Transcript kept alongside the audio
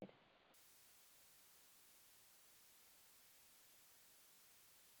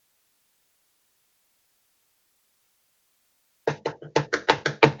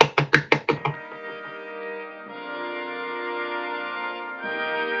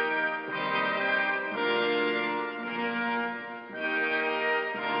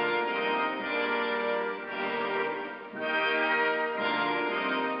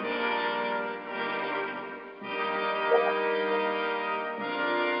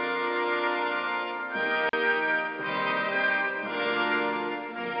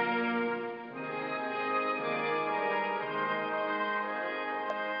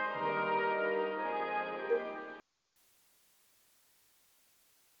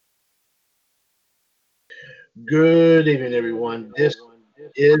Good evening, everyone. This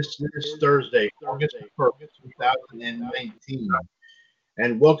Thursday, August 1st, 2019,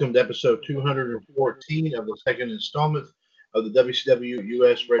 and welcome to episode 214 of the second installment of the WCW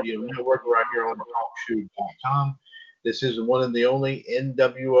US Radio Network right here on TalkShoe.com. This is the one and the only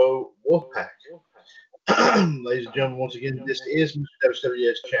NWO Wolfpac. Ladies and gentlemen, once again, this is Mr.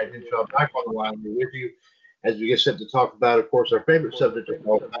 WWS Chad Henshaw back on the line here with you as we get set to talk about, of course, our favorite subject of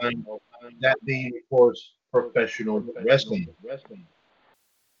all time, that being, of course, professional wrestling.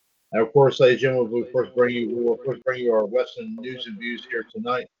 And of course, ladies and gentlemen, we will of course bring you our wrestling news and views here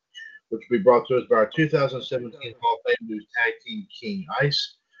tonight, which will be brought to us by our 2017 Hall of Fame News Tag Team King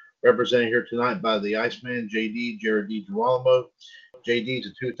Ice, represented here tonight by the Iceman, JD, Jared D. Girolamo. JD is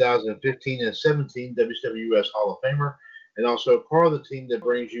a 2015 and 17 WWS Hall of Famer, and also part of the team that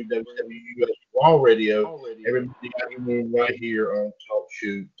brings you WWS Raw Radio every Monday afternoon right here on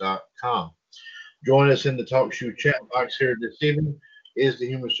TalkShoe.com. Join us in the Talk Shoe chat box here this evening is the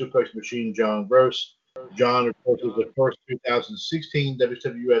Human Suplex Machine, John Gross. John, of course, is the first 2016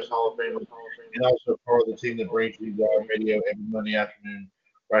 WWS Hall of Famer and also part of the team that brings you Raw Radio every Monday afternoon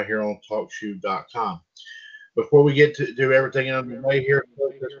right here on TalkShoe.com. Before we get to do everything underway here,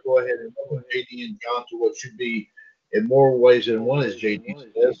 let's go ahead and welcome JD and John to what should be, in more ways than one, as JD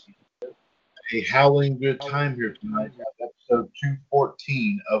says, a howling good time here tonight, episode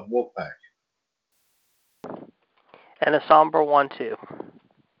 214 of Wolfpac. And a somber one, too.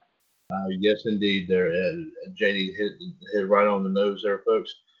 Yes, indeed, there. JD hit right on the nose there,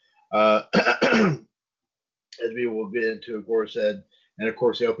 folks. As we will get into, of course, and of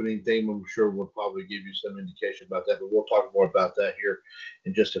course, the opening theme, I'm sure will probably give you some indication about that, but we'll talk more about that here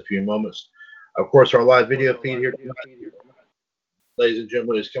in just a few moments. Of course, our live video feed here tonight, ladies and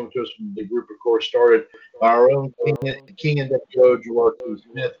gentlemen, is coming to us from the group, of course, started by our own King NWO, Gerard T.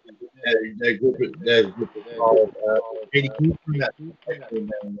 Smith. That group is called, JD, can you turn that down a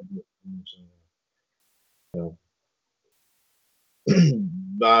little bit?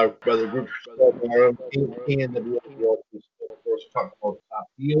 By the group called our own King NWO, Gerard T. Smith, of course, talking about Top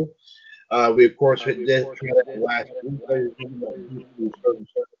Heel. We, of course, hit this last week, ladies and gentlemen, due to certain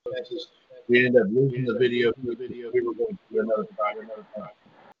circumstances. We ended up losing the video. We were going to do another time.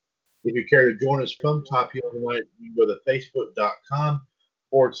 If you care to join us from Top Heel tonight, you can go to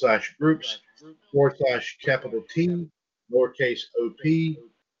facebook.com/groups/ capital T, lowercase OP,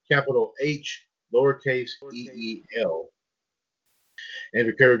 capital H, lowercase EEL. And if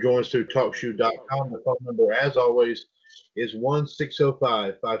you care to join us through TalkShoe.com, the phone number, as always, is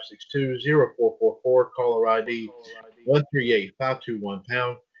 1-605-562-0444. Caller ID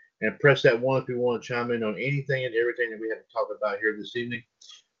 138521#. And press that 1 if you want to chime in on anything and everything that we have to talk about here this evening,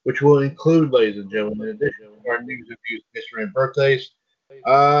 which will include, ladies and gentlemen, in addition to our news, reviews, history, and birthdays,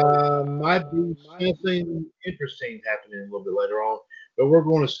 might be something interesting happening a little bit later on, but we're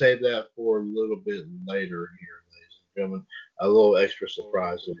going to save that for a little bit later here, ladies and gentlemen. A little extra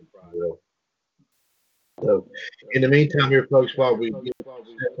surprise, if you will. So, in the meantime, here, folks, while we get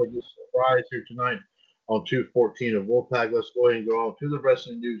set for this surprise here tonight on 214 of Wolfpac, let's go ahead and go on to the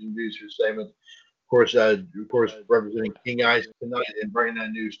wrestling news and views here segment. Of course, representing King Ice tonight and bringing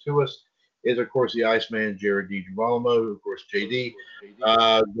that news to us is, of course, the Iceman, Jared D. Girolamo, of course, JD.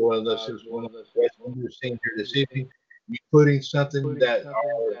 Going with us is one of the wrestling news scenes here this evening, including something that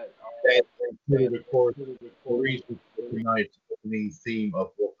included, of course, the reason for tonight's opening theme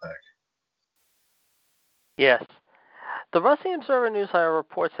of Wolfpac. Yes. The Wrestling Observer Newsletter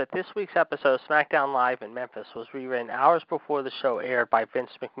reports that this week's episode of SmackDown Live in Memphis was rewritten hours before the show aired by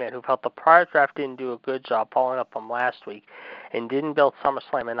Vince McMahon, who felt the prior draft didn't do a good job following up from last week and didn't build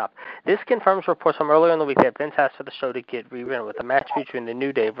SummerSlam enough. This confirms reports from earlier in the week that Vince asked for the show to get rewritten, with a match featuring The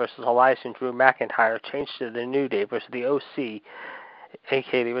New Day versus Elias and Drew McIntyre changed to The New Day versus the OC,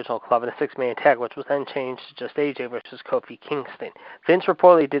 aka the original club, in a six-man tag, which was then changed to just AJ versus Kofi Kingston. Vince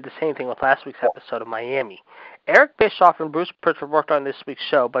reportedly did the same thing with last week's episode of Miami. Eric Bischoff and Bruce Pritchard worked on this week's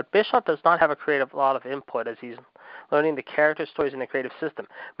show, but Bischoff does not have a lot of input as he's learning the character stories in the creative system.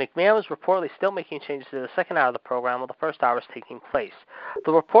 McMahon was reportedly still making changes to the second hour of the program while the first hour was taking place.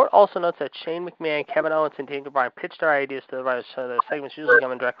 The report also notes that Shane McMahon, Kevin Owens, and Daniel Bryan pitched their ideas to the writers, so the segments usually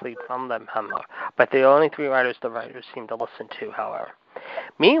coming directly from them, but the only three writers the writers seem to listen to, however.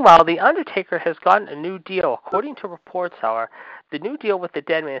 Meanwhile, The Undertaker has gotten a new deal. According to reports, however, the new deal with the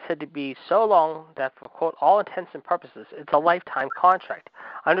Dead Man is said to be so long that, for, quote, all intents and purposes, it's a lifetime contract.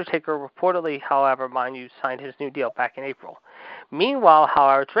 Undertaker reportedly, however, mind you, signed his new deal back in April. Meanwhile,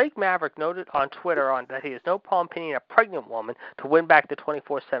 however, Drake Maverick noted on Twitter that he has no problem pinning a pregnant woman to win back the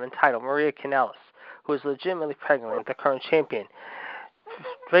 24/7 title, Maria Kanellis, who is legitimately pregnant, the current champion.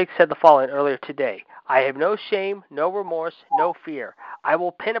 Drake said the following earlier today: I have no shame, no remorse, no fear. I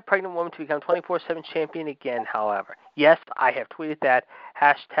will pin a pregnant woman to become 24/7 champion again, however. Yes, I have tweeted that.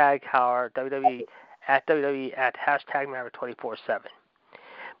 Hashtag however, WWE at WWE at hashtag Maverick247.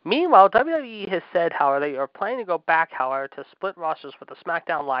 Meanwhile, WWE has said, however, they are planning to go back, however, to split rosters with the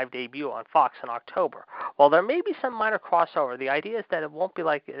SmackDown Live debut on Fox in October. While there may be some minor crossover, the idea is that it won't be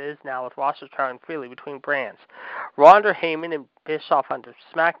like it is now with rosters traveling freely between brands. Raw under Heyman and Bischoff under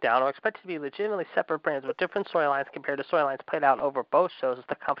SmackDown are expected to be legitimately separate brands with different storylines compared to storylines played out over both shows as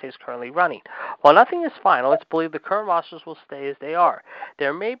the company is currently running. While nothing is final, it's believed the current rosters will stay as they are.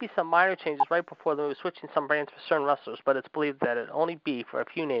 There may be some minor changes right before the move, switching some brands for certain wrestlers, but it's believed that it'll only be for a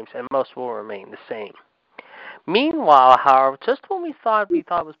few names and most will remain the same. Meanwhile, however, just when we thought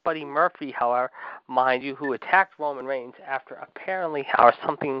it was Buddy Murphy, however, mind you, who attacked Roman Reigns after apparently, however,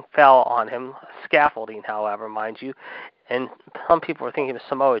 something fell on him, scaffolding, however, mind you, and some people were thinking of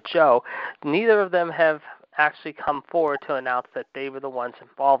Samoa Joe, neither of them have actually come forward to announce that they were the ones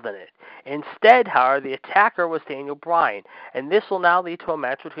involved in it. Instead, however, the attacker was Daniel Bryan, and this will now lead to a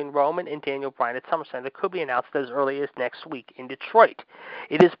match between Roman and Daniel Bryan at SummerSlam that could be announced as early as next week in Detroit.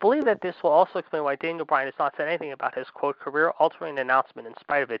 It is believed that this will also explain why Daniel Bryan has not said anything about his, quote, career-altering announcement in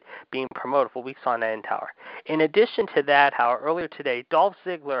spite of it being promoted for weeks on end, however. In addition to that, however, earlier today, Dolph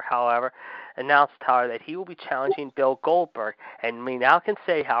Ziggler, however, announced, however, that he will be challenging Bill Goldberg, and we now can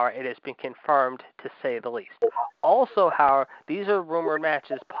say, however, it has been confirmed to say the least. Also, however, these are rumored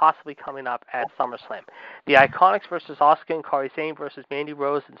matches possibly coming up at SummerSlam. The Iconics versus Asuka and Kairi Sane versus Mandy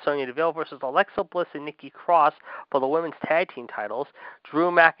Rose and Sonya Deville versus Alexa Bliss and Nikki Cross for the women's tag team titles.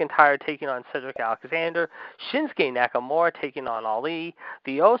 Drew McIntyre taking on Cedric Alexander. Shinsuke Nakamura taking on Ali.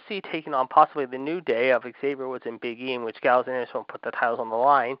 The OC taking on possibly the New Day of Xavier Woods and Big E, in which Gallows and Anderson will put the titles on the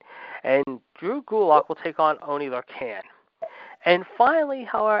line. And Drew Gulak will take on Oni Lorcan. And finally,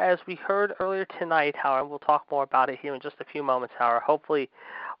 however, as we heard earlier tonight, however, we'll talk more about it here in just a few moments, however, hopefully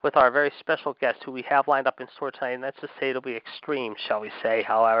with our very special guest who we have lined up in store tonight, and let's just say it'll be extreme, shall we say,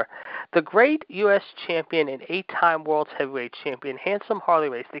 however. The great U.S. champion and 8-time world heavyweight champion, Handsome Harley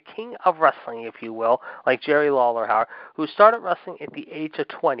Race, the king of wrestling, if you will, like Jerry Lawler, however, who started wrestling at the age of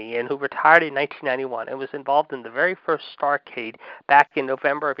 20 and who retired in 1991 and was involved in the very first Starrcade back in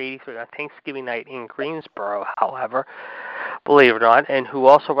November of 83 on Thanksgiving night in Greensboro, however, believe it or not, and who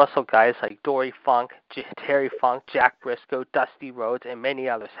also wrestled guys like Dory Funk, Terry Funk, Jack Briscoe, Dusty Rhodes, and many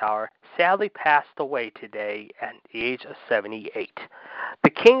others, however, sadly passed away today at the age of 78. The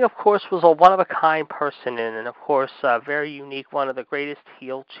King, of course, was a one-of-a-kind person and, of course, very unique, one of the greatest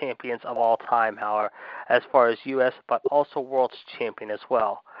heel champions of all time, however, as far as U.S., but also world champion as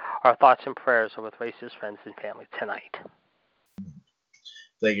well. Our thoughts and prayers are with Race's friends and family tonight.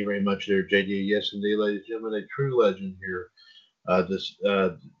 Thank you very much there, JD. Yes, indeed, ladies and gentlemen, a true legend here.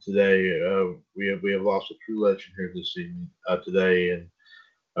 Today, we have lost a true legend here this evening today, and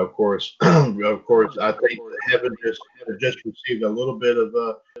of course, I think heaven just received a little bit of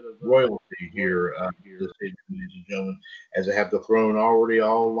royalty here this evening, ladies and gentlemen, as I have the throne already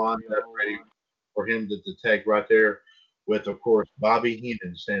all lined up ready for him to tag right there, with of course Bobby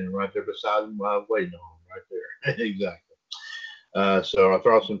Heenan standing right there beside him, waiting on him right there. Exactly. So our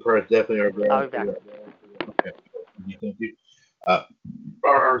thoughts and prayers definitely are going. I'll be back. Okay. Thank you.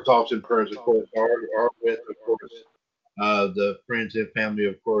 Our thoughts and prayers, of course, are with, of course, the friends and family,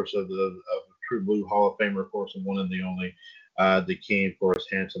 of course, of True Blue Hall of Famer, of course, and one and the only, the King, of course,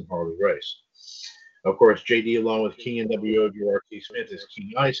 Handsome Harley Race. Of course, JD, along with King NWO Gerard T. Smith, is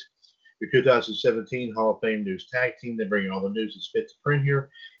King Ice, your 2017 Hall of Fame News Tag Team. They bring you all the news that's fit to print here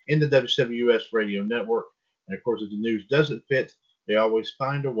in the WWS Radio Network. And of course, if the news doesn't fit, they always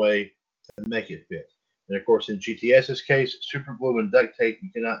find a way to make it fit. And of course, in GTS's case, super glue and duct tape, you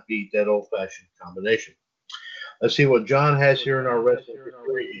cannot beat that old-fashioned combination. Let's see what John has here in our wrestling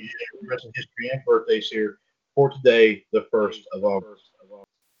history and birthdays here for today, the 1st of August.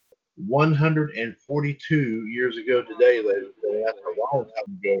 142 years ago today, ladies and gentlemen. That's a long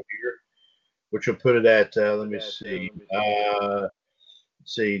time ago here, which will put it at, let me see,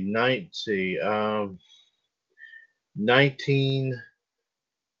 19,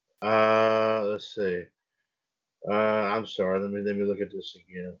 let's see. I'm sorry. Let me look at this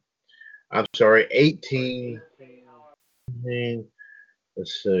again. I'm sorry. 18.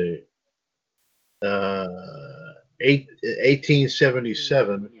 Let's see.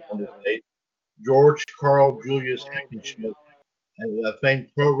 1877 on this date. George Carl Julius Hackenschmidt, a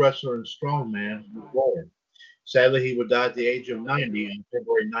famed pro wrestler and strongman, was born. Sadly, he would die at the age of 90 on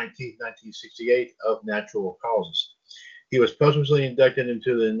February 19, 1968, of natural causes. He was posthumously inducted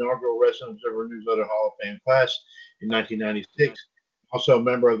into the inaugural Wrestling Observer Newsletter Hall of Fame class in 1996. Also a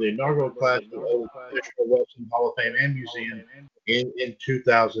member of the inaugural class of the Professional Wrestling Hall of Fame and Museum in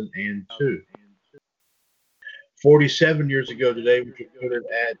 2002. 47 years ago today, which was put it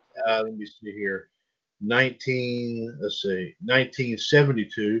at, let me see here,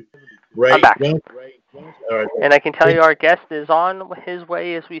 1972. I'm Ray back. Gunn. And I can tell you our guest is on his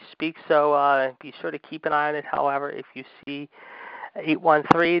way as we speak, so be sure to keep an eye on it. However, if you see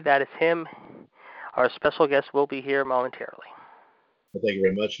 813, that is him. Our special guest will be here momentarily. Well, thank you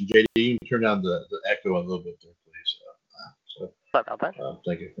very much. And JD, you can turn down the echo a little bit there, please. Sorry about that.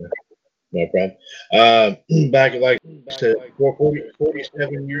 Thank you. No problem. Back at, like I said,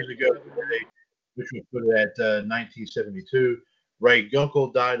 47 years ago today, which we put it at 1972, Ray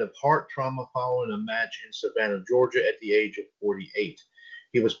Gunkel died of heart trauma following a match in Savannah, Georgia at the age of 48.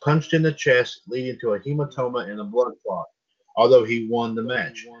 He was punched in the chest, leading to a hematoma and a blood clot, although he won the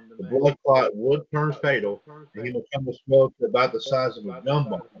match. The blood clot would turn fatal. The hematoma swelled to about the size of a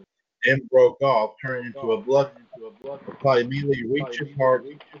gumball, then broke off, turning into a blood clot. Immediately reached his heart,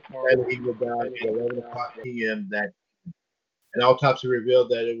 and he would die at 11 o'clock p.m. that. An autopsy revealed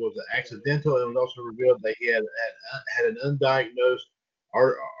that it was accidental, and it was also revealed that he had an undiagnosed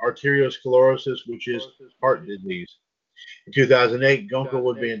arteriosclerosis, which is heart disease. In 2008, Gunkel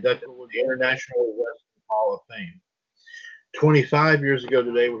would be inducted into the International Wrestling Hall of Fame. 25 years ago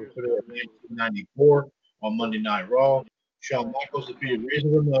today, we put it at 1994 on Monday Night Raw. Shawn Michaels defeated Razor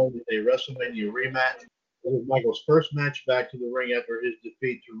Ramon in a WrestleMania rematch. It was Michaels' first match back to the ring after his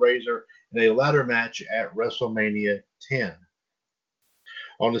defeat to Razor in a ladder match at WrestleMania 10.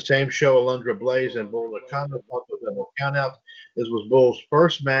 On the same show, Alundra Blaze and Bull Nakano fought the double countout. This was Bull's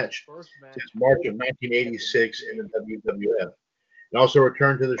first match since March of 1986 in the WWF. And also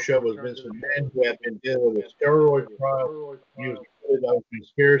returned to the show was Vince McMahon, who had been dealing with steroid trial. He was acquitted of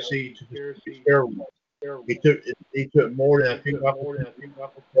conspiracy to distribute steroids. He took more than a few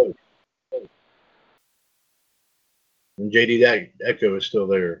opportunities. And JD, that echo is still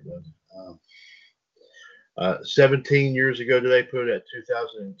there. 17 years ago today, put it at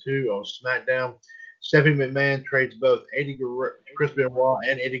 2002 on SmackDown. Stephanie McMahon trades both Chris Benoit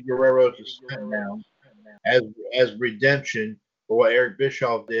and Eddie Guerrero to SmackDown as redemption for what Eric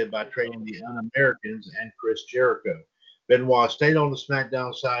Bischoff did by trading the Un-Americans and Chris Jericho. Benoit stayed on the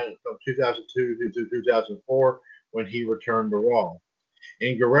SmackDown side from 2002 to 2004 when he returned to Raw.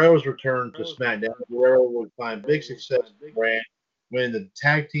 In Guerrero's return to SmackDown, Guerrero would find big success in the brand, winning the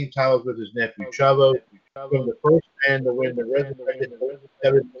tag team titles with his nephew Chavo, became the first man to win the resurrected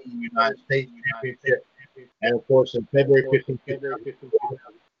WWE United States Championship, and of course, in February 15,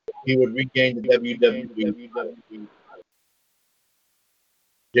 he would regain the WWE.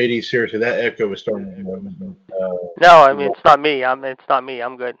 JD, seriously, that echo is starting to. No, I mean it's not me. It's not me.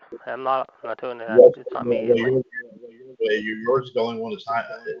 I'm good. I'm not doing that. It's not me. Yours is the only one that's high.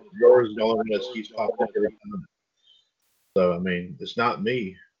 Yours is the only one that keeps popping up every time. So I mean, it's not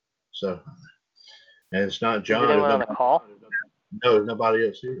me. So, and it's not John. Is anyone on the call? No, there's nobody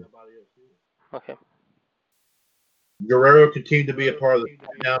else here. Okay. Guerrero continued to be a part of the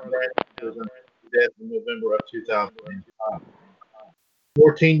SmackDown brand until his death in November of 2005.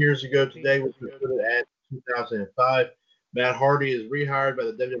 14 years ago today, which was put at 2005, Matt Hardy is rehired by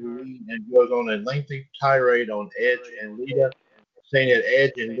the WWE and goes on a lengthy tirade on Edge and Lita, saying that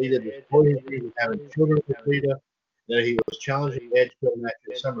Edge and Lita destroyed his dream of having children with Lita, that he was challenging Edge to a match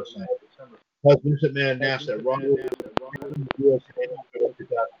at SummerSlam. Plus, Vince McMahon announced that Raw will be the U.S. in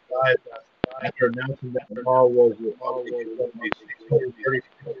 2005 after announcing that Raw was the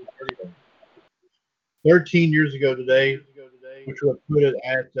 13 years ago today, which would put it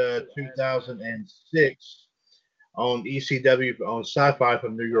at 2006 on ECW on Sci-Fi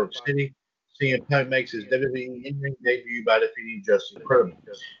from New York City. CM Punk makes his WWE in-ring debut by defeating Justin Credible.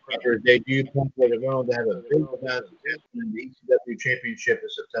 After his debut, Punk would have gone to have a big amount of success in the ECW Championship in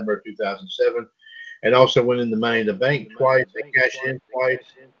September 2007, and also winning the Money in the Bank twice and cashed in twice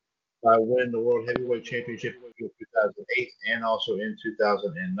by winning the World Heavyweight Championship in 2008 and also in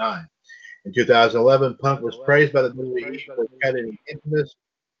 2009. In 2011, Punk was praised by the WWE for cutting an infamous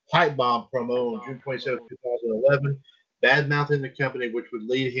pipe bomb promo on June 27, 2011, bad-mouthing the company, which would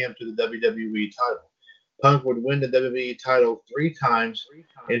lead him to the WWE title. Punk would win the WWE title 3 times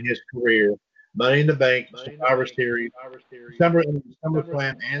in his career: Money in the Bank, Survivor Series,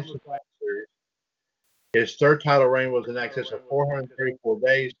 SummerSlam, and Survivor Series. His third title reign was in excess of 434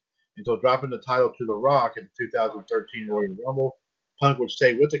 days until dropping the title to The Rock at the 2013 Royal Rumble. Punk would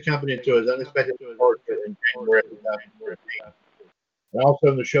stay with the company until his unexpected departure in January of 2013. And also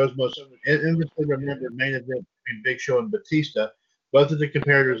in the show's most infamously remembered main event between Big Show and Batista, both of the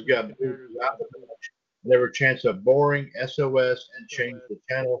competitors got booed throughout the match. There were chants of boring, SOS, and change the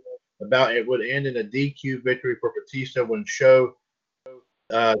channel. About it would end in a DQ victory for Batista when Show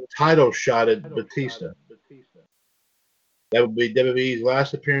title shotted Batista. That would be WWE's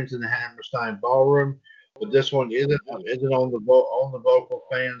last appearance in the Hammerstein Ballroom, but this one isn't on the vocal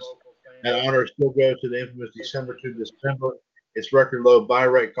fans. That honor still goes to the infamous December to December. Its record low buy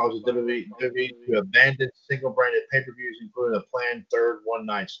rate causes WWE to abandon single-branded pay-per-views, including a planned third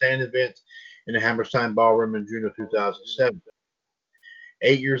one-night stand event in the Hammerstein Ballroom in June of 2007.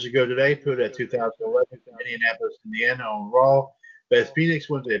 8 years ago today, put at 2011 in Indianapolis, Indiana on Raw, Beth Phoenix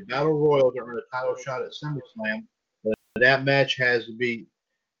wins a battle royal to earn a title shot at SummerSlam. That match has to be,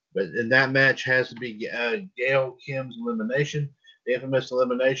 Gail Kim's elimination, the infamous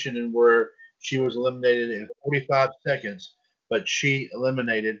elimination, and where she was eliminated in 45 seconds, but she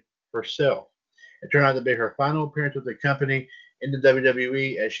eliminated herself. It turned out to be her final appearance with the company in the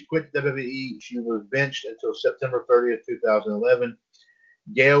WWE. As she quit WWE, she was benched until September 30th, 2011.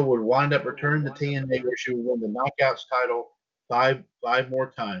 Gail would wind up returning to TNA, where she would win the Knockouts title five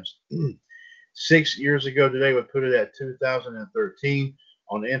more times. 6 years ago today would put it at 2013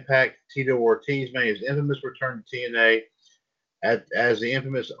 on Impact. Tito Ortiz made his infamous return to TNA as the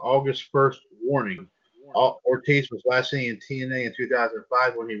infamous August 1st warning. Ortiz was last seen in TNA in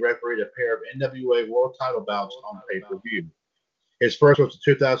 2005 when he refereed a pair of NWA World title bouts on pay-per-view. His first was the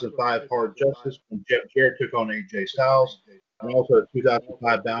 2005 Hard Justice when Jeff Jarrett took on AJ Styles, and also the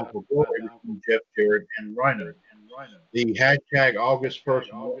 2005 Bound for Glory between Jeff Jarrett and Rhino. The hashtag August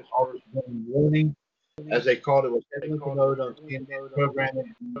 1st warning, as they called it, was heavily promoted on TNA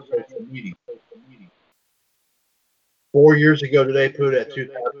programming and social media. 4 years ago today, put at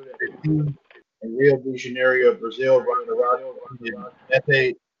 2015 in Rio de Janeiro, Brazil, Ronda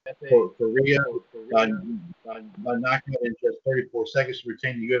Rousey for Korea by knockout in just 34 seconds to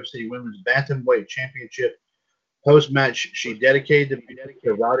retain the UFC Women's Bantamweight Championship. Post-match, she dedicated the victory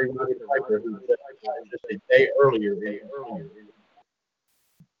to Roddy Piper, who just a day earlier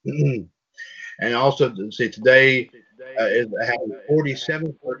in And also, see, today is the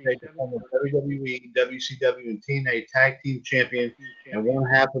 47th birthday to former WWE, WCW, and TNA Tag Team Champion, and one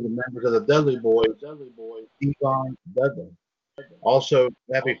half of the members of the Dudley Boys, Yvonne Dudley. Also,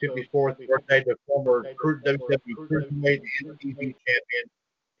 happy 54th birthday to former WWE Cruiserweight and TV Champion,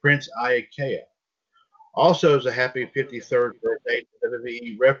 Prince Iaukea. Also, is a happy 53rd birthday to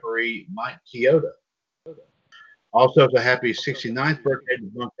WWE referee Mike Chioda. Also, is a happy 69th birthday to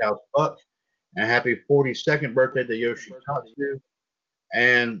Bunkhouse Buck. And happy 42nd birthday to Yoshitatsu.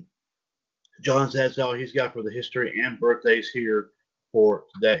 And John says all he's got for the history and birthdays here for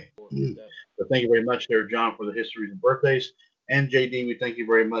today. So thank you very much there, John, for the histories and birthdays. And JD, we thank you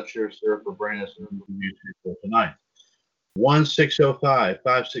very much there, sir, for bringing us some news here for tonight.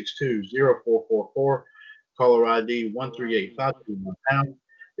 1-605-562-0444. Caller ID 138-521#.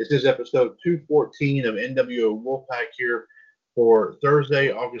 This is episode 214 of NWO Wolfpac here for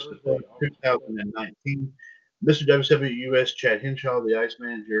Thursday, August the 1st, 2019. Mr. WWUS Chad Henshaw, the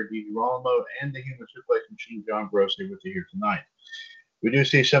Iceman, Jared DiGirolamo, and the Human Suplex Machine, John Gross, here with you here tonight. We do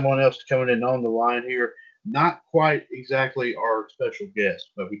see someone else coming in on the line here. Not quite exactly our special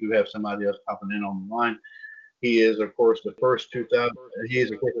guest, but we do have somebody else popping in on the line. He is, of course, the first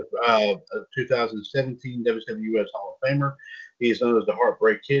 2017 WWS Hall of Famer. He is known as the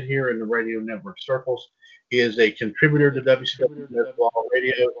Heartbreak Kid here in the radio network circles. He is a contributor to WCW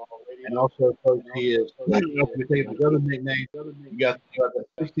Radio, and also, folks, he is, if we think of his other nickname, you got the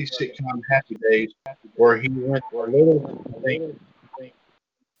 60 sitcom Happy Days, where he went a little thing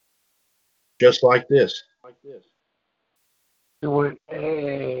just like this. It went,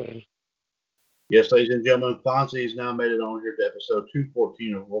 hey. Yes, ladies and gentlemen, Fonzie has now made it on here to episode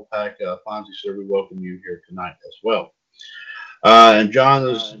 214 of Wolfpac. Fonzie, sir, we welcome you here tonight as well. And John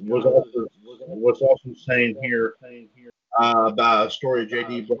was also saying here about a story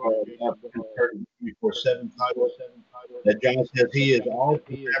JD brought up concerning the 24/7 title. That John says he is all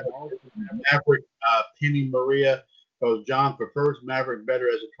for Maverick Penny Maria, because John prefers Maverick better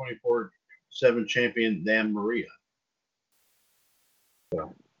as a 24/7 champion than Maria.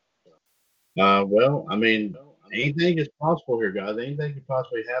 So. Well, I mean, anything is possible here, guys. Anything could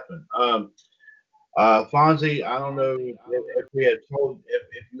possibly happen. Fonzie, I don't know if we had told, if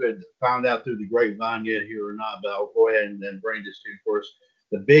you had found out through the grapevine yet here or not, but I'll go ahead and bring this to you. Of course,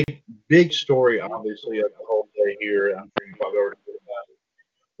 the big story, obviously, of the whole day here, I'm sure you probably already heard about it,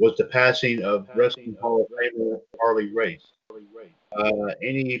 was the passing of Wrestling Hall of Famer Harley Race.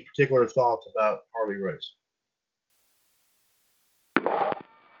 Any particular thoughts about Harley Race?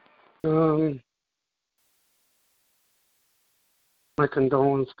 My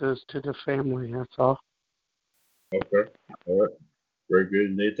condolence goes to the family, that's all. Okay. All right. Very good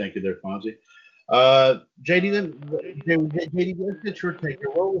indeed. Thank you there, Fonzie. JD, JD, let's get your take here.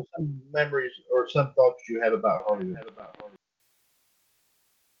 What were some memories or some thoughts you had about Hollywood?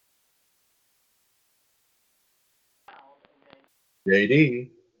 JD,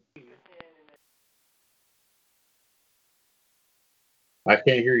 I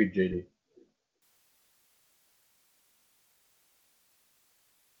can't hear you, JD.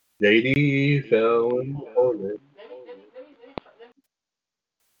 JD fell in the toilet.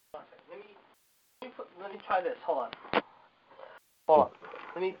 Let me try this. Hold on. Hold on.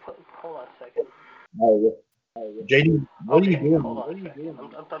 Hold on a second. Oh, JD, what are you Okay, doing? hold on a second.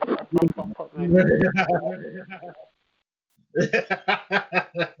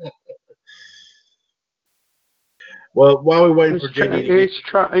 Well, while we're waiting for JD to get.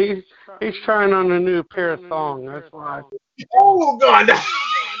 He's trying on a new pair of thong. That's why. Oh, God.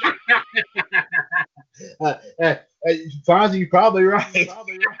 Fonzie, you're probably right.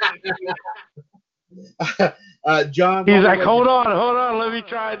 John, He's while we like, wait hold on, let me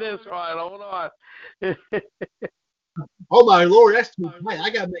try this right. Hold on. oh my Lord, that's too tight. I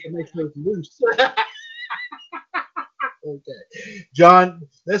gotta make sure it's loose. Okay, John,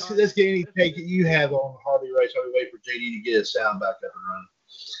 let's get any take that you have on Harley Race while we wait for JD to get his sound back up and running.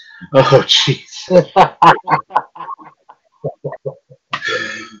 Oh, jeez.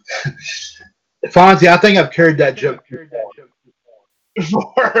 Fonzie, I think I've carried that joke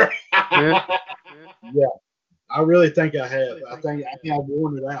before. Yeah, I really think I have. I think I've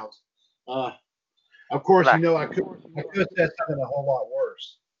worn it out. Uh, of course, you know I could have said something a whole lot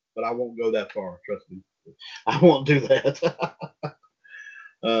worse, but I won't go that far. Trust me, I won't do that.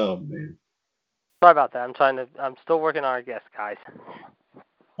 Oh man. Sorry about that. I'm still working on our guest, guys.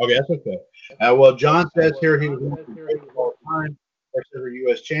 Okay, that's okay. Well, John says here he was one of the greatest of all time, first ever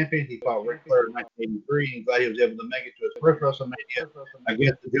U.S. champion. He fought Ric Flair in 1983. He's glad he was able to make it to his first WrestleMania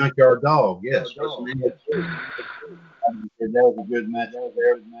against the Junkyard Dog. Yes, WrestleMania 3. That was a good match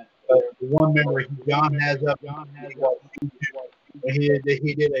there. The one memory John has up, he watched YouTube, and he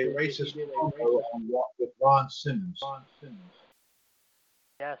did a racist promo with Ron Simmons.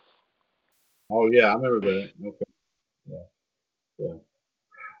 Yes. Oh yeah, I remember that. Okay. Yeah. Yeah.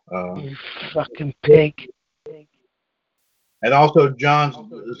 You fucking pig. And also, John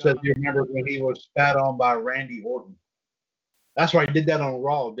says you remember when he was spat on by Randy Orton. That's right, he did that on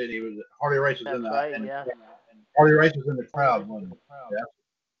Raw, did he? It was Harley Race was in the right, yeah. Harley Race was in the crowd, wasn't he?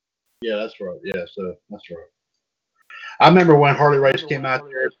 Yeah, that's right. Yeah, so that's right. I remember when Harley Race came out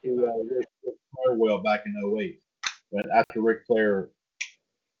there to Ric Flair back in '08, when after Ric Flair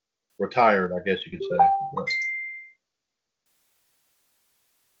retired, I guess you could say.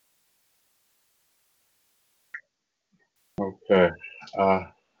 Okay. Uh,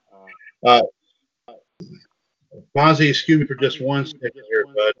 Fonzie, excuse me for just one second here,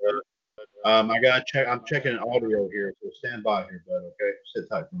 but I gotta check. I'm checking audio here, so stand by here, bud. Okay, sit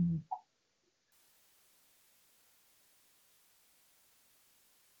tight for a minute.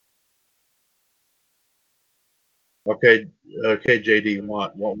 Okay, JD,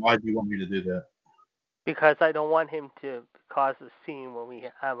 why do you want me to do that? Because I don't want him to cause a scene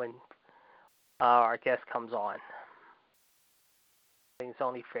when our guest comes on. I think it's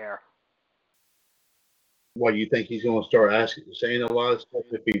only fair. Why you think he's gonna start saying a lot of stuff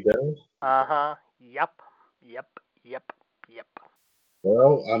if he does? Yep.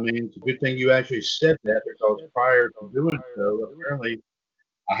 Well, I mean, it's a good thing you actually said that because prior to doing so, apparently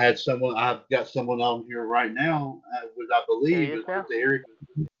I've got someone on here right now, which I believe is with the area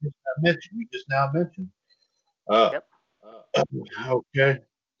you just now mentioned. Yep. Okay.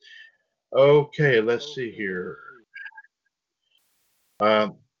 Okay, let's see here.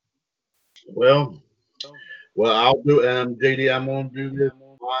 Um, well, I'll do. JD, I'm gonna do this.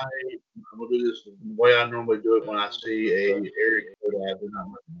 I'm gonna do this the way I normally do it when I see a area code I do not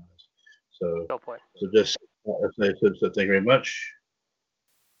recognize. So, Go for it. just so thank you very much.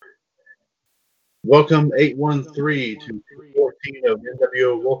 Welcome 813 to 14 of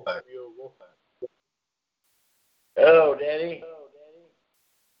NWO Wolfpac. Hello, Daddy.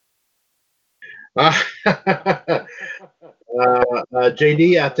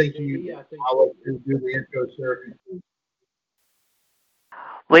 JD, I think I'll let you do the intro, sir.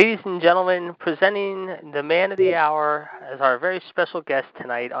 Ladies and gentlemen, presenting the man of the hour as our very special guest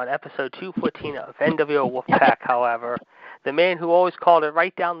tonight on episode 214 of NWO Wolfpac, however, the man who always called it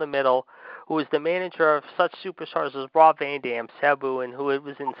right down the middle, who was the manager of such superstars as Rob Van Dam, Sabu, and who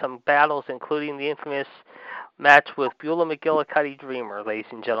was in some battles, including the infamous match with Beulah McGillicuddy Dreamer, ladies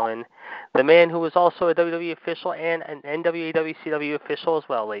and gentlemen. The man who was also a WWE official and an NWA WCW official as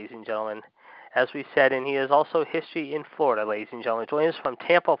well, ladies and gentlemen. as we said, and he has also history in Florida, ladies and gentlemen. Joining us from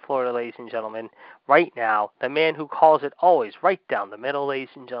Tampa, Florida, ladies and gentlemen, right now, the man who calls it always right down the middle,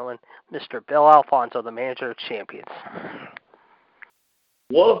 ladies and gentlemen, Mr. Bill Alfonso, the manager of champions.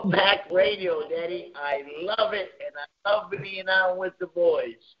 Wolfpac Radio, Daddy. I love it, and I love being on with the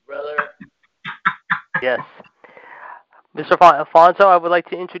boys, brother. Yes. Mr. Alfonso, I would like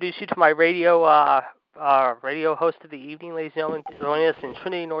to introduce you to my radio host of the evening, ladies and gentlemen. Joining us in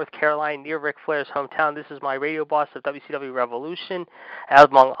Trinity, North Carolina, near Ric Flair's hometown. This is my radio boss of WCW Revolution,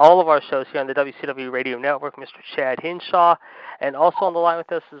 among all of our shows here on the WCW Radio Network, Mr. Chad Hinshaw. And also on the line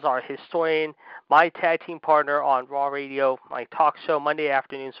with us is our historian, my tag team partner on Raw Radio, my talk show Monday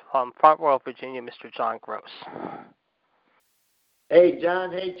afternoons from Front Royal, Virginia, Mr. John Gross. Hey,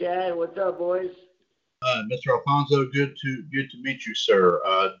 John. Hey, Chad. What's up, boys? Mr. Alfonso, good to meet you, sir.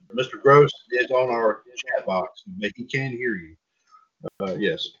 Mr. Gross is on our chat box, but he can hear you.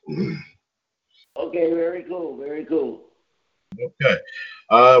 Yes. Okay, very cool, very cool. Okay.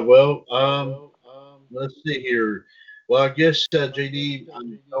 Let's see here. Well, I guess JD, I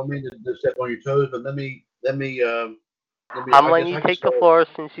don't mean to step on your toes, but let me. I'm letting you take the floor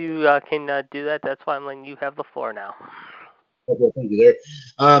since you can do that. That's why I'm letting you have the floor now. Okay, thank you there.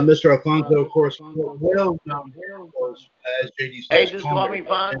 Mr. Alfonso, of course, well known as JD says. Hey, just call me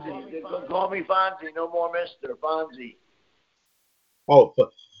Fonzie. Call me Fonzie. No more Mr. Fonzie. Oh,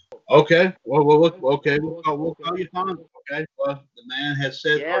 okay. Well, okay. We'll call you Fonzie. Okay. Well, the man has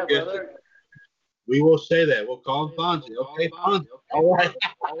said. Yeah, brother. We will say that. We'll call him Fonzie. Okay, Fonzie. All right.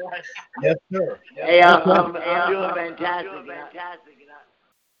 Yes, sir. Hey, I'm doing fantastic.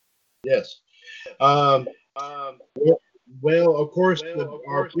 Yes. Well, of course,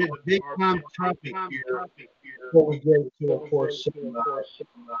 our big time topic here, before we get to, of course, some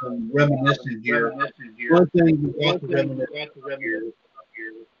reminiscing here. One thing we got to reminisce here.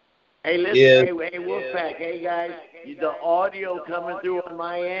 Hey, listen, hey, Wolfpac, hey, guys, the audio coming through on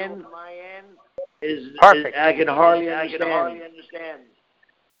my end is perfect. I can hardly understand.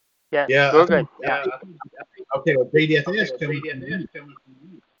 Yeah, we're good. Yeah. Okay, well, JD, I think that's coming from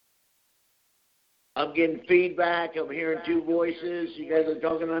you. I'm getting feedback. I'm hearing two voices. You guys are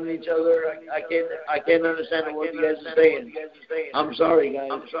talking on each other. I can't understand what you guys are saying. I'm sorry, guys.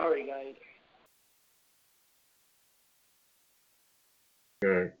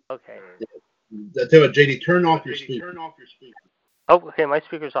 Okay. I tell you what, JD, turn off your speaker. Oh, okay. My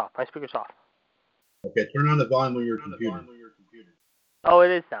speaker's off. Okay, turn on the volume on your computer. Oh,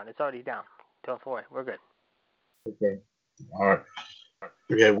 it is down. It's already down. Don't worry. We're good. Okay. All right.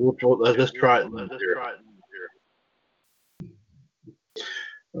 Okay, let's try it.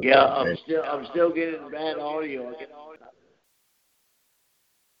 Yeah, I'm still getting bad audio.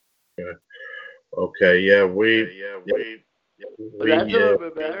 Okay, yeah, But that's a little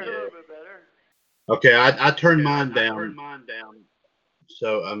bit better. Okay, I turned mine down.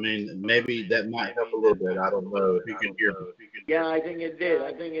 So I mean, maybe that might help a little bit. I don't know if you can hear me. Yeah, I think it did,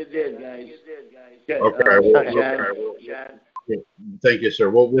 guys. Okay. Thank you, sir.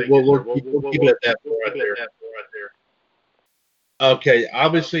 We'll keep it at that right there. Okay,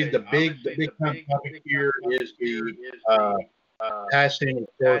 obviously the big time topic here is the passing, of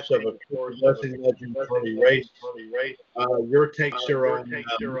course, of a wrestling legend, Harley Race. Your take, sir, on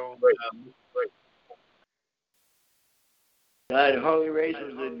God, Harley Race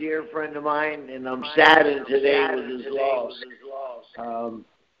was a dear friend of mine, and I'm saddened today with his loss.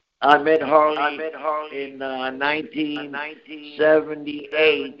 I met Harley in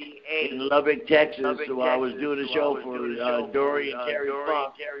 1978 in Lubbock, Texas. So I was doing a show for Dory and Terry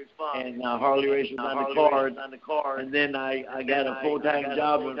Funk, and Harley Race was on the card. And then I got a full-time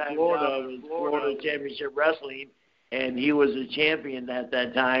job in Florida with Florida Championship Wrestling, and he was a champion at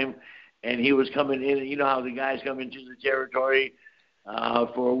that time. And he was coming in, you know how the guys come into the territory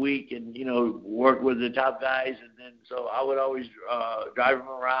for a week and, work with the top guys. And then so I would always drive him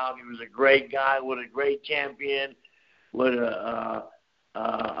around. He was a great guy, what a great champion, what a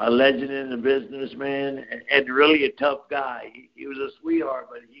legend in the business, man, and really a tough guy. He was a sweetheart,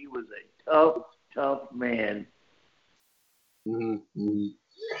 but he was a tough man. Mm-hmm.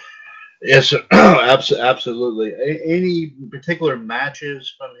 Yes, absolutely. Any particular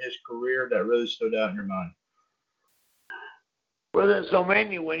matches from his career that really stood out in your mind? Well, there's so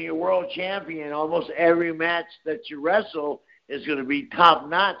many. When you're world champion, almost every match that you wrestle is going to be top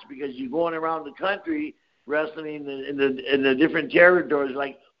notch because you're going around the country wrestling in the different territories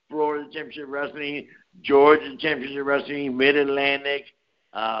like Florida Championship Wrestling, Georgia Championship Wrestling, Mid Atlantic,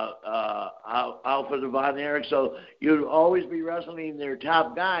 Alpha Devon Eric. So you'll always be wrestling their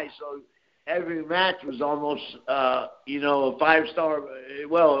top guys. So every match was almost, a 5-star.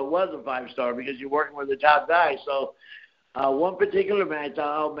 Well, it was a 5-star because you're working with the top guys. So one particular match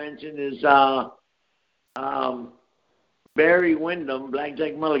I'll mention is Barry Windham,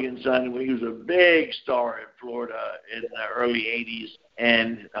 Blackjack Mulligan's son, when he was a big star in Florida in the early 80s.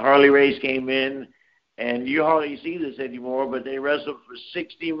 And Harley Race came in, and you hardly see this anymore, but they wrestled for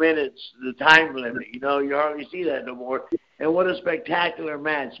 60 minutes, the time limit. You hardly see that no more. And what a spectacular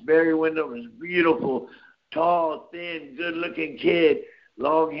match. Barry Windham was beautiful, tall, thin, good-looking kid,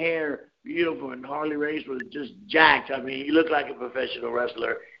 long hair, beautiful. And Harley Race was just jacked. I mean, he looked like a professional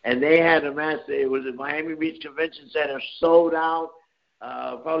wrestler. And they had a match. It was at Miami Beach Convention Center, sold out,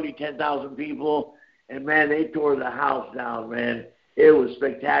 probably 10,000 people. And, man, they tore the house down, man. It was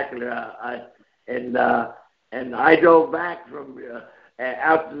spectacular. And I drove back from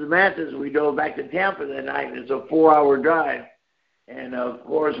after the matches. We drove back to Tampa that night, and it's a 4-hour drive. And, of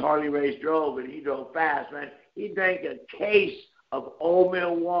course, Harley Race drove, and he drove fast, man. He drank a case of Old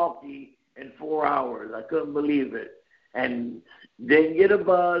Milwaukee in 4 hours. I couldn't believe it. And didn't get a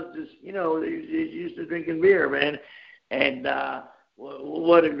buzz. Just, he's used to drinking beer, man. And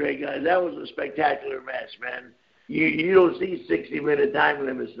what a great guy. That was a spectacular match, man. You don't see 60-minute time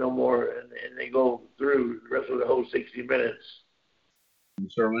limits no more, and they go through the rest of the whole 60 minutes.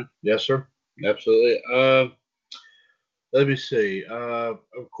 Certainly. Yes, sir. Absolutely. Let me see. Of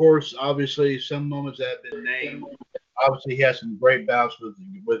course, obviously, some moments that have been named. Obviously, he has some great bouts with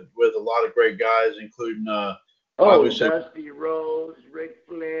a lot of great guys, including Dusty Rhodes, Ric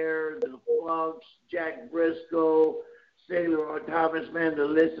Flair, the Funks, Jack Briscoe, Sailor Thomas. Man, the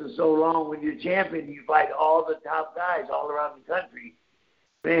list is so long. When you're champion, you fight all the top guys all around the country.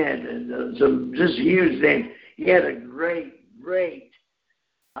 Man, and some just huge names. He had a great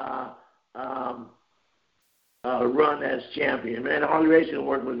run as champion. Man, Harley Race can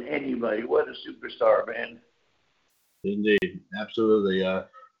work with anybody. What a superstar, man. Indeed, absolutely. Of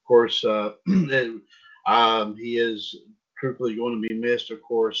course, he is truthfully going to be missed, of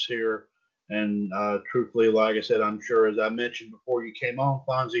course, here. And truthfully, like I said, I'm sure, as I mentioned before you came on,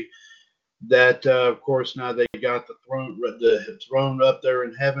 Fonzie, that, of course, now they got the throne up there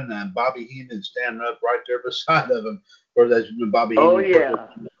in heaven, and Bobby Heenan standing up right there beside of him. Or that's Bobby Heenan. Oh, yeah.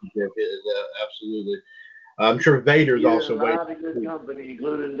 Absolutely. I'm sure Vader's also waiting. A lot of good company,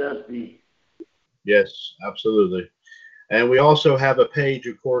 including Dusty. Yes, absolutely. And we also have a page,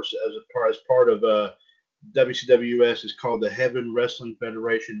 of course, as part of WCWS. It's called the Heaven Wrestling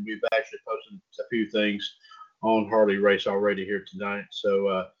Federation. We've actually posted a few things on Harley Race already here tonight.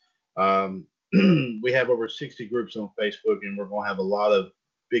 So we have over 60 groups on Facebook, and we're going to have a lot of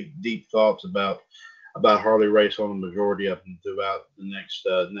big, deep thoughts about Harley Race on the majority of them throughout the next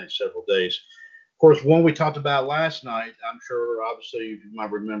several days. Of course, one we talked about last night, I'm sure, obviously, you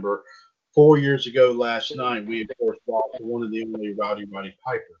might remember, 4 years ago last night, we, of course, lost one of the only Roddy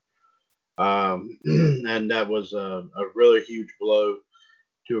Piper. And that was a really huge blow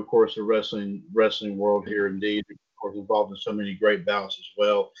to, of course, the wrestling world here, indeed. Of course, involved in so many great bouts as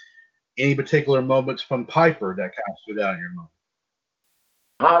well. Any particular moments from Piper that kind of stood out in your mind?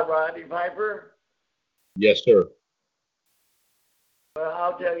 Hot Roddy Piper? Yes, sir. Well,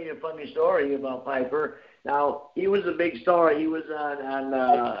 I'll tell you a funny story about Piper. Now, he was a big star. He was on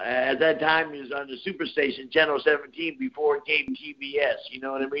at that time, he was on the Superstation, Channel 17, before it came TBS. You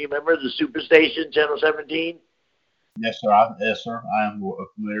know what I mean? Remember the Superstation, Channel 17? Yes, sir. I am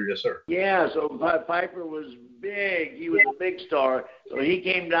familiar. Yes, sir. Yeah, so Piper was big. He was a big star. So he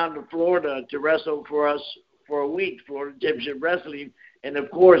came down to Florida to wrestle for us for a week, Florida Championship Wrestling. And, of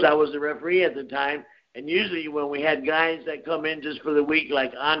course, I was the referee at the time. And usually when we had guys that come in just for the week,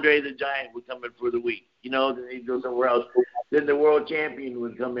 like Andre the Giant would come in for the week, then he'd go somewhere else. Then the world champion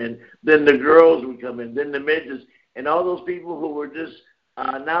would come in. Then the girls would come in. Then the midgets. And all those people who were just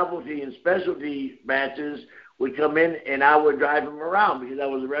novelty and specialty matches would come in, and I would drive them around because I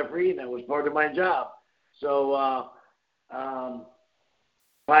was a referee and that was part of my job. So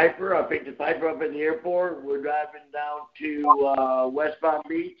I picked Piper up at the airport. We're driving down to West Palm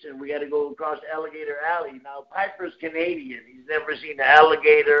Beach, and we got to go across Alligator Alley. Now, Piper's Canadian. He's never seen an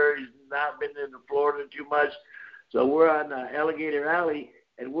alligator. He's not been into Florida too much. So we're on Alligator Alley,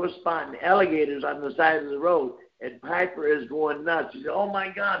 and we're spotting alligators on the side of the road. And Piper is going nuts. He said, "Oh, my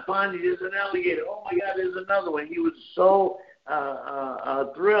God, Fonzie, there's an alligator. Oh, my God, there's another one." He was so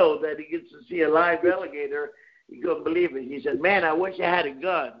thrilled that he gets to see a live alligator. He couldn't believe it. He said, "Man, I wish I had a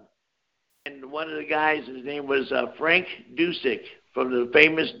gun." And one of the guys, his name was Frank Dusek, from the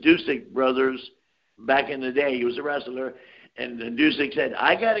famous Dusek brothers back in the day. He was a wrestler. And Dusek said,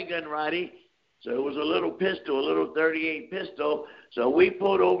 "I got a gun, Roddy." So it was a little pistol, a little 38 pistol. So we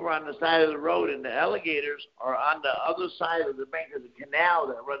pulled over on the side of the road, and the alligators are on the other side of the bank of the canal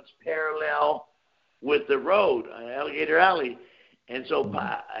that runs parallel with the road, Alligator Alley. And so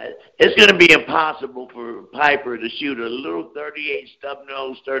it's going to be impossible for Piper to shoot a little 38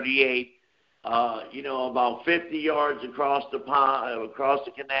 stub-nose 38, about 50 yards across the pond, across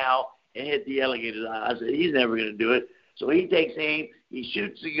the canal, and hit the alligator. I said, he's never going to do it. So he takes aim, he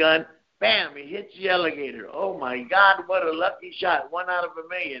shoots the gun, bam, he hits the alligator. Oh, my God, what a lucky shot, 1 out of a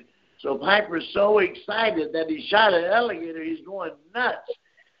million. So Piper's so excited that he shot an alligator, he's going nuts.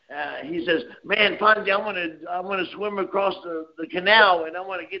 He says, man, Fonzie, I want to swim across the canal, and I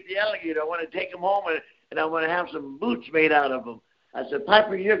want to get the alligator. I want to take him home, and I want to have some boots made out of him. I said,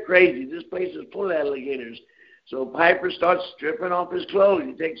 Piper, you're crazy. This place is full of alligators. So Piper starts stripping off his clothes.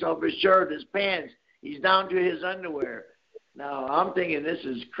 He takes off his shirt, his pants. He's down to his underwear. Now, I'm thinking this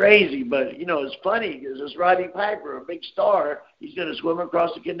is crazy, but, it's funny because it's Roddy Piper, a big star. He's going to swim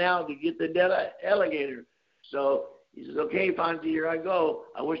across the canal to get the alligator. So he says, okay, Fonzie, here I go.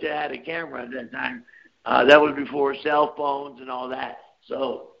 I wish I had a camera at that time. That was before cell phones and all that.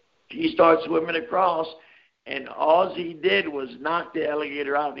 So he starts swimming across, and all he did was knock the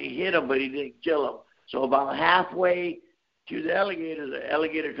alligator out. He hit him, but he didn't kill him. So about halfway to the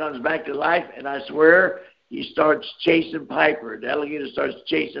alligator comes back to life, and I swear he starts chasing Piper. The alligator starts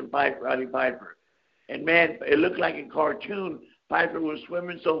chasing Roddy Piper. And, man, it looked like a cartoon. Piper was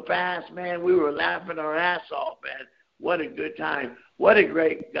swimming so fast, man. We were laughing our ass off, man. What a good time. What a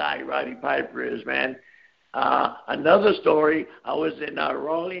great guy Roddy Piper is, man. Another story, I was in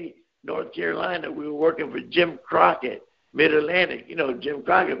Raleigh, North Carolina. We were working for Jim Crockett, Mid-Atlantic. Jim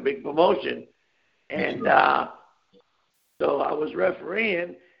Crockett, big promotion. And so I was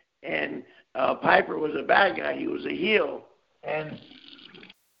refereeing, and Piper was a bad guy. He was a heel. And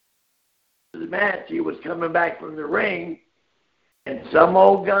the match, he was coming back from the ring, and some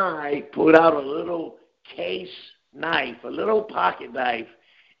old guy pulled out a little case knife, a little pocket knife,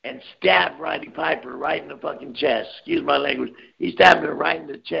 and stabbed Roddy Piper right in the fucking chest. Excuse my language. He stabbed him right in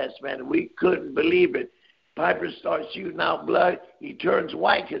the chest, man, and we couldn't believe it. Piper starts shooting out blood. He turns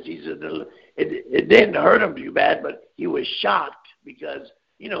white because it didn't hurt him too bad, but he was shocked because,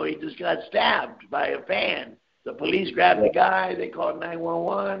 he just got stabbed by a fan. The police grabbed the guy. They called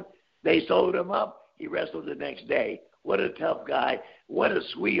 911. They sewed him up. He wrestled the next day. What a tough guy. What a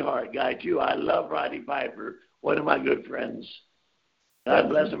sweetheart guy, too. I love Roddy Piper, one of my good friends. God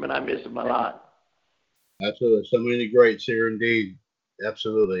bless him, and I miss him a lot. Absolutely. So many greats here indeed.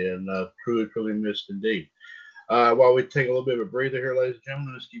 Absolutely. And truly missed indeed. While we take a little bit of a breather here, ladies and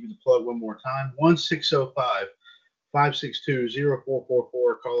gentlemen, let's give you the plug one more time.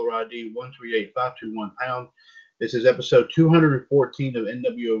 1-605-562-0444, caller ID 138521#. This is episode 214 of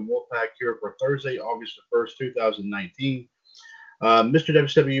NWO Wolfpac here for Thursday, August the 1st, 2019. Mr.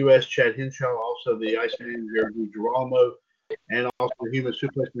 WWS, Chad Henshaw, also the Iceman, Jared Girolamo, and also the Human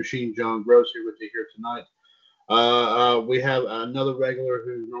Suplex Machine, John Gross, here with you here tonight. We have another regular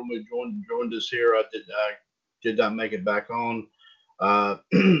who normally joined us here. I did not make it back on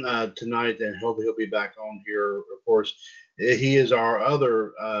tonight, and hopefully he'll be back on here. Of course, he is our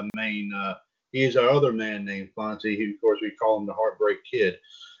other he is our other man named Fonzie. Who, of course, we call him the Heartbreak Kid.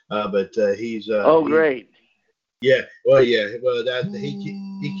 But he's great. Yeah, well, that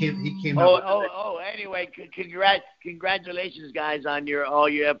he came out. Anyway, congratulations, guys, on all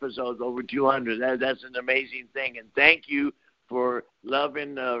your episodes, over 200. That's an amazing thing, and thank you for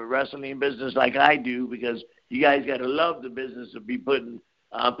loving the wrestling business like I do, because you guys got to love the business of be putting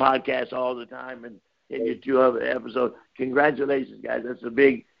podcasts all the time and in your 200 episodes. Congratulations, guys. That's a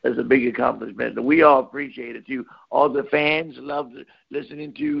big accomplishment, and we all appreciate it too. All the fans love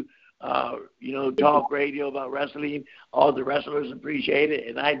listening to talk radio about wrestling. All the wrestlers appreciate it,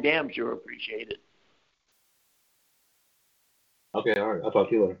 and I damn sure appreciate it. Okay, all right. I'll talk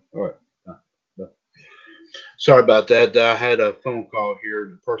to you later. All right. Sorry about that. I had a phone call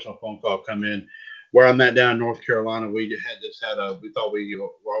here, a personal phone call come in. Where I'm at down in North Carolina, we thought we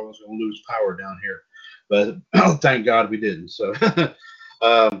were almost going to lose power down here, but thank God we didn't. So.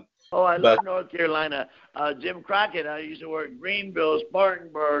 I love North Carolina. Jim Crockett, I used to work in Greenville,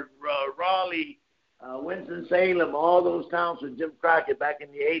 Spartanburg, Raleigh, Winston-Salem, all those towns with Jim Crockett back in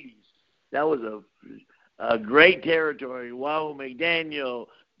the 80s. That was a great territory. Wahoo McDaniel,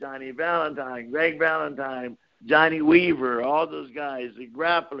 Johnny Valentine, Greg Valentine, Johnny Weaver, all those guys, the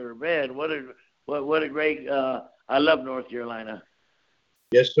Grappler, man, what a great, I love North Carolina.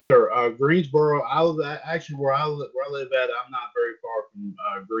 Yes, sir. Greensboro, where I live at, I'm not very far from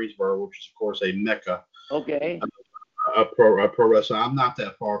Greensboro, which is, of course, a mecca. Okay. A pro wrestling. I'm not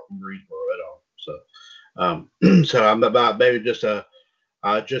that far from Greensboro at all. So, so I'm about maybe just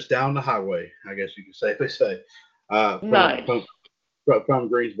down the highway, I guess you could safely say, Nice. from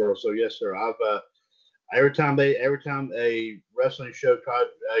Greensboro. So yes, sir. I've every time a wrestling show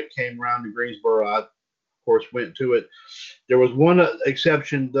came around to Greensboro, I of course went to it. There was one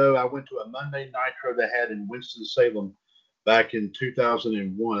exception though. I went to a Monday Nitro they had in Winston Salem back in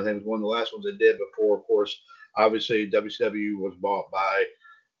 2001. I think it was one of the last ones they did before, of course. Obviously, WCW was bought by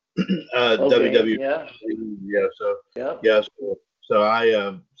WWE. Yeah. Yeah. So Yep. yeah.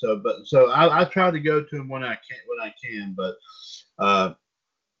 I try to go to them when I can, but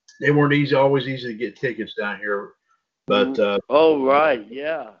they weren't always easy to get tickets down here. But Right,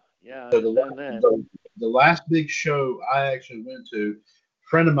 yeah, I so understand that. the last big show I actually went to, a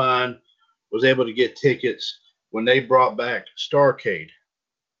friend of mine was able to get tickets when they brought back Starrcade.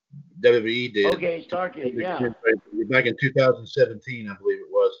 WWE did. Okay, Starrcade, yeah. Back in 2017, I believe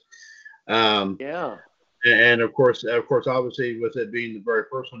it was. Yeah. And of course, obviously, with it being the very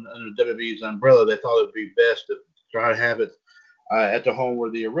first one under WWE's umbrella, they thought it would be best to try to have it at the home where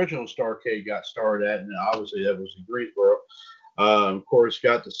the original Starrcade got started at, and obviously that was in Greensboro. Of course,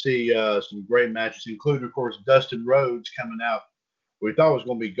 got to see some great matches, including, of course, Dustin Rhodes coming out. We thought it was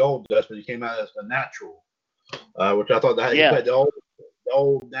going to be Gold Dust, but he came out as a natural, which I thought that he played the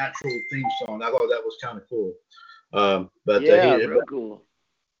old natural theme song. I thought that was kind of cool. Real cool.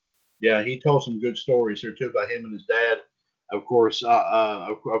 Yeah, he told some good stories here too about him and his dad. Of course,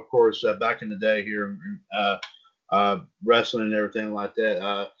 back in the day here, wrestling and everything like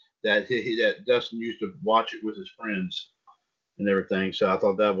that. That Dustin used to watch it with his friends and everything. So I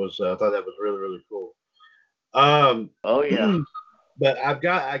thought that was really really cool. Oh yeah. But I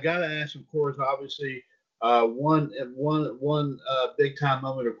got to ask, of course, obviously, one big time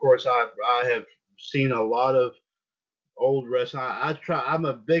moment. Of course, I have seen a lot of old wrestling. I'm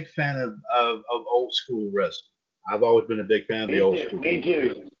a big fan of old school wrestling. I've always been a big fan of the old school. Me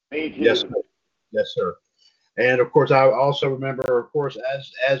too. Yes, sir. Yes, sir. And of course, I also remember, of course,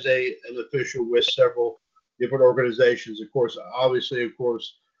 as an official with several different organizations. Of course, obviously, of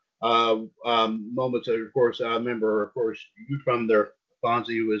course, moments. Of course, I remember, of course, you from there,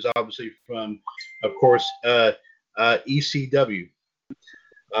 Fonzie, who was obviously from, of course, ECW.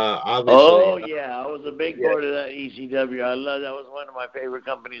 Oh yeah, I was a big part of that ECW. I love that. Was one of my favorite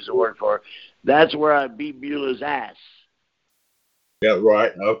companies to work for. That's where I beat Beulah's ass. Yeah,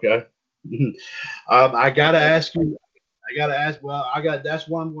 right. Okay. I gotta ask you. Well, That's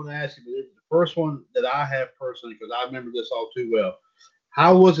one I'm going to ask you. But the first one that I have personally, because I remember this all too well.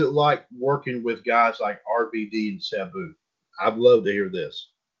 How was it like working with guys like RVD and Sabu? I'd love to hear this.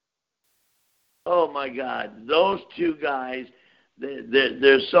 Oh my God, those two guys,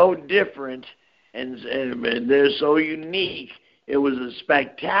 they're so different and they're so unique. It was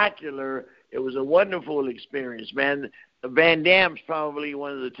it was a wonderful experience, man. Van Dam's probably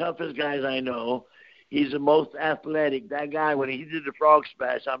one of the toughest guys I know. He's the most athletic. That guy, when he did the frog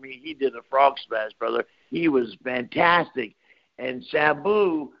splash, he did a frog splash, brother. He was fantastic. And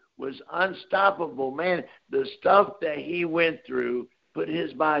Sabu was unstoppable, man. The stuff that he went through, put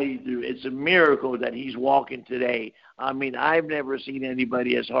his body through, it's a miracle that he's walking today. I've never seen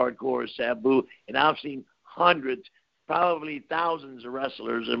anybody as hardcore as Sabu, and I've seen hundreds, probably thousands of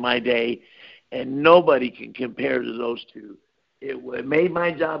wrestlers in my day, and nobody can compare to those two. It made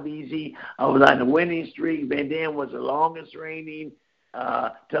my job easy. I was on a winning streak. Van Dam was the longest reigning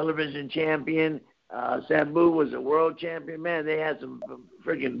television champion. Sabu was a world champion. Man, they had some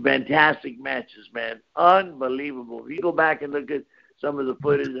freaking fantastic matches, man. Unbelievable. If you go back and look at some of the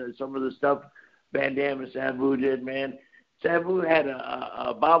footage and some of the stuff Van Dam and Sabu did, man. Sabu had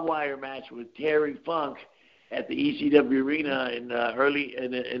a barbed wire match with Terry Funk at the ECW arena in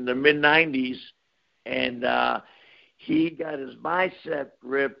the mid '90s, and he got his bicep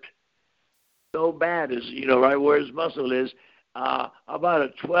ripped so bad, as right where his muscle is, about a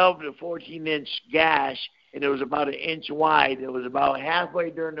 12 to 14 inch gash, and it was about an inch wide. It was about halfway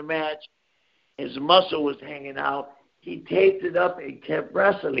during the match. His muscle was hanging out. He taped it up and kept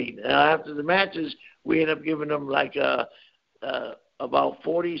wrestling. After the matches, we ended up giving him like about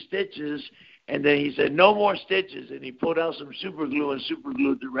 40 stitches, and then he said, no more stitches, and he pulled out some super glue and super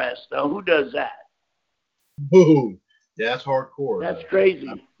glued the rest. Now, who does that? Boom. Yeah, that's hardcore. That's crazy.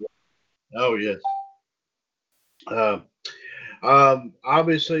 Oh, yes.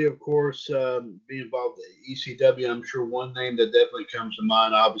 Obviously, of course, being involved in ECW, I'm sure one name that definitely comes to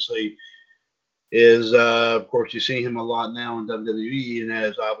mind, obviously, is, of course, you see him a lot now in WWE, and that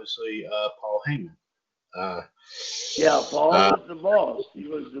is obviously Paul Heyman. Yeah, Paul was the boss. He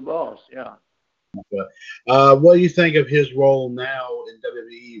was the boss, yeah. What do you think of his role now in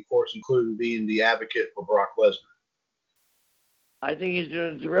WWE, of course, including being the advocate for Brock Lesnar? I think he's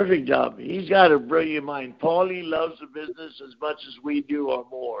doing a terrific job. He's got a brilliant mind. Paulie loves the business as much as we do or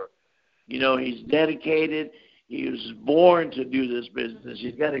more. You know, he's dedicated. He was born to do this business.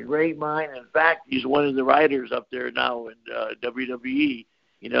 He's got a great mind. In fact, he's one of the writers up there now in WWE.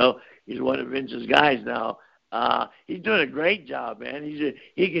 You know, he's one of Vince's guys now. He's doing a great job, man.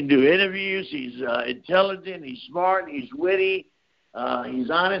 He can do interviews. He's intelligent. He's smart. He's witty. He's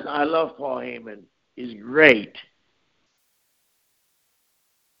honest. I love Paul Heyman. He's great.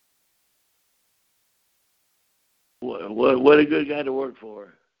 What a good guy to work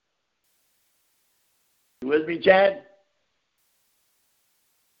for. You with me, Chad?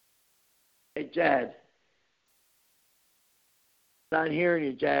 Hey, Chad. Not hearing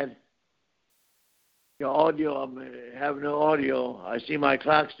you, Chad. Your audio, I have no audio. I see my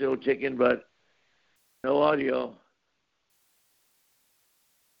clock still ticking, but no audio.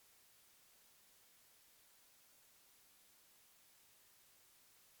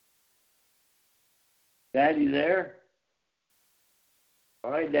 Daddy there? All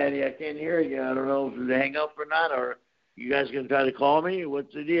right, Daddy, I can't hear you. I don't know if they hang up or not, or you guys going to try to call me?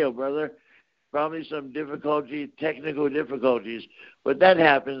 What's the deal, brother? Probably some technical difficulties. But that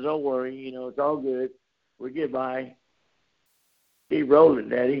happens. Don't worry. You know, it's all good. We'll get by. Keep rolling,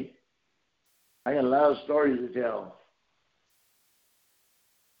 Daddy. I got a lot of stories to tell.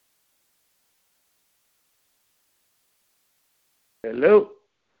 Hello?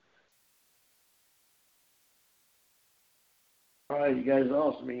 All right, you guys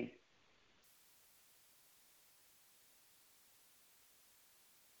lost me.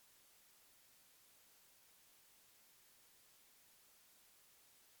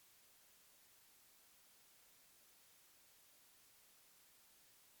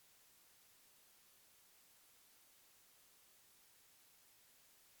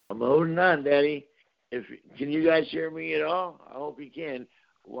 I'm holding on, Daddy. Can you guys hear me at all? I hope you can.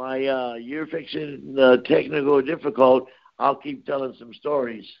 While you're fixing the technical difficult, I'll keep telling some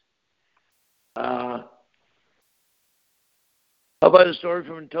stories. How about a story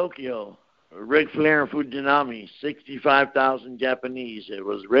from Tokyo? Ric Flair and Fujinami, 65,000 Japanese. It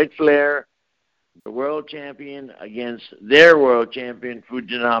was Ric Flair, the world champion, against their world champion,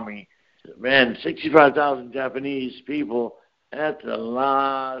 Fujinami. Man, 65,000 Japanese people, that's a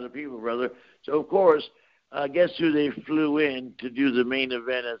lot of people, brother. So, of course, guess who they flew in to do the main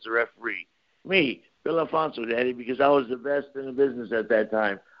event as the referee? Me, Bill Alfonso, Daddy, because I was the best in the business at that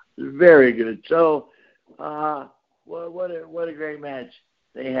time. Very good. So, what a great match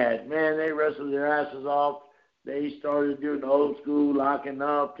they had. Man, they wrestled their asses off. They started doing old school, locking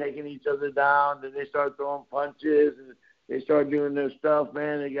up, taking each other down. Then they started throwing punches, and they started doing their stuff.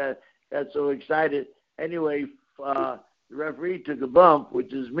 Man, they got so excited. Anyway, the referee took a bump,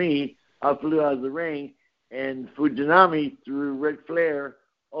 which is me. I flew out of the ring, and Fujinami threw Ric Flair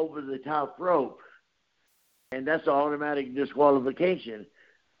over the top rope. And that's an automatic disqualification.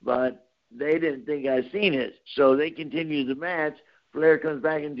 But they didn't think I'd seen it. So they continued the match. Flair comes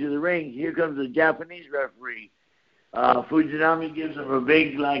back into the ring. Here comes the Japanese referee. Fujinami gives him a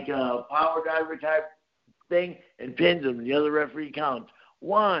big, power driver type thing and pins him. The other referee counts.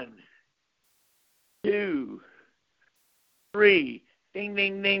 1, 2, 3. Ding,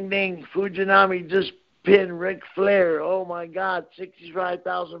 ding, ding, ding. Fujinami just pinned Ric Flair. Oh, my God.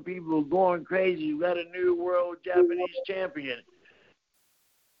 65,000 people going crazy. We got a new world Japanese champion.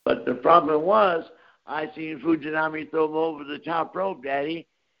 But the problem was, I seen Fujinami throw him over the top rope, Daddy,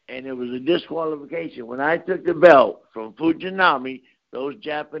 and it was a disqualification. When I took the belt from Fujinami, those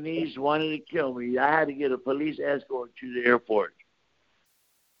Japanese wanted to kill me. I had to get a police escort to the airport.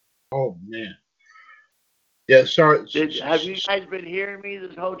 Oh, man. Yeah, sorry. Have you guys been hearing me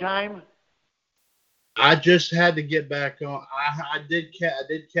this whole time? I just had to get back on. I did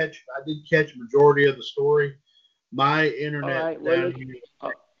catch majority of the story. My internet down here.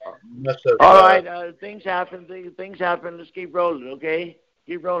 All right, things happen. Things happen. Let's keep rolling, okay?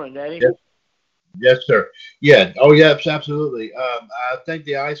 Keep rolling, Daddy. Yes, sir. Yeah. Oh, yeah. Absolutely. I think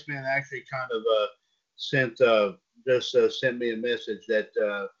the Iceman actually kind of sent me a message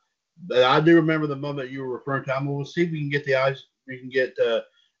that. But I do remember the moment you were referring to. We'll see if we can get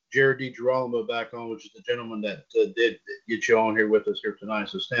Jared DiGirolamo back on, which is the gentleman that did get you on here with us here tonight.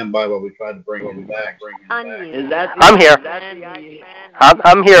 So stand by while we try to bring him back. I'm here.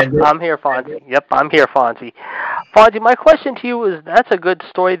 I'm here, Fonzie. Yep, I'm here, Fonzie. Fonzie, my question to you is, that's a good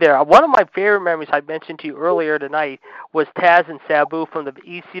story there. One of my favorite memories I mentioned to you earlier tonight was Taz and Sabu from the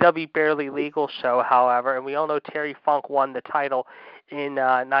ECW Barely Legal show, however, and we all know Terry Funk won the title in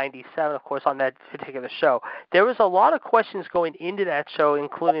 97, of course, on that particular show. There was a lot of questions going into that show,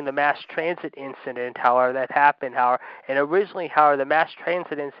 including the mass transit incident, however, that happened, however, and originally, however, the mass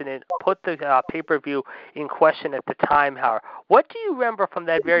transit incident put the pay-per-view in question at the time, however. What do you remember from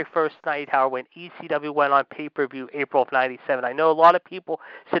that very first night, however, when ECW went on pay-per-view April of 97? I know a lot of people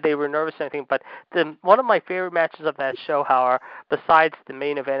said they were nervous and everything, but one of my favorite matches of that show, however, besides the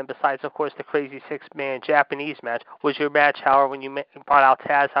main event and besides, of course, the Crazy Six-Man Japanese match, was your match, however, when you brought out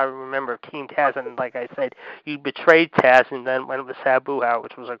Taz. I remember Team Taz, and like I said, you betrayed Taz and then went with Sabu, however,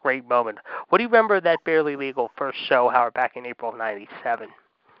 which was a great moment. What do you remember of that Barely Legal first show, however, back in April of 97?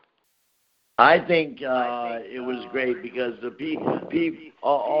 I think it was great because the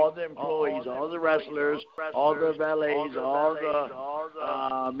all the employees, all the wrestlers, all the valets, all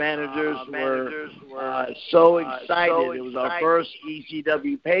the managers were so excited. It was our first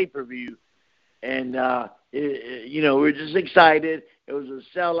ECW pay-per-view, and we were just excited. It was a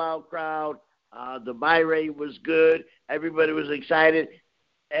sellout crowd. The buy rate was good. Everybody was excited.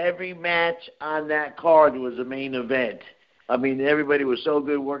 Every match on that card was a main event. I mean, everybody was so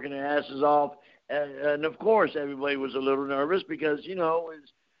good working their asses off. And of course, everybody was a little nervous because,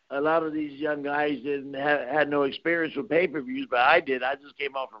 a lot of these young guys had no experience with pay-per-views, but I did. I just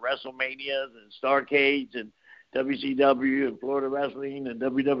came off of WrestleManias and Starrcades and WCW and Florida Wrestling and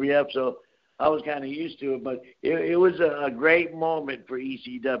WWF, so I was kind of used to it. But it was a great moment for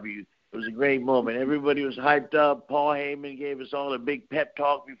ECW. It was a great moment. Everybody was hyped up. Paul Heyman gave us all a big pep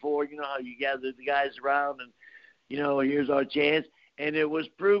talk before, how you gathered the guys around and, here's our chance. And it was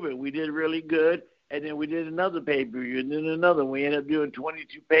proven. We did really good. And then we did another pay-per-view and then another. We ended up doing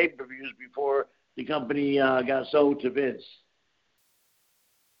 22 pay-per-views before the company got sold to Vince.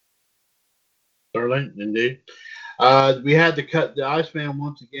 Certainly, indeed. We had to cut. The Iceman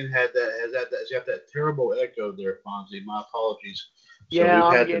once again has got that terrible echo there, Fonzie. My apologies. So yeah,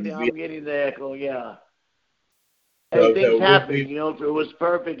 I'm getting the echo, yeah. Hey, things happen. If it was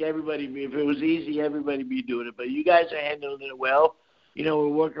perfect, if it was easy, everybody be doing it. But you guys are handling it well. We're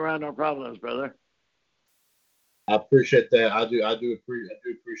working around our problems, brother. I appreciate that. I do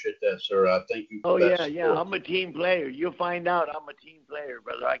appreciate that, sir. Thank you. Oh, yeah. I'm a team player. You'll find out I'm a team player,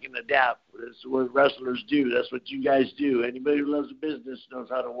 brother. I can adapt. That's what wrestlers do. That's what you guys do. Anybody who loves the business knows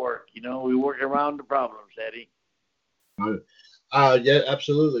how to work. We work around the problems, Eddie. Yeah,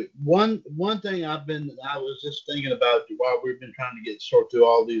 absolutely. One thing I was just thinking about while we've been trying to sort through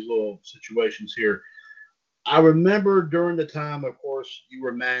all these little situations here. I remember during the time, of course, you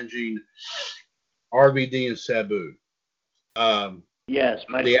were managing RVD and Sabu. Yes,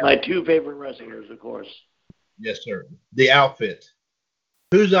 my two favorite wrestlers, of course. Yes, sir. The outfit.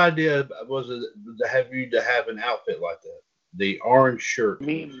 Whose idea was it to have an outfit like that? The orange shirt.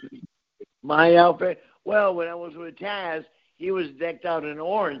 My outfit. Well, when I was with Taz, he was decked out in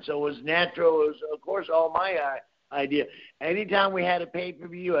orange, so it was natural. It was, of course, all my idea. Anytime we had a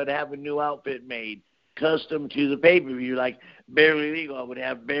pay-per-view, I'd have a new outfit made, custom to the pay-per-view. Like Barely Legal, I would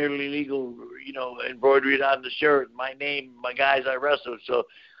have Barely Legal, embroidered on the shirt, my name, my guys I wrestled. So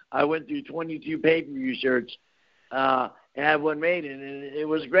I went through 22 pay-per-view shirts and had one made, and it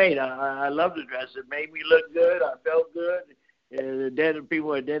was great. I loved the dress. It made me look good. I felt good.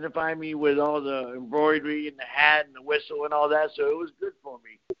 People identify me with all the embroidery and the hat and the whistle and all that, so it was good for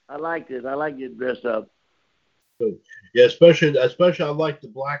me. I liked it. I like getting dressed up. Yeah, especially I like the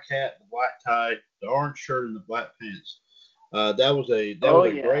black hat, the black tie, the orange shirt, and the black pants. That was a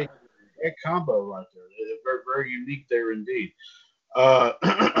great combo right there. Very, very unique there indeed.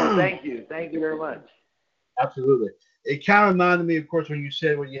 Thank you very much. Absolutely. It kind of reminded me, of course, when you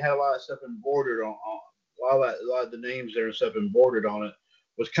said when you had a lot of stuff embroidered on a lot of the names there and stuff embroidered on it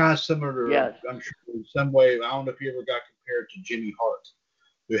was kind of similar to, yes. I'm sure in some way. I don't know if you ever got compared to Jimmy Hart,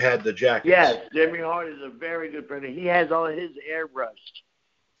 who had the jackets. Yes, Jimmy Hart is a very good friend. He has all his airbrushed.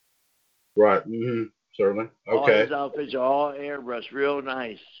 Right. Mm-hmm. Certainly. Okay. All his outfits are all airbrushed, real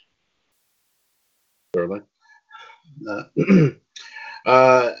nice. Certainly.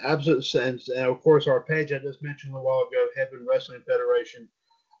 Absolutely. And of course, our page I just mentioned a while ago, Heaven Wrestling Federation.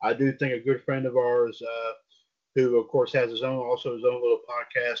 I do think a good friend of ours, who of course has his own little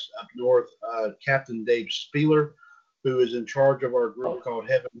podcast up north, Captain Dave Spieler, who is in charge of our group called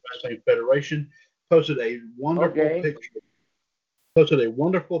Heaven Wrestling Federation, posted a wonderful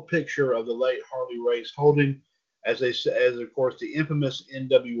picture of the late Harley Race holding, as of course the infamous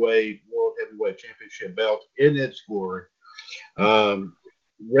NWA World Heavyweight Championship belt in its glory.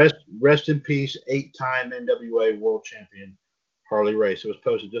 Rest in peace, 8-time NWA World Champion Harley Race. It was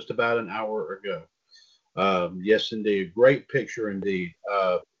posted just about an hour ago. Yes, indeed. Great picture indeed.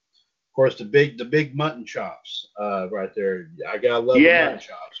 Of course, the big mutton chops right there. I gotta love the mutton Yes.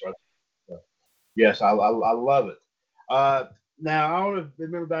 chops right there. Yes, I love it. Uh, Now I don't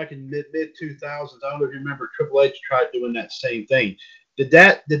remember back in mid 2000s. I don't know if you remember Triple H tried doing that same thing. Did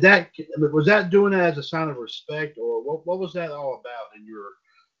that I mean, was that doing it as a sign of respect, or what was that all about in your?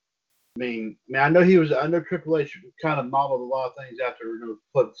 I know he was. I know Triple H kind of modeled a lot of things after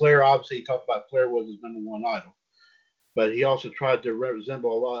Flair. Obviously, he talked about Flair was his #1 idol, but he also tried to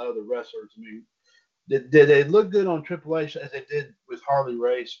resemble a lot of other wrestlers. Did they look good on Triple H as they did with Harley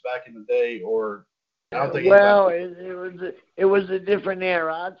Race back in the day, or I don't think anybody. Well, it was a different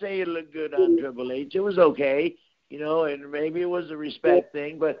era. I'd say it looked good on Triple H. It was okay, and maybe it was a respect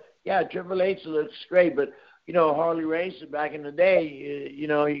thing, but yeah, Triple H looks great. But Harley Race back in the day,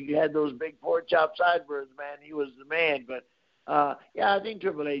 he had those big pork chop sideburns, man. He was the man. But yeah, I think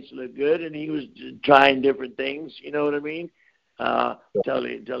Triple H looked good, and he was trying different things. You know what I mean? Till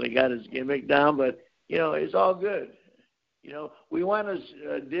he got his gimmick down, but it's all good. We want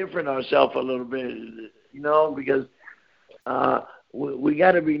to different ourselves a little bit, because we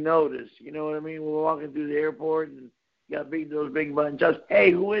got to be noticed. You know what I mean? We're walking through the airport and you got those big button chops.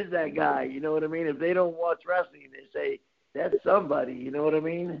 Hey, who is that guy? You know what I mean? If they don't watch wrestling, they say that's somebody. You know what I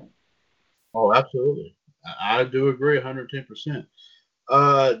mean? Oh, absolutely. I do agree 110%.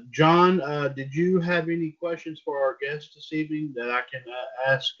 John, did you have any questions for our guest this evening that I can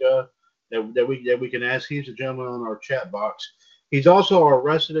ask? That we can ask. He's a gentleman on our chat box. He's also our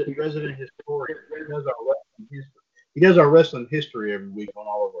resident historian. He does our wrestling history every week on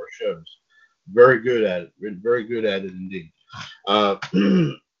all of our shows. Very good at it. Very good at it indeed. Uh,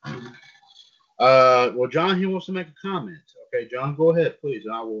 well, John, he wants to make a comment. Okay, John, go ahead, please,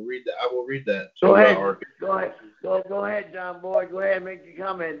 and I will read that. I will read that. Go ahead. Go ahead, John Boy. Go ahead and make your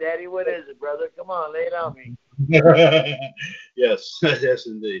comment, Daddy. What is it, brother? Come on, lay it on me. Yes, yes,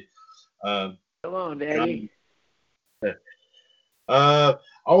 indeed. Come on, Daddy.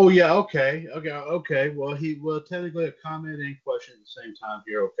 Oh yeah, okay. Well, technically a comment and question at the same time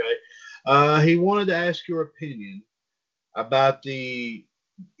here. Okay. He wanted to ask your opinion about the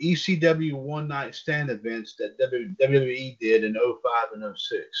ECW One Night Stand events that WWE did in '05 and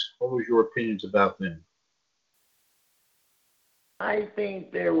 '06. What was your opinions about them? I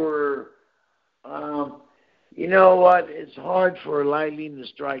think there were, you know what? It's hard for lightning to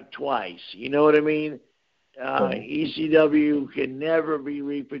strike twice. You know what I mean? ECW can never be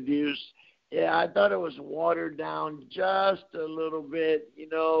reproduced. Yeah, I thought it was watered down just a little bit,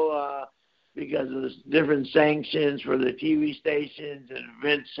 because of the different sanctions for the TV stations, and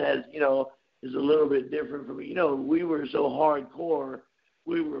Vince says, is a little bit different from, we were so hardcore.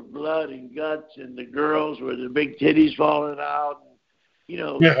 We were blood and guts, and the girls were the big titties falling out,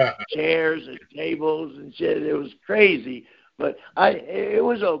 and, chairs and tables and shit. It was crazy, but it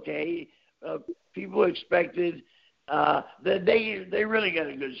was okay. People expected that they really got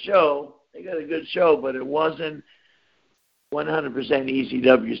a good show. They got a good show, but it wasn't 100%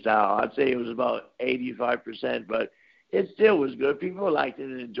 ECW style. I'd say it was about 85%, but it still was good. People liked it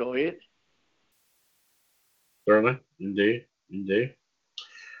and enjoyed it. Certainly, indeed.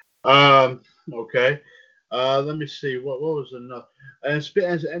 Okay. Let me see. What was enough? And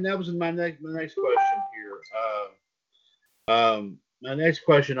that was my next question here. My next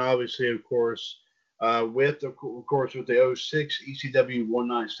question, obviously, of course, with the '06 ECW One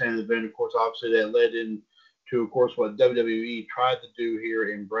Night Stand event, of course, obviously that led into, of course, what WWE tried to do here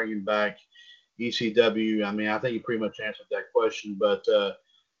in bringing back ECW. I think you pretty much answered that question, but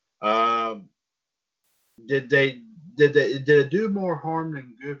did it do more harm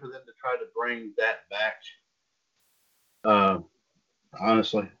than good for them to try to bring that back?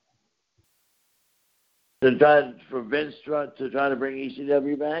 Honestly. For Vince to try to bring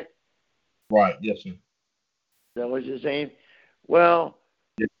ECW back? Right, yes, sir. Is that what you're saying? Well,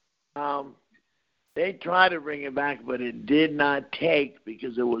 they tried to bring it back, but it did not take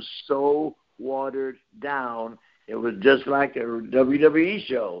because it was so watered down. It was just like a WWE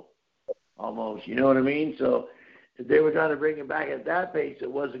show almost, you know what I mean? So if they were trying to bring it back at that pace,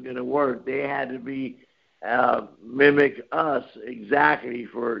 it wasn't going to work. They had to mimic us exactly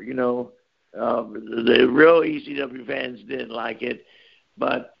for, the real ECW fans didn't like it,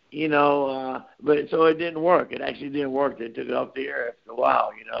 but but so it didn't work. It actually didn't work. They took it off the air after a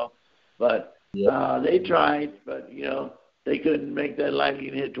while, but they tried, but they couldn't make that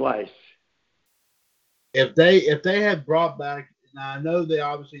lightning hit twice. If they had brought back, now I know they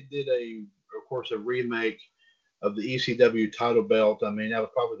obviously did a remake of the ECW title belt. That was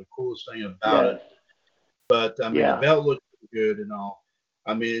probably the coolest thing about it. But the belt looked good and all.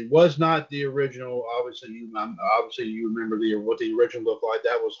 I mean, it was not the original. Obviously you remember what the original looked like.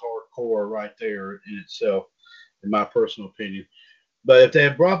 That was hardcore right there in itself, in my personal opinion. But if they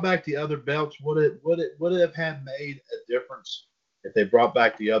had brought back the other belts, would it have had made a difference if they brought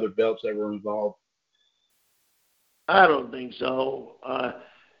back the other belts that were involved? I don't think so. I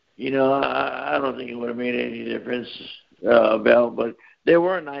don't think it would have made any difference, belt, but they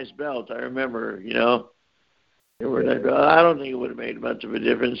were nice belts. I remember, they were nice belts. I don't think it would have made much of a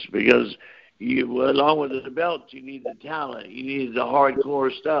difference because along with the belts, you need the talent. You need the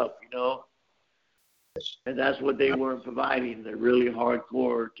hardcore stuff, and that's what they weren't providing, the really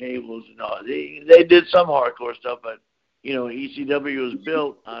hardcore tables and all. They did some hardcore stuff, but, ECW was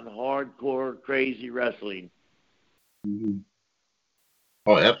built on hardcore, crazy wrestling. Mm-hmm.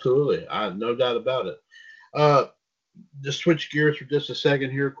 Oh, absolutely. No doubt about it. Just switch gears for just a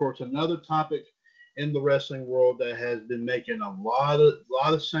second here. Of course, another topic in the wrestling world that has been making a lot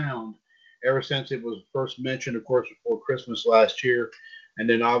of sound ever since it was first mentioned, of course, before Christmas last year, and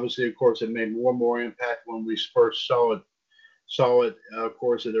then obviously, of course, it made more and more impact when we first saw it. Of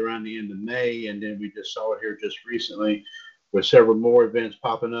course, at around the end of May, and then we just saw it here just recently, with several more events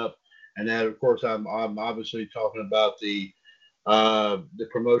popping up. And that, of course, I'm obviously talking about the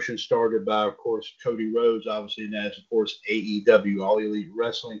promotion started by, of course, Cody Rhodes, obviously, and that's, of course, AEW, All Elite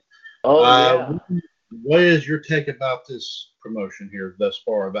Wrestling. Oh, yeah. What is your take about this promotion here thus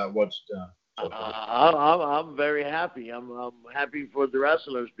far, about what's done? I'm very happy. I'm happy for the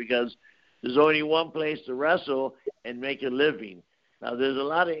wrestlers because there's only one place to wrestle and make a living. Now, there's a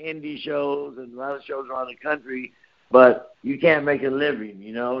lot of indie shows and a lot of shows around the country, but you can't make a living.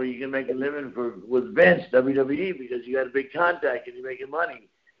 You can make a living with Vince, WWE, because you got a big contract and you're making money.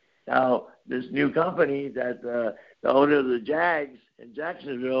 Now, this new company that the owner of the Jags in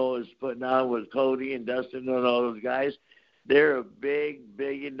Jacksonville is putting on with Cody and Dustin and all those guys, they're a big,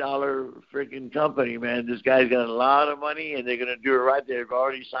 billion-dollar freaking company, man. This guy's got a lot of money, and they're going to do it right. They've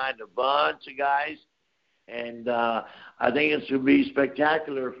already signed a bunch of guys, and I think it's going to be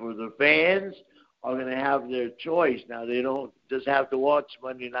spectacular for the fans. Are going to have their choice. Now, they don't just have to watch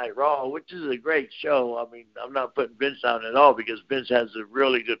Monday Night Raw, which is a great show. I mean, I'm not putting Vince down at all because Vince has a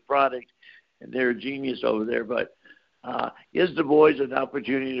really good product, and they're a genius over there. But gives the boys an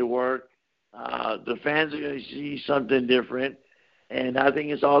opportunity to work. The fans are going to see something different, and I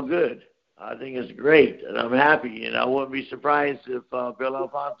think it's all good. I think it's great, and I'm happy. And I wouldn't be surprised if Bill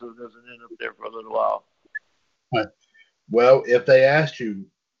Alfonso doesn't end up there for a little while. Well, if they asked you,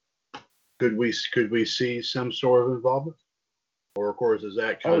 could we see some sort of involvement? Or, of course, is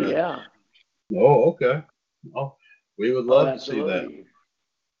that kind of... Oh, yeah. Oh, okay. Oh, we would love to see that. Absolutely.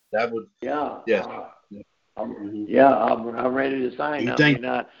 That would... Yeah. Yes. I'm ready to sign.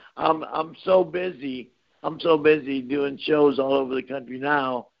 I'm so busy. I'm so busy doing shows all over the country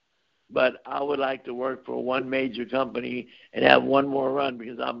now, but I would like to work for one major company and have one more run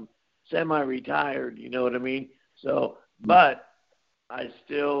because I'm semi-retired. You know what I mean? So, but I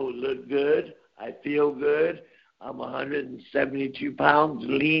still look good. I feel good. I'm 172 pounds,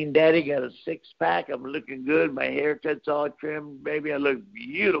 lean daddy, got a six-pack. I'm looking good. My haircut's all trimmed, baby. I look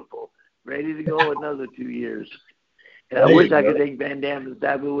beautiful. Ready to go another 2 years. And I wish I could take Van Dam and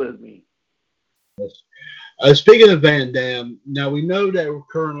Sabu with me. Yes. Speaking of Van Dam, now we know that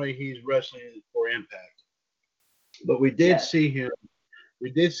currently he's wrestling for Impact. But we did see him.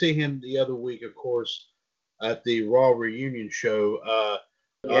 We did see him the other week, of course, at the Raw reunion show.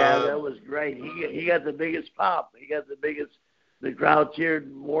 That was great. He got the biggest pop. He got the biggest. The crowd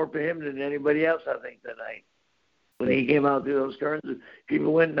cheered more for him than anybody else, I think, that night. When he came out through those curtains,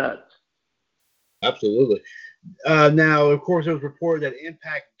 people went nuts. Absolutely. Now, of course, it was reported that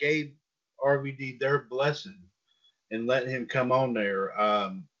Impact gave RVD their blessing and letting him come on there.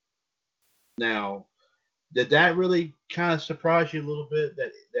 Now, did that really kind of surprise you a little bit?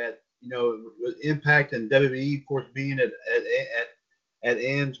 That with Impact and WWE, of course, being at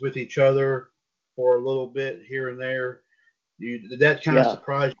ends with each other for a little bit here and there, did that kind of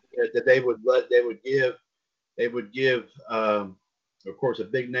surprise you that they would give, of course, a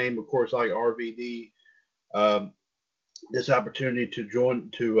big name, of course, like RVD, this opportunity to join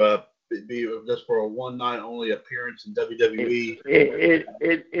to be just for a one night only appearance in WWE?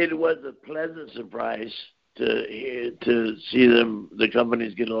 It was a pleasant surprise to see the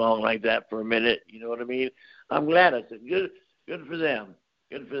companies get along like that for a minute. You know what I mean? I'm glad. I said good for them.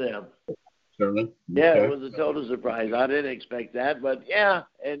 Good for them. Certainly. Yeah, okay. It was a total surprise. I didn't expect that, but yeah,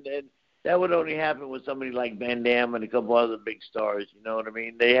 and that would only happen with somebody like Van Dam and a couple other big stars. You know what I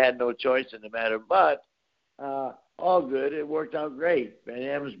mean? They had no choice in the matter, but all good. It worked out great. Van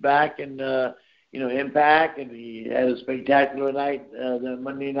Dam's back, and Impact, and he had a spectacular night the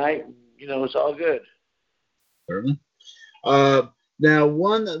Monday night. It's all good. Certainly. Now,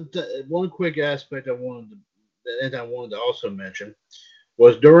 one quick aspect I wanted to also mention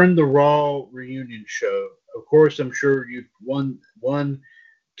was during the Raw reunion show. Of course, I'm sure you one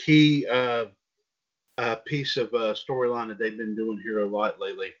key piece of storyline that they've been doing here a lot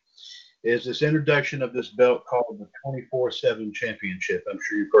lately is this introduction of this belt called the 24/7 Championship. I'm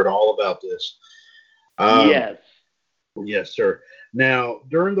sure you've heard all about this. Yes. Yes, sir. Now,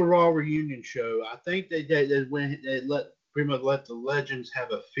 during the Raw reunion show, I think they pretty much let the legends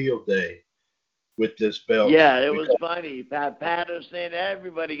have a field day with this belt. Yeah, it was funny. Pat Patterson,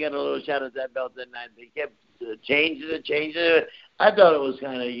 everybody got a little shot at that belt that night. They kept changing it. I thought it was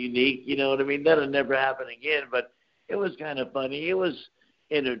kind of unique. You know what I mean? That'll never happen again, but it was kind of funny. It was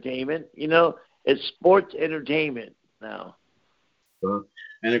entertainment. It's sports entertainment now.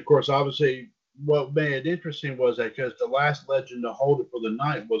 And of course, obviously, what made it interesting was that because the last legend to hold it for the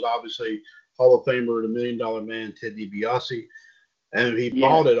night was obviously Hall of Famer, the $1 Million Man, Ted DiBiase, and he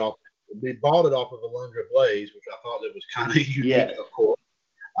bought it off. He bought it off of Alundra Blaze, which I thought that was kind of unique, of course.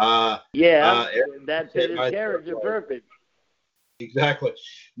 That fit his character perfect. Exactly.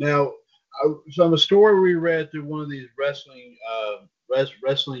 Now, from a story we read through one of these wrestling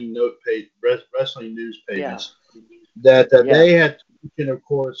news pages, that they had mentioned, of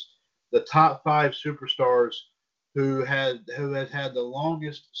course, the top 5 superstars who has had the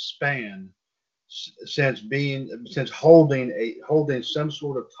longest span since holding some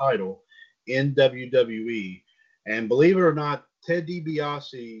sort of title in WWE. And believe it or not, Ted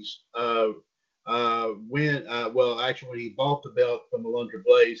DiBiase's when he bought the belt from Alundra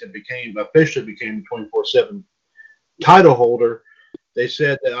Blaze and officially became the 24/7 title holder, they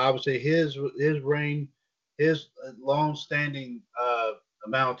said that obviously his reign, his long-standing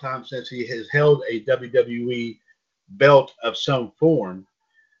amount of time since he has held a WWE belt of some form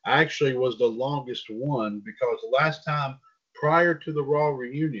actually was the longest one, because the last time prior to the Raw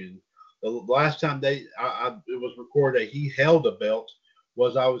reunion, the last time it was recorded that he held a belt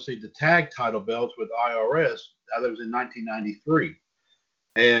was obviously the tag title belts with IRS. That was in 1993.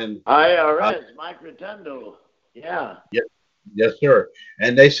 And IRS, Mike Rotundo. Yeah. Yes, sir.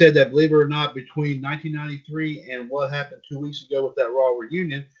 And they said that, believe it or not, between 1993 and what happened 2 weeks ago with that Raw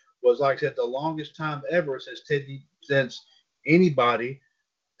reunion was, like I said, the longest time ever since anybody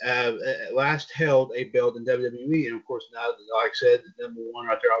last held a belt in WWE. And of course, now, like I said, the number one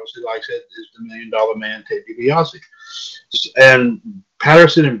right there, obviously, like I said, is the $1 Million Man, Ted DiBiase. And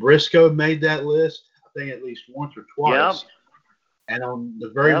Patterson and Briscoe made that list, I think, at least once or twice. Yep. And on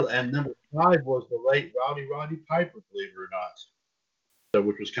the and number 5 was the late Roddy Piper, believe it or not. So,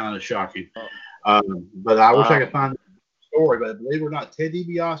 which was kind of shocking. But I wish I could find the story. But believe it or not, Ted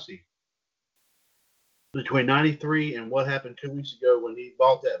DiBiase, between 93 and what happened 2 weeks ago when he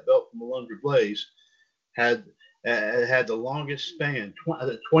bought that belt from Alundra Blaze, had the longest span,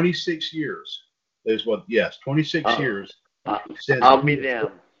 26 years. 26 years since I'll be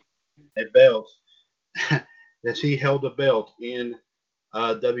down. A belt that he held a belt in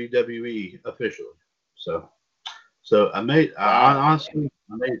WWE officially. So honestly,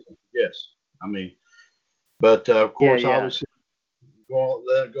 amazing. Yes, I mean, but of course, obviously, go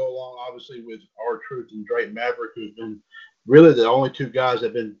along obviously with R-Truth and Drake Maverick, who's been really the only 2 guys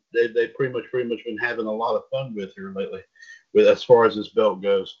that they pretty much been having a lot of fun with here lately, with as far as this belt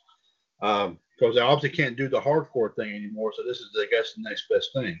goes. Because they obviously can't do the hardcore thing anymore, so this is, I guess, the next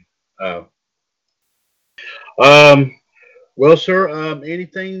best thing. Well, sir,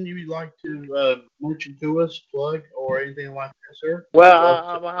 anything you'd like to mention to us, plug, or anything like that, sir?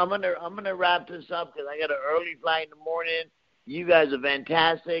 Well, I'm gonna wrap this up because I got an early flight in the morning. You guys are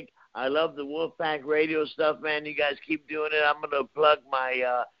fantastic. I love the Wolfpac radio stuff, man. You guys keep doing it. I'm gonna plug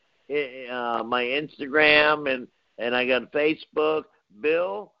my my Instagram and I got Facebook,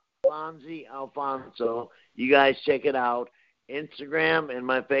 Bill Fonzie Alfonso. You guys check it out. Instagram and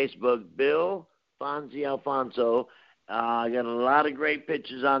my Facebook, Bill Fonzie Alfonso. I got a lot of great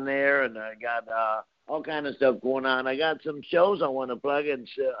pictures on there, and I got all kind of stuff going on. I got some shows I want to plug, and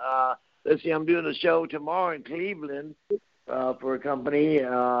let's see, I'm doing a show tomorrow in Cleveland for a company. It's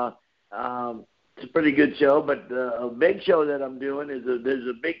a pretty good show, but a big show that I'm doing is there's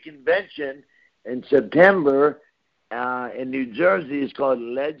a big convention in September in New Jersey. It's called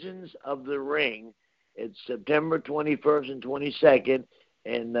Legends of the Ring. It's September 21st and 22nd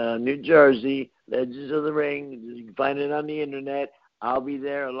in New Jersey. Legends of the Ring. You can find it on the internet. I'll be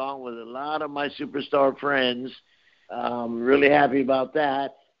there along with a lot of my superstar friends. I'm really happy about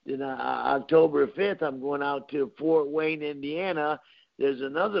that. Then October 5th, I'm going out to Fort Wayne, Indiana. there's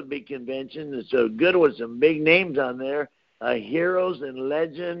another big convention. It's a good one, some big names on there. Heroes and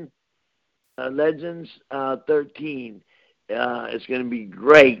Legends 13. It's going to be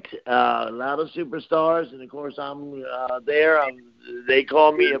great. A lot of superstars, and of course I'm there. They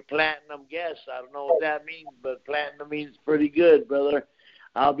call me a platinum guest. I don't know what that means, but platinum means pretty good, brother.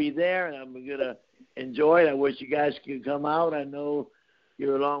 I'll be there, and I'm going to enjoy it. I wish you guys could come out. I know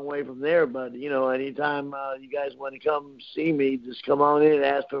you're a long way from there, but, anytime you guys want to come see me, just come on in and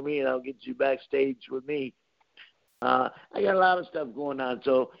ask for me, and I'll get you backstage with me. I got a lot of stuff going on,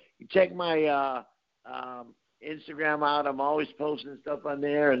 so you check my Instagram out. I'm always posting stuff on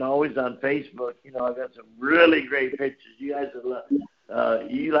there and always on Facebook. I got some really great pictures. You guys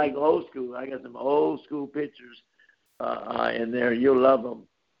you like old school. I got some old school pictures in there. You'll love them.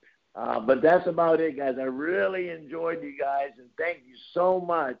 But that's about it, guys. I really enjoyed you guys, and thank you so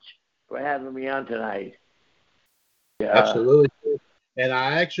much for having me on tonight. Absolutely. And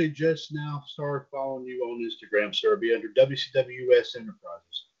I actually just now started following you on Instagram, sir. It'll be under WCWS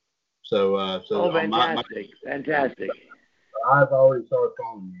Enterprises. So fantastic. I've already started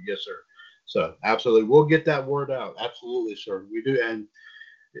following you. Yes, sir. So absolutely. We'll get that word out. Absolutely, sir. We do. And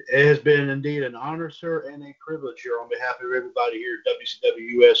it has been indeed an honor, sir, and a privilege here on behalf of everybody here at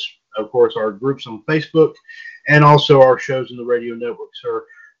WCWS. Of course, our groups on Facebook and also our shows in the radio network, sir.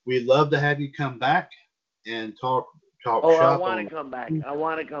 We'd love to have you come back and talk shop. I want to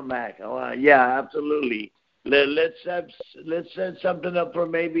come back. Yeah, absolutely. Let's set something up for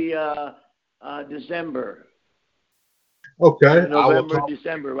maybe December. Okay. November,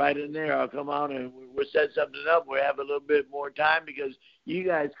 December, right in there. I'll come out and we'll set something up. We'll have a little bit more time because you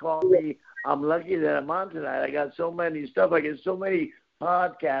guys call me. I'm lucky that I'm on tonight. I got so many stuff. I get so many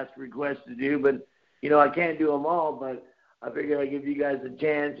podcast requests to do, but, I can't do them all. But I figure I'd give you guys a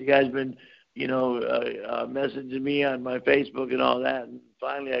chance. You guys been, messaging me on my Facebook and all that. And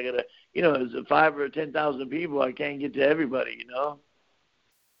finally I got to, there's 5,000 or 10,000 people. I can't get to everybody,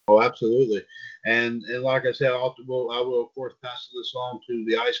 Oh, absolutely. And like I said, I will, of course, pass this on to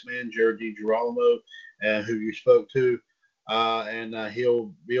the Iceman, Jared DiGirolamo, who you spoke to. And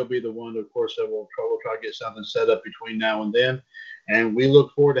he'll be the one, of course, that will try to get something set up between now and then. And we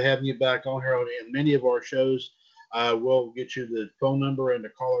look forward to having you back on here on many of our shows. We'll get you the phone number and the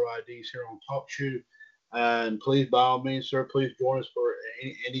caller IDs here on TalkShoe. And please, by all means, sir, please join us for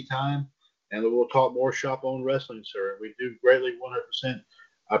any time. And we'll talk more shop on wrestling, sir. We do greatly 100%.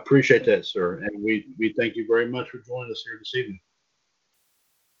 I appreciate that, sir. And we thank you very much for joining us here this evening.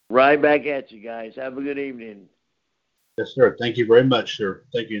 Right back at you guys. Have a good evening. Yes, sir. Thank you very much, sir.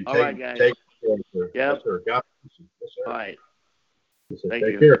 Thank you. And all right, guys. Take care, sir. Yep. Yes, sir. God bless you. Yes, sir. All right. Yes, sir. Thank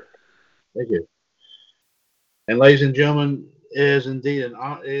Take you. care. Thank you. And ladies and gentlemen, is indeed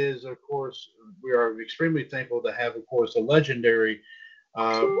of course, we are extremely thankful to have, of course, a legendary,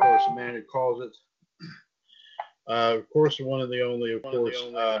 of course, man who calls it, of course, one of the only, of course,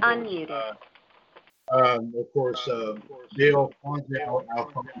 unmuted. Of course, Dale Fonzel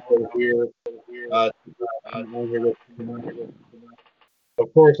Alfonso here.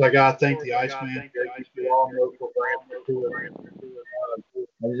 Of course, I got to thank the Iceman. You all know for bringing it to us.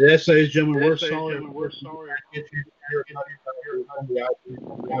 And yes, ladies and gentlemen, we're sorry. Get you here on the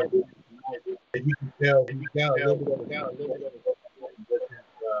Iceman. And you can tell he got a little bit of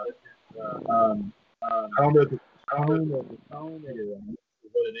I don't know if it's tone or the tone or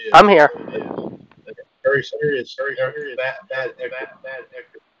what it is. I'm here. Very serious, very bad echo.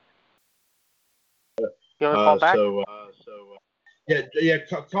 You want to call back? Yeah,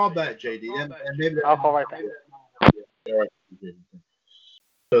 call back, JD. And maybe I'll call right back. All right.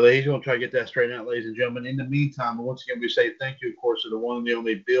 So he's going to try to get that straightened out, ladies and gentlemen. In the meantime, once again, we say thank you, of course, to the one and the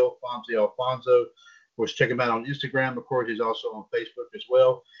only Bill Fonzie Alfonso. Of course, check him out on Instagram. Of course, he's also on Facebook as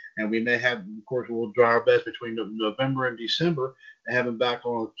well. And we may have, of course, we'll try our best between November and December to have him back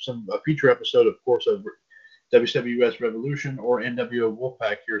on a future episode, of course, of WWS Revolution or NWO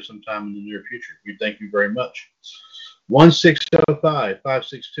Wolfpac here sometime in the near future. We thank you very much.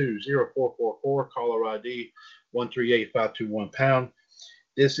 1-605-562-0444, caller ID 138-521#.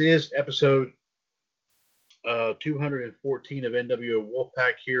 This is episode 214 of NWO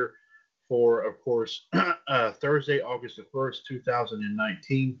Wolfpac here for, of course, Thursday, August the 1st,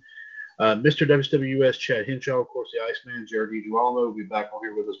 2019. Mr. WWS Chad Hinshaw, of course, the Iceman, Jared DiGirolamo will be back on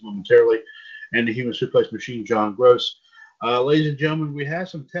here with us momentarily, and the Human Suplex Machine, John Gross. Ladies and gentlemen, we have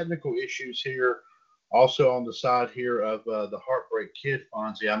some technical issues here also on the side here of the Heartbreak Kid,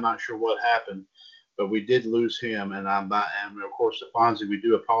 Fonzie. I'm not sure what happened, but we did lose him, and of course, to Fonzie, we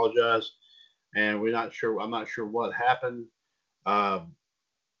do apologize, and I'm not sure what happened.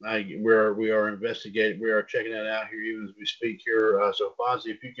 we are investigating. We are checking that out here even as we speak here. So Fonzie,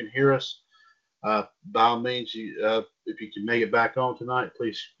 if you can hear us, by all means, if you can make it back on tonight,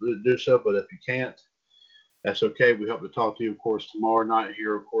 please do so. But if you can't, that's okay. We hope to talk to you, of course, tomorrow night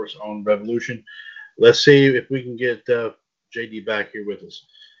here, of course, on Revolution. Let's see if we can get JD back here with us.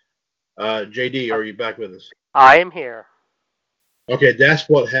 JD, are you back with us? I am here. Okay, that's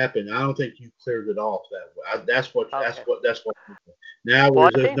what happened. I don't think you cleared it off that way. That's what. Okay. That's what. Now Well,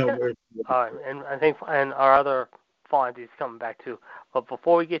 there's no. and I think, and our other Fonzie's coming back too. But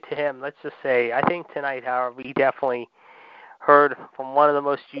before we get to him, let's just say, I think tonight, however, we definitely heard from one of the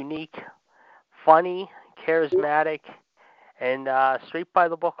most unique, funny, charismatic, and straight by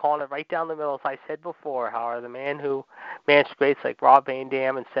the book, calling it right down the middle, as I said before. However, the man who managed greats like Rob Van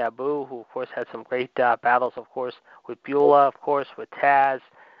Dam and Sabu, who of course had some great battles, of course, with Beulah, of course, with Taz,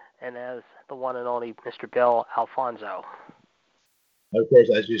 and as the one and only Mr. Bill Alfonso. Of course,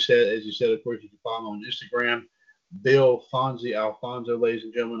 as you said, of course, you can follow on Instagram, Bill Fonzie Alfonso, ladies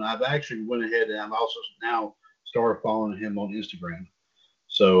and gentlemen. I've actually went ahead and I'm also now started following him on Instagram.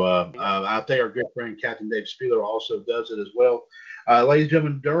 So I think our good friend Captain Dave Spieler also does it as well. Ladies and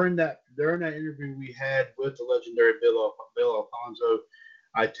gentlemen, during that interview we had with the legendary Bill Alfonso,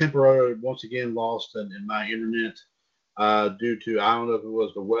 I temporarily once again lost in my internet due to, I don't know if it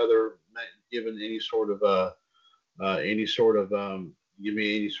was the weather, given any sort of give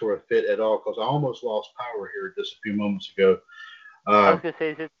me any sort of fit at all, because I almost lost power here just a few moments ago. I was going to say,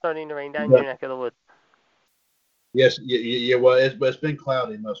 is it starting to rain down your neck of the woods? Yes, yeah. Well, it's been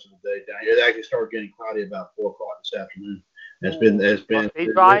cloudy most of the day down here. It actually started getting cloudy about 4 o'clock this afternoon. It's been. Stay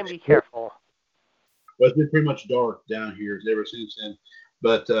dry and be careful. Well, it's been pretty much dark down here ever since then.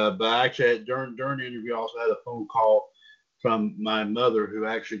 But actually during the interview, I also had a phone call from my mother, who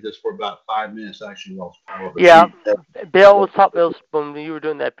actually just for about 5 minutes actually lost power. Yeah, Bill was talking. When you were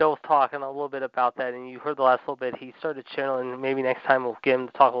doing that, Bill was talking a little bit about that, and you heard the last little bit. He started channeling. Maybe next time we'll get him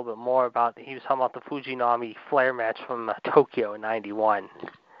to talk a little bit more about. He was talking about the Fujinami Flair match from Tokyo in '91.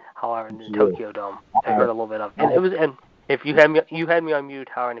 However, in the Tokyo Dome, I heard a little bit of, and it was. And if you had me on mute,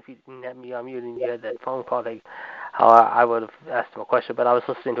 Howard, and if you didn't have me on mute, and you had that phone call, I would have asked him a question, but I was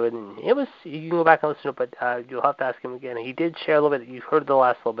listening to it, and it was. You can go back and listen to it, but you'll have to ask him again. He did share a little bit. You heard the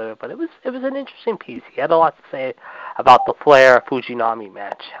last little bit, but it was an interesting piece. He had a lot to say about the Flair Fujinami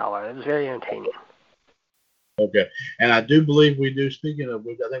match. However, it was very entertaining. Okay, and I do believe we do. Speaking of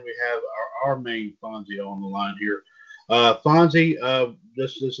which, I think we have our main Fonzie on the line here. Fonzie,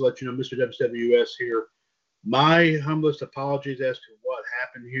 just to let you know, Mr. WWS here. My humblest apologies as to what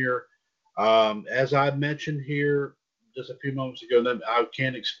happened here. As I mentioned here just a few moments ago, I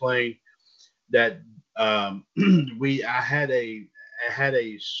can explain that I had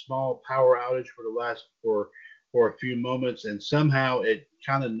a small power outage for a few moments, and somehow it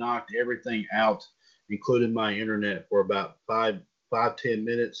kind of knocked everything out, including my internet, for about 5-10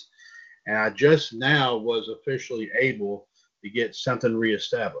 minutes, and I just now was officially able to get something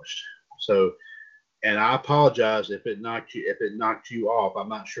reestablished. So. And I apologize if it knocked you off. I'm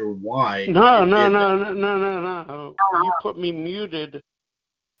not sure why. No. You put me muted,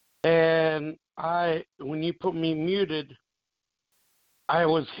 and when you put me muted, I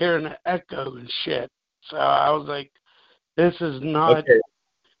was hearing an echo and shit. So I was like, this is not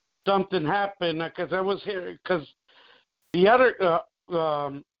something happened, because I was hearing, because the other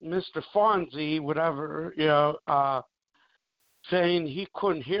Mr. Fonzie, whatever, saying he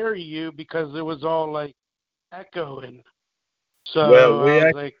couldn't hear you because it was all like echoing. So we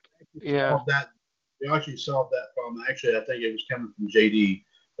actually solved that problem. Actually, I think it was coming from JD,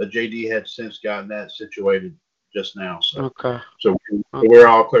 but JD had since gotten that situated just now. So we're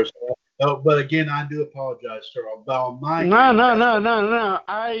all clear. But again, I do apologize, sir. About my No.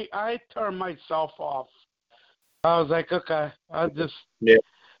 I turned myself off. I was like, okay, I'll just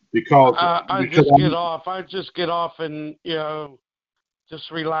because I just get off and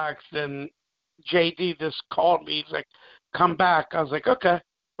just relax. And JD just called me. He's like, come back. I was like, okay,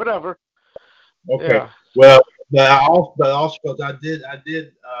 whatever. Okay. Yeah. Well, but also I did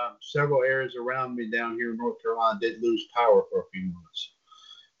several areas around me down here in North Carolina did lose power for a few months,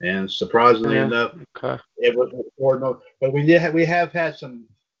 and surprisingly enough, it was before. But we have had some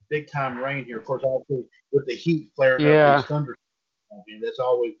big time rain here. Of course, also with the heat flaring up, these thunder. I mean, that's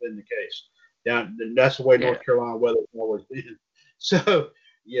always been the case. That's the way North Carolina weather has always been. So,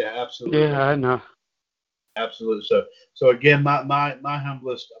 yeah, absolutely. Yeah, I know. Absolutely. So again, my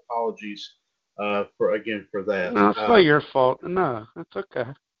humblest apologies for that. No, it's not your fault. No, that's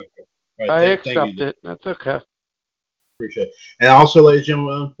okay. Right, I accept it. That's okay. Appreciate it. And also, ladies and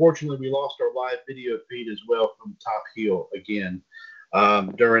gentlemen, unfortunately, we lost our live video feed as well from Top Heel again.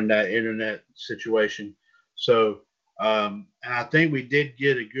 during that internet situation. So, and I think we did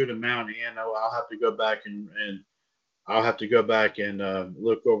get a good amount in. I'll have to go back and I'll have to go back and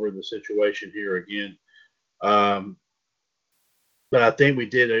look over the situation here again. Um, but I think we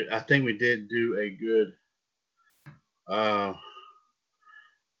did. I think we did do a good. Uh,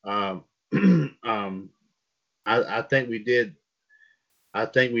 um, um, I think we did. I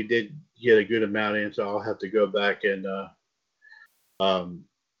think we did get a good amount in. So I'll have to go back and um,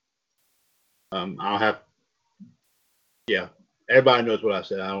 I'll have. Yeah, everybody knows what I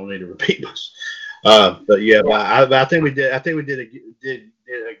said. I don't need to repeat myself. But yeah, but I think we did. I think we did a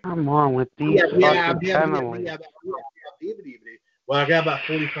Come on with these fucking channeling. Well, I got about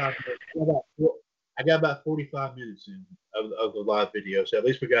 45 minutes. I got about 45 minutes in of the live video, so at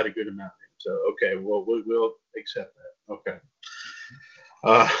least we got a good amount in. So okay, well we'll accept that. Okay.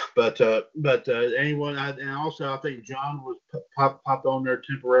 But anyone, and also I think John was popped on there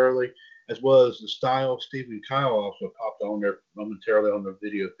temporarily, as well as the Style Stephen Kyle also popped on there momentarily on the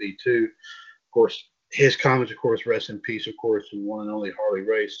video feed too. Of course, his comments, of course, rest in peace, of course, to one and only Harley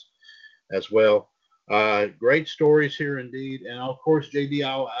Race as well. Great stories here indeed, and of course, JD,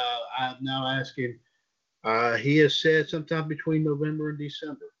 I'm now asking. He has said sometime between November and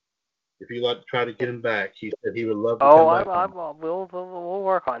December. If you'd like to try to get him back, he said he would love to come back. We'll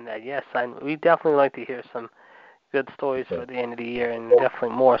work on that. Yes, we definitely like to hear some good stories for the end of the year, and definitely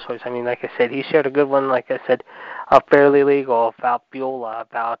more stories. I mean, like I said, he shared a good one, like I said, of Fairly Legal, about Beulah,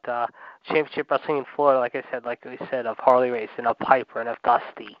 about Championship Wrestling in Florida, like we said, of Harley Race, and of Piper, and of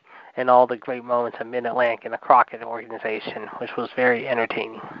Dusty, and all the great moments of Mid-Atlantic and the Crockett organization, which was very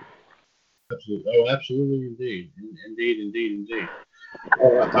entertaining. Absolutely. Oh, absolutely, indeed.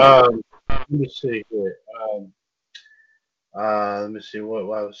 Let me see here. Let me see what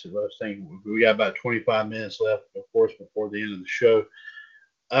I was thinking. We got about 25 minutes left, of course, before the end of the show.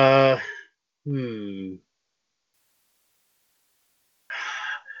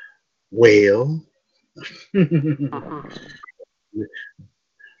 Well.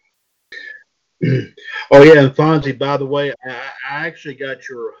 Oh yeah, and Fonzie, by the way, I actually got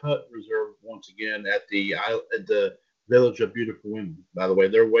your hut reserved once again at the Village of Beautiful Women. By the way,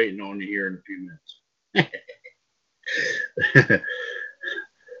 they're waiting on you here in a few minutes.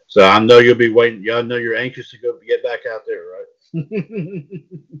 So I know you'll be waiting. Y'all know you're anxious to go get back out there, right?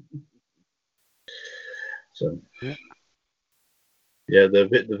 So yeah, the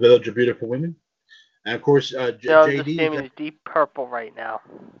Village of Beautiful Women, and of course JD. Just is deep purple right now.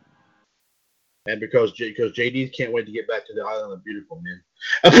 And because JD can't wait to get back to the Island of Beautiful Men.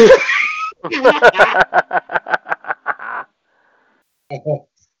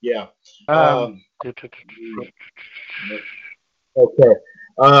 Yeah. Okay.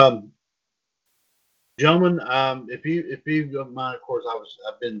 Gentlemen, if you don't mind, of course,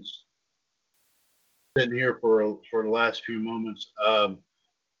 I've been sitting here for the last few moments.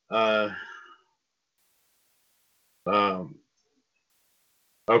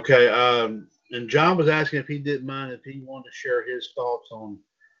 Okay. And John was asking if he didn't mind if he wanted to share his thoughts on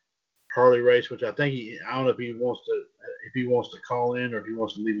Harley Race, which I think I don't know if he wants to call in or if he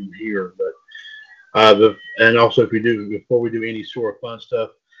wants to leave him here, but and also if we do before we do any sort of fun stuff,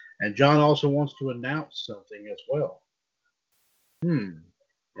 and John also wants to announce something as well.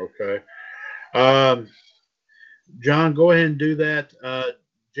 Okay. John, go ahead and do that.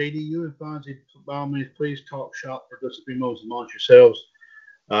 JD, you and Fonzie, by all means, please talk shop for just a few moments amongst yourselves.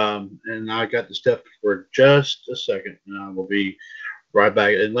 And I got to step for just a second, and I will be right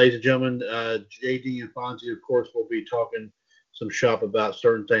back. And ladies and gentlemen, JD and Fonzie, of course, will be talking some shop about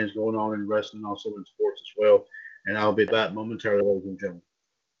certain things going on in wrestling, also in sports as well. And I'll be back momentarily, ladies and gentlemen.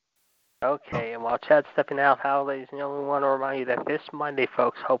 Okay, and while Chad's stepping out, ladies and gentlemen, we want to remind you that this Monday,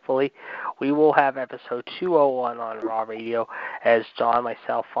 folks, hopefully, we will have episode 201 on Raw Radio, as John,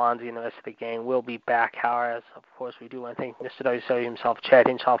 myself, Fonzie, and the rest of the gang will be back. However, as of course, we do want to thank Mr. WCW himself, Chad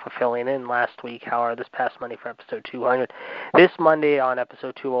Hinshaw, for filling in last week. However, this past Monday for episode 200. This Monday on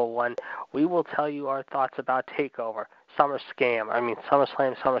episode 201, we will tell you our thoughts about TakeOver. SummerSlam,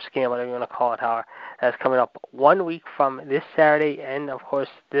 Summer Scam, whatever you want to call it, however, that's coming up 1 week from this Saturday and, of course,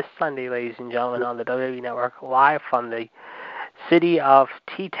 this Sunday, ladies and gentlemen, on the WWE Network, live from the city of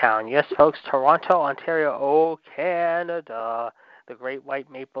T-Town. Yes, folks, Toronto, Ontario, Canada, the Great White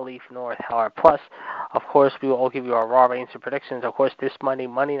Maple Leaf North, however. Plus, of course, we will all give you our Raw ratings and predictions. Of course, this Monday,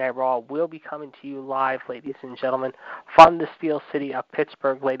 Monday Night Raw will be coming to you live, ladies and gentlemen, from the Steel City of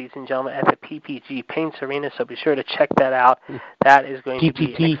Pittsburgh, ladies and gentlemen, at the PPG Paints Arena, so be sure to check that out. That is going to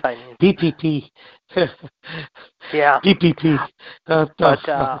be exciting. PPP. Yeah. PPP. But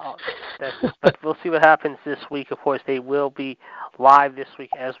But we'll see what happens this week. Of course, they will be live this week,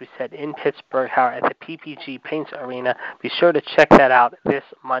 as we said, in Pittsburgh, at the PPG Paints Arena. Be sure to check that out this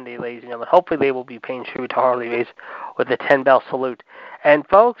Monday, ladies and gentlemen. Hopefully they will be paying tribute to Harley Race with a 10-bell salute. And,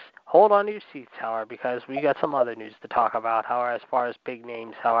 folks, hold on to your seats, however, because we got some other news to talk about, however, as far as big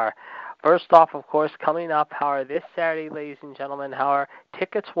names, however. First off, of course, coming up, however, this Saturday, ladies and gentlemen, however,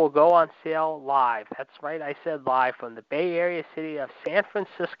 tickets will go on sale live. That's right, I said live, from the Bay Area city of San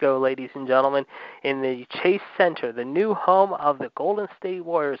Francisco, ladies and gentlemen, in the Chase Center, the new home of the Golden State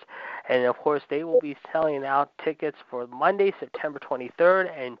Warriors. And, of course, they will be selling out tickets for Monday, September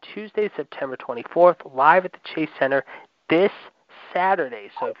 23rd, and Tuesday, September 24th, live at the Chase Center this Saturday.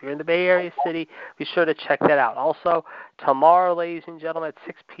 So if you're in the Bay Area city, be sure to check that out. Also, tomorrow, ladies and gentlemen, at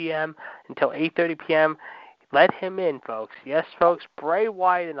 6 p.m. until 8:30 p.m., let him in, folks. Yes, folks, Bray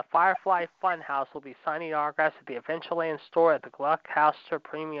Wyatt and the Firefly Funhouse will be signing autographs at the Adventureland store at the Gluckhouse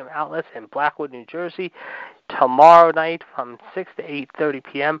Premium Outlets in Blackwood, New Jersey, tomorrow night from 6 to 8:30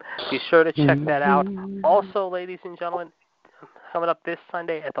 p.m. Be sure to check that out. Also, ladies and gentlemen, coming up this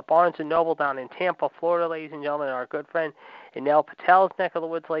Sunday at the Barnes & Noble down in Tampa, Florida, ladies and gentlemen, our good friend in Nell Patel's neck of the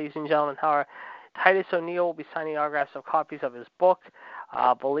woods, ladies and gentlemen, Howard Titus O'Neil will be signing autographs of copies of his book.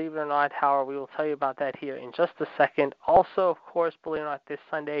 Believe it or not, Howard, we will tell you about that here in just a second. Also, of course, believe it or not, this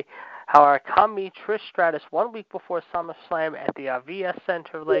Sunday, Howard, come meet Trish Stratus 1 week before SummerSlam at the Avia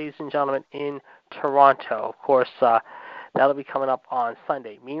Center, ladies and gentlemen, in Toronto. Of course, that'll be coming up on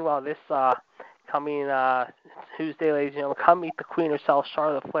Sunday. Meanwhile, this coming Tuesday, ladies and gentlemen, come meet the Queen herself,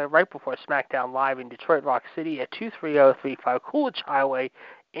 Charlotte Flair, right before SmackDown Live in Detroit Rock City at 23035 Coolidge Highway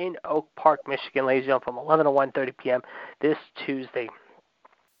in Oak Park, Michigan, ladies and gentlemen, from 11 to 1:30 p.m. this Tuesday,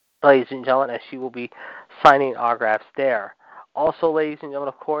 ladies and gentlemen, as she will be signing autographs there. Also, ladies and gentlemen,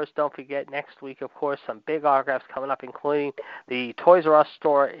 of course, don't forget next week, of course, some big autographs coming up, including the Toys R Us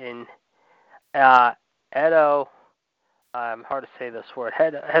store in Edo, hard to say this word,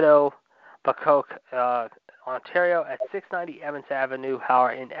 Edo, Bacoque, Ontario at 690 Evans Avenue,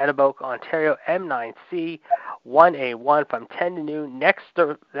 Howard, in Etiboke, Ontario, M9C 1A1 from 10 to noon. Next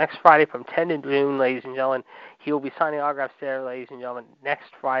Friday from 10 to noon, ladies and gentlemen. He will be signing autographs there, ladies and gentlemen, next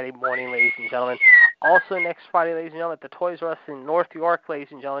Friday morning, ladies and gentlemen. Also next Friday, ladies and gentlemen, at the Toys R Us in North York, ladies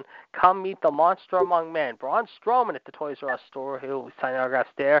and gentlemen, come meet the Monster Among Men, Braun Strowman at the Toys R Us store. He will be signing autographs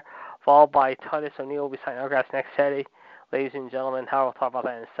there, followed by Titus O'Neil will be signing autographs next Saturday. Ladies and gentlemen, Howard will talk about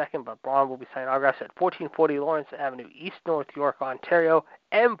that in a second, but Braun will be signing autographs at 1440 Lawrence Avenue, East North York, Ontario,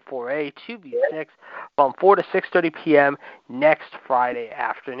 M4A 2B6 from 4 to 6:30 p.m. next Friday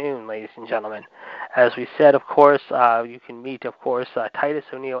afternoon, ladies and gentlemen. As we said, of course, you can meet, of course, Titus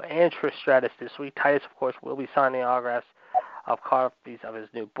O'Neil and Trish Stratus this week. Titus, of course, will be signing autographs of copies of his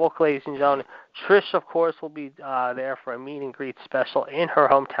new book, ladies and gentlemen. Trish, of course, will be there for a meet and greet special in her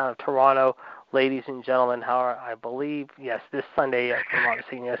hometown of Toronto, ladies and gentlemen. However, I believe, yes, this Sunday, I'm not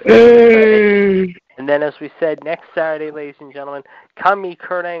seeing this Sunday. And then, as we said, next Saturday, ladies and gentlemen, come meet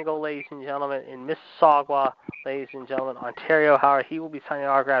Kurt Angle, ladies and gentlemen, in Mississauga, ladies and gentlemen, Ontario. However, he will be signing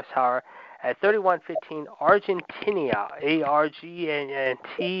autographs, however, at 3115 Argentina, Argentia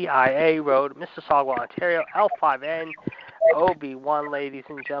Road, Mississauga, Ontario, L5N. OB1, ladies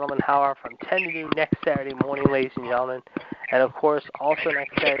and gentlemen, however, from 10 to noon next Saturday morning, ladies and gentlemen. And, of course, also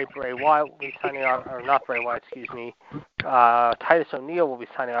next Saturday, Bray Wyatt will be signing or not Bray Wyatt, excuse me, Titus O'Neil will be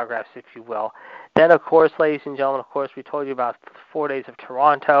signing autographs, if you will. Then, of course, ladies and gentlemen, of course, we told you about 4 days of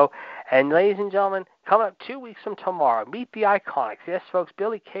Toronto. And, ladies and gentlemen, coming up 2 weeks from tomorrow, meet the Iconics. Yes, folks,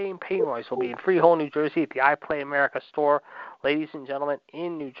 Billy Kay and Peyton Royce will be in Freehold, New Jersey at the iPlay America store, ladies and gentlemen,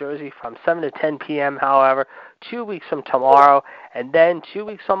 in New Jersey from 7 to 10 p.m., however, 2 weeks from tomorrow. And then 2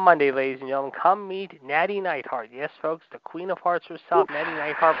 weeks on Monday, ladies and gentlemen, come meet Natty Neidhart. Yes, folks, the Queen of Hearts herself, Natty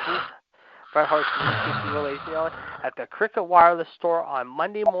Neidhart, Bret Hart's niece, if you will, ladies and gentlemen, at the Cricket Wireless store on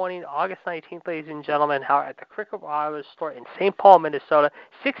Monday morning, August 19th, ladies and gentlemen, at the Cricket Wireless store in St. Paul, Minnesota,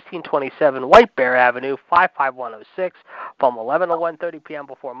 1627 White Bear Avenue, 55106, from 11 to 1:30 p.m.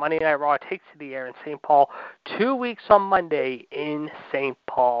 before Monday Night Raw takes to the air in St. Paul, 2 weeks on Monday in St.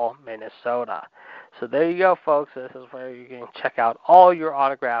 Paul, Minnesota. So there you go, folks. This is where you can check out all your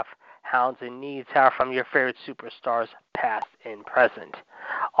autograph hounds and needs from your favorite superstars, past and present.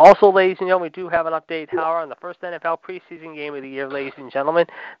 Also, ladies and gentlemen, we do have an update, Howard, on the first NFL preseason game of the year, ladies and gentlemen.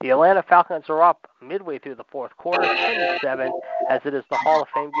 The Atlanta Falcons are up midway through the fourth quarter, 10-7, as it is the Hall of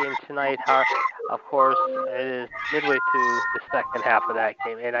Fame game tonight, Howard. Of course, it is midway through the second half of that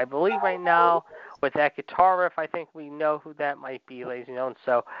game. And I believe right now, with that guitar riff, I think we know who that might be, ladies and gentlemen.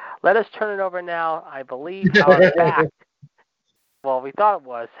 So let us turn it over now, I believe, Howard, back Well, we thought it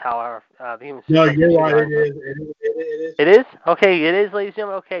was, however, the Human No, Suplex. you're right. It is. It is? Okay, it is, ladies and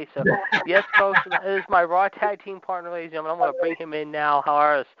gentlemen. Okay, so, yes, folks, it is my Raw Tag Team partner, ladies and gentlemen. I'm going to bring him in now.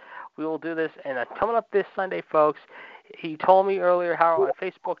 However, we will do this. And coming up this Sunday, folks, he told me earlier how on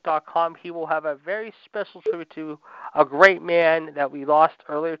Facebook.com he will have a very special tribute to a great man that we lost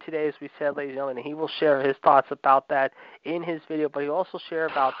earlier today, as we said, ladies and gentlemen. And he will share his thoughts about that in his video, but he'll also share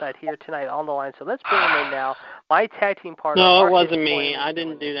about that here tonight on the line. So let's bring him in now. My tag team partner. No, it wasn't me. I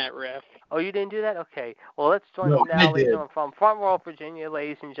didn't do that riff. Oh, you didn't do that? Okay. Well, let's join him now, ladies and gentlemen, from Front Royal, Virginia,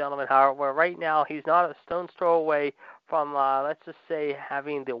 ladies and gentlemen. Where right now he's not a stone's throw away from, let's just say,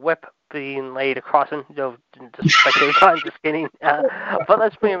 having the whip being laid across him. Just like I'm just kidding. But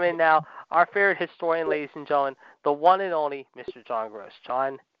let's bring him in now. Our favorite historian, ladies and gentlemen, the one and only Mr. John Gross.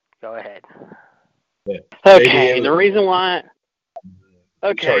 John, go ahead. Okay. The reason why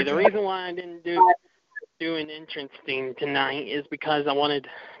I didn't do an entrance theme tonight is because I wanted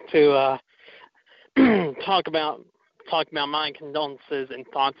to talk about my condolences and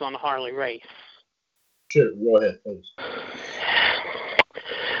thoughts on Harley Race. Sure, go ahead, please.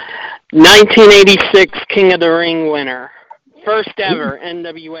 1986 King of the Ring winner, first ever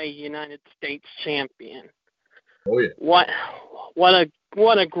NWA United States champion. Oh yeah. What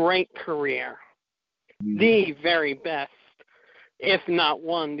a great career. The very best, if not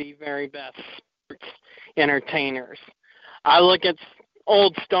one, the very best entertainers. I look at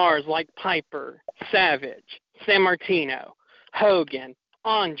old stars like Piper, Savage, San Martino, Hogan,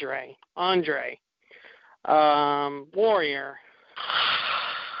 Andre, Warrior,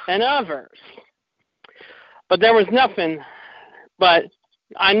 and others. But there was nothing. But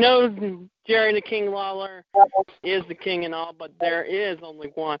I know Jerry the King Lawler is the king and all, but there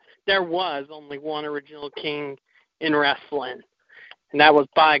was only one original king in wrestling, and that was,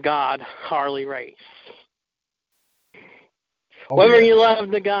 by God, Harley Race. Whether you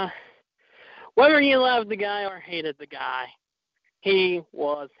loved the guy or hated the guy, he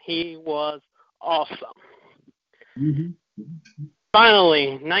was awesome. Mm-hmm.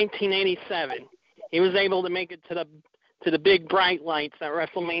 Finally, 1987, he was able to make it to the big bright lights at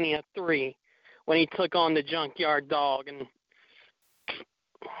WrestleMania 3 when he took on the Junkyard Dog,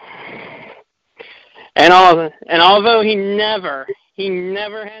 and although he never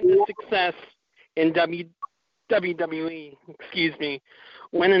had the success in WWE,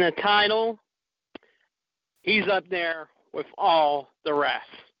 winning a title, he's up there with all the rest.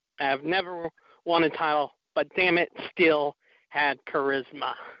 I've never won a title, but damn it, still had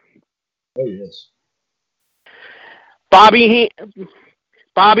charisma. Oh, yes. Bobby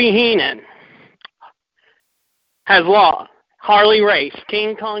Heenan has lost. Harley Race,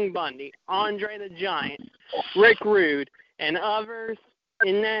 King Kong Bundy, Andre the Giant, Rick Rude, and others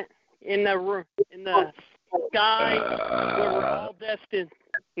in the sky where we're all destined.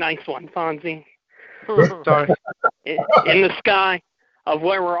 Nice one, Fonzie. Sorry. In the sky of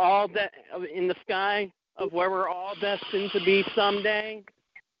where we're all destined to be someday.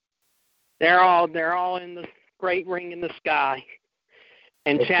 They're all in the great ring in the sky.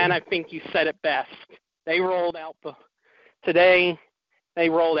 And Chad, I think you said it best. They rolled out the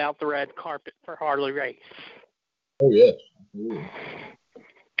red carpet for Harley Race. Oh yes. Ooh.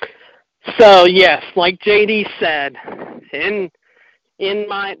 So yes, like JD said,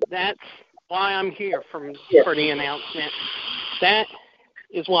 that's why I'm here for the announcement. That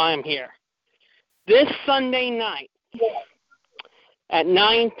is why I'm here. This Sunday night at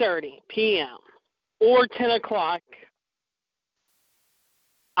 9:30 p.m. or 10 o'clock,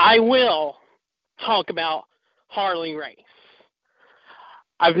 I will talk about Harley Race.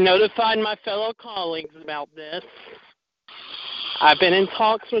 I've notified my fellow colleagues about this. I've been in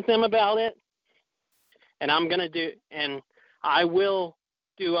talks with them about it, and I will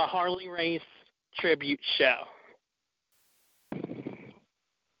do a Harley Race tribute show.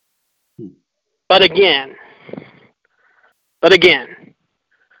 But again,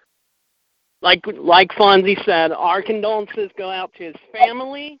 like Fonzie said, our condolences go out to his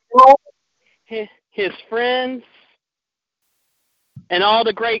family, his friends, and all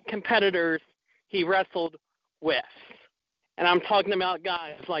the great competitors he wrestled with. And I'm talking about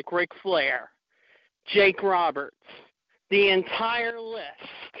guys like Ric Flair, Jake Roberts. The entire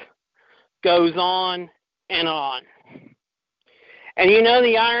list goes on and on. And you know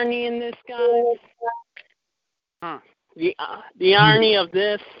the irony in this, guys? The irony of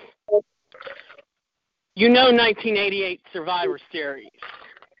this, 1988 Survivor Series,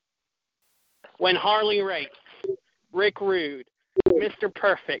 when Harley Race, Rick Rude, Mr.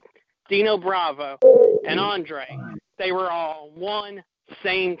 Perfect, Dino Bravo, and Andre, they were all one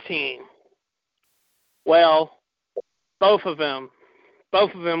same team. Well, both of them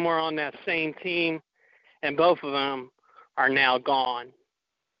were on that same team, and both of them are now gone.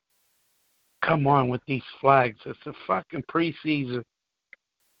 Come on with these flags. It's a fucking preseason.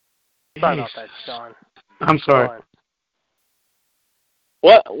 Sorry about that, John. I'm sorry.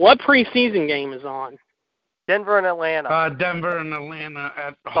 What preseason game is on? Denver and Atlanta. Denver and Atlanta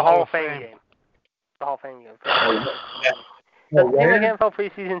at the Hall of Fame game. The Hall of Fame game. Doesn't seem like NFL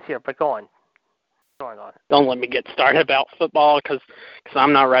preseason's here, but go on. Don't let me get started about football because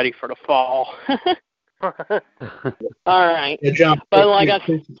I'm not ready for the fall. All right. Yeah, John, but like I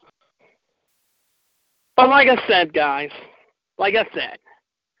said, guys,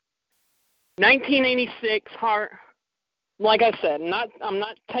 1986 like I said, I'm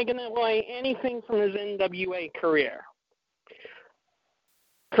not taking away anything from his NWA career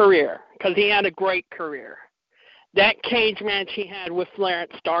because he had a great career. That cage match he had with Flair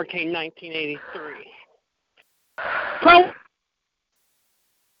at Starrcade 1983. Probably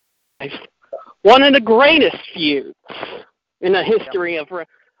one of the greatest feuds in the history of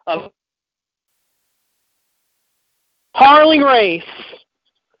Harley Race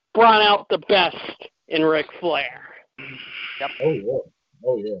brought out the best in Ric Flair. Yep.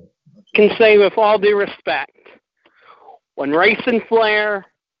 Oh yeah. Can say with all due respect, when Race and Flair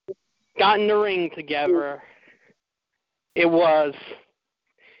got in the ring together, it was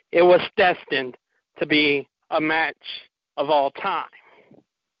destined to be a match of all time.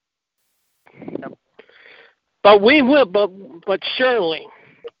 Yep. But surely,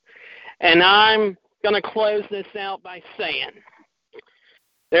 and I'm going to close this out by saying,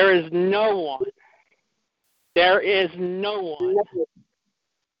 there is no one,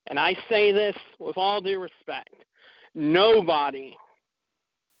 and I say this with all due respect, nobody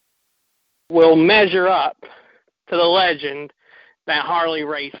will measure up to the legend that Harley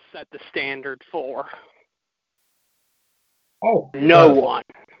Race set the standard for. Oh, no one.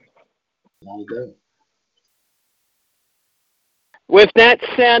 Okay. With that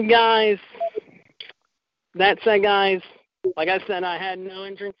said, guys, like I said, I had no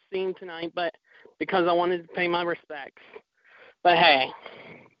entrance theme tonight, but because I wanted to pay my respects. But hey,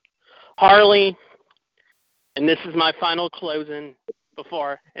 Harley, and this is my final closing,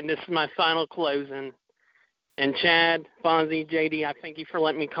 and Chad, Fonzie, JD, I thank you for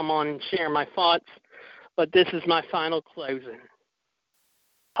letting me come on and share my thoughts, but this is my final closing.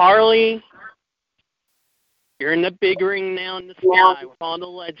 Harley, you're in the big ring now in the sky with all the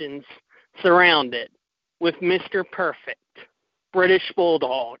legends surrounded, with Mr. Perfect, British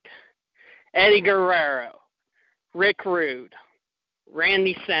Bulldog, Eddie Guerrero, Rick Rude,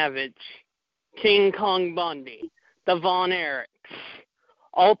 Randy Savage, King Kong Bundy, the Von Erichs,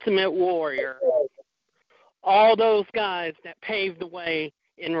 Ultimate Warrior, all those guys that paved the way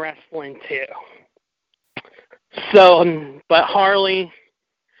in wrestling too. So, but Harley,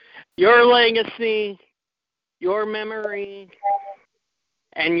 your legacy, your memory,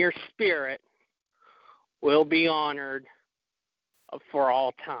 and your spirit will be honored for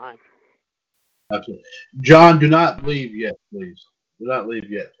all time. Absolutely. John, do not leave yet, please. Do not leave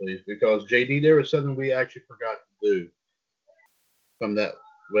yet, please, because JD, there was something we actually forgot to do from that.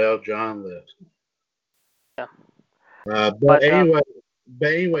 Well, John left. Yeah. But anyway,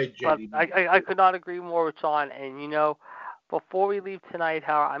 JD. I could not agree more with John. And before we leave tonight,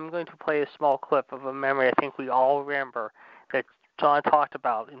 Howard, I'm going to play a small clip of a memory I think we all remember that John talked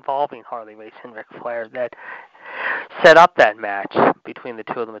about involving Harley Race and Ric Flair that set up that match between the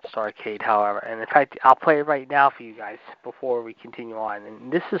two of them at Starrcade, however. And in fact, I'll play it right now for you guys before we continue on.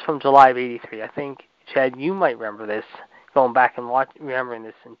 And this is from July of '83. I think, Chad, you might remember this, going back and remembering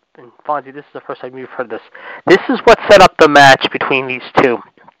this. And Fonzie, this is the first time you've heard this. This is what set up the match between these two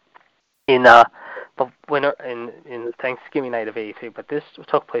in the winter in Thanksgiving night of '83. But this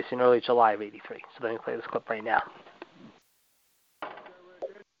took place in early July of '83. So let me play this clip right now.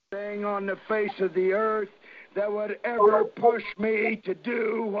 Thing on the face of the earth that would ever push me to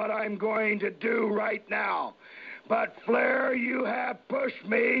do what I'm going to do right now. But Flair, you have pushed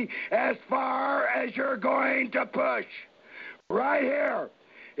me as far as you're going to push. Right here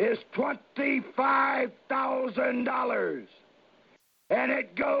is $25,000. And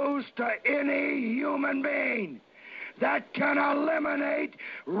it goes to any human being that can eliminate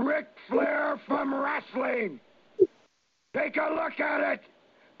Ric Flair from wrestling. Take a look at it.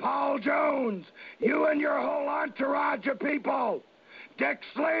 Paul Jones, you and your whole entourage of people. Dick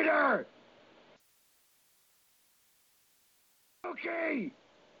Slater. Okay.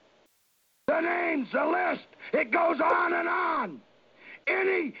 The names, the list, it goes on and on.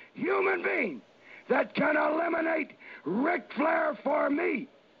 Any human being that can eliminate Ric Flair for me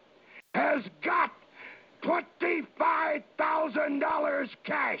has got $25,000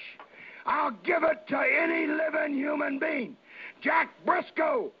 cash. I'll give it to any living human being. Jack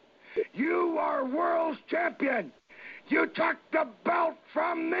Briscoe, you are world's champion. You took the belt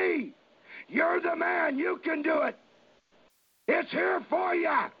from me. You're the man. You can do it. It's here for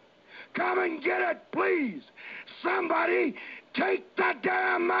you. Come and get it, please. Somebody take the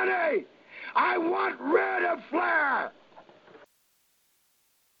damn money. I want rid of Flair.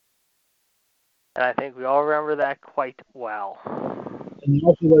 And I think we all remember that quite well. And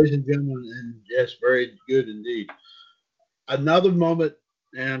also, ladies and gentlemen, and yes, very good indeed. Another moment,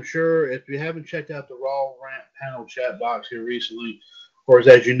 and I'm sure if you haven't checked out the Raw Rant panel chat box here recently, of course,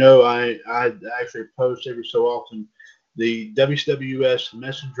 as you know, I actually post every so often the WWS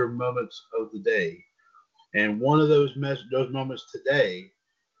Messenger moments of the day. And one of those moments today,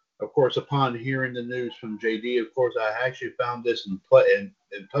 of course, upon hearing the news from JD, of course, I actually found this and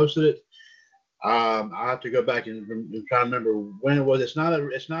posted it. I have to go back and try to remember when it was. It's not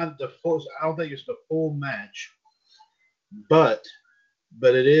the full. I don't think it's the full match, but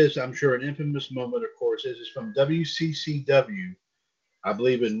it is. I'm sure an infamous moment. Of course, this is from WCCW, I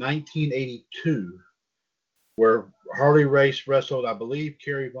believe in 1982, where Harley Race wrestled, I believe,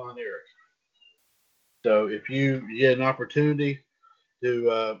 Kerry Von Erich. So if you get an opportunity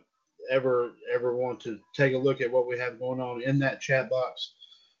to ever want to take a look at what we have going on in that chat box.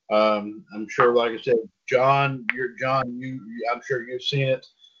 I'm sure, like I said, John, I'm sure you've seen it.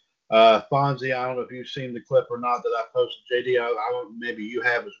 Fonzie, I don't know if you've seen the clip or not that I posted. JD, maybe you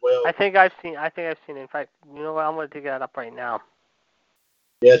have as well. I think I've seen it. In fact, you know what? I'm going to dig that up right now.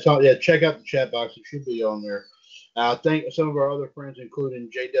 Yeah, check out the chat box. It should be on there. I think some of our other friends,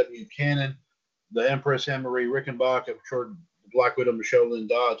 including J.W. Cannon, the Empress Anne-Marie Rickenbach, I'm sure Black Widow Michelle Lynn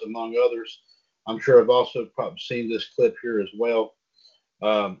Dodds, among others. I'm sure I've also probably seen this clip here as well.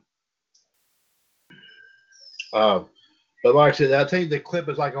 But like I said, I think the clip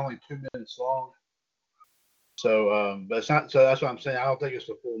is like only 2 minutes long. So, but it's not. So that's what I'm saying. I don't think it's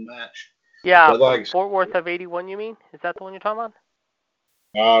the full match. Yeah, Fort Worth of '81. You mean? Is that the one you're talking about?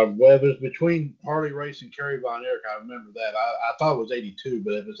 Well, if it's between Harley Race and Kerry Von Erich, I remember that. I thought it was 82,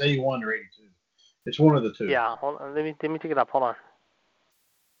 but if it's 81 or 82, it's one of the two. Yeah. Hold on. Let me take it up. Hold on.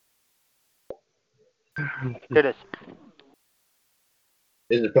 Here it is.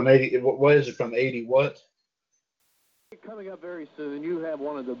 Is it from 80? What is it from 80? What? Coming up very soon, you have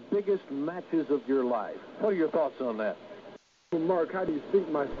one of the biggest matches of your life. What are your thoughts on that? Well, Mark, how do you think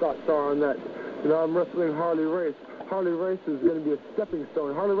my thoughts are on that? You know, I'm wrestling Harley Race. Harley Race is going to be a stepping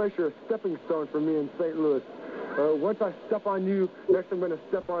stone. Harley Race, you're a stepping stone for me in St. Louis. Once I step on you, next I'm going to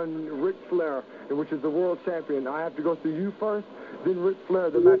step on Ric Flair, which is the world champion. I have to go through you first, then Ric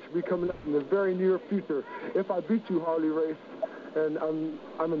Flair. The match will be coming up in the very near future. If I beat you, Harley Race, and I'm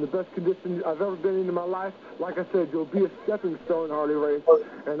in the best condition I've ever been in my life, like I said, you'll be a stepping stone, Harley Race,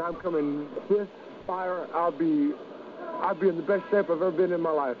 and I'm coming this fire. I'll be in the best shape I've ever been in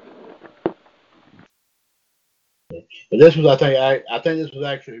my life. But this was, I think this was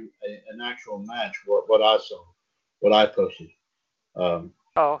actually an actual match. What I saw, what I posted. Oh,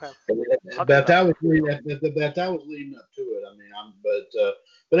 okay. But that was leading up to it. I mean, but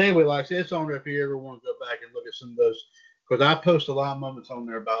anyway, like I said, it's on there if you ever want to go back and look at some of those. Because I post a lot of moments on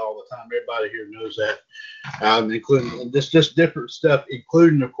there about all the time. Everybody here knows that, including just different stuff,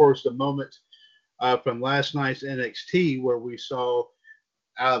 including, of course, the moment from last night's NXT where we saw,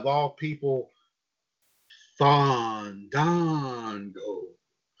 out of all people, Fandango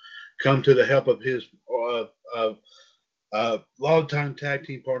come to the help of his longtime tag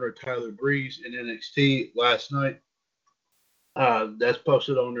team partner Tyler Breeze in NXT last night. That's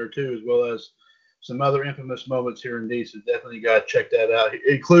posted on there too, as well as some other infamous moments here in D. So definitely got to check that out,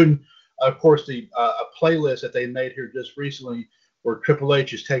 including, of course, the a playlist that they made here just recently, where Triple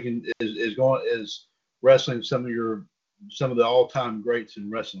H is wrestling some of the all-time greats in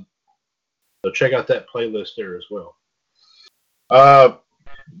wrestling. So check out that playlist there as well.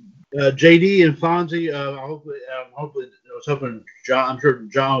 JD and Fonzie, hopefully, I was hoping John. I'm sure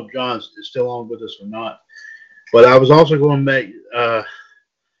John is still on with us or not. But I was also going to make.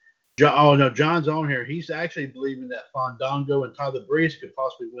 John's on here. He's actually believing that Fandango and Tyler Breeze could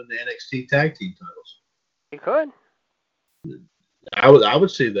possibly win the NXT tag team titles. He could. I would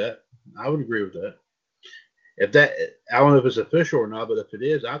see that. I would agree with that. I don't know if it's official or not, but if it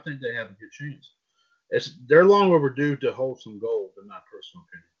is, I think they have a good chance. They're long overdue to hold some gold, in my personal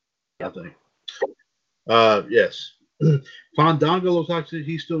opinion. I think. Yes. Fandango looks like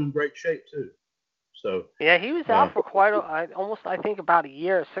he's still in great shape too. So yeah, he was out for quite I think about a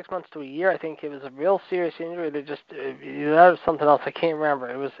year, 6 months to a year. I think it was a real serious injury. That was something else. I can't remember.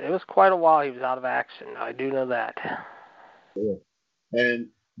 It was quite a while he was out of action. I do know that. Yeah.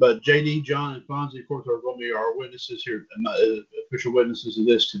 But JD, John, and Fonzie, of course, are going to be our witnesses here, official witnesses of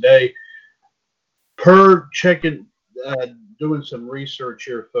this today. Per checking, doing some research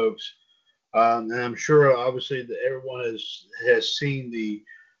here, folks, and I'm sure, obviously, that everyone has seen the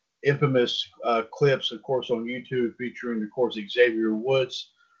infamous clips, of course, on YouTube featuring, of course, Xavier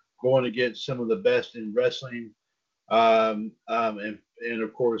Woods going against some of the best in wrestling, and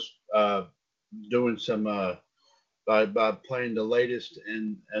of course, doing some by playing the latest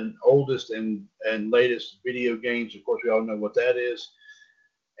and oldest and latest video games. Of course, we all know what that is.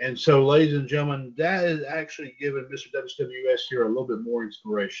 And so, ladies and gentlemen, that is actually giving Mr. WWS here a little bit more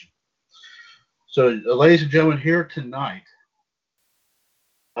inspiration. So, ladies and gentlemen, here tonight,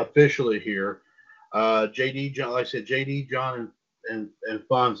 officially here, JD, John, like I said, JD, John, and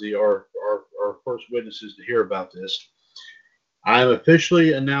Fonzie are first witnesses to hear about this. I am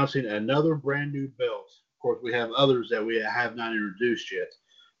officially announcing another brand new belt. Of course, we have others that we have not introduced yet,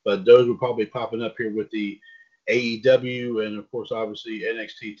 but those will probably be popping up here with the AEW and, of course, obviously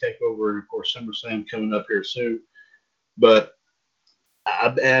NXT TakeOver and, of course, SummerSlam coming up here soon. But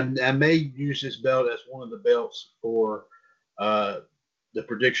I may use this belt as one of the belts for the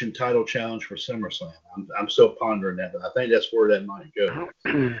prediction title challenge for SummerSlam. I'm still pondering that, but I think that's where that might go.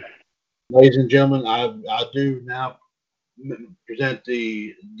 Ladies and gentlemen, I do now present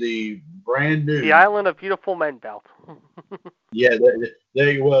the brand new The Island of Beautiful Men belt. Yeah,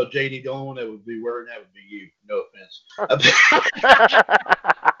 there you go, JD. The only one that would be wearing that would be you. No offense.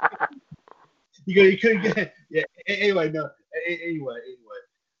 You couldn't get. Yeah. Anyway, no. Anyway.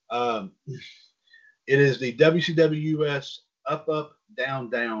 It is the WCW US Up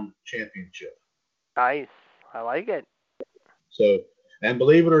Down Championship. Nice. I like it. So, and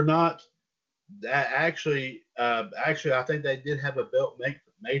believe it or not, that actually, I think they did have a belt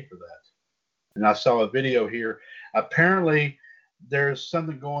made for that. And I saw a video here. Apparently, there's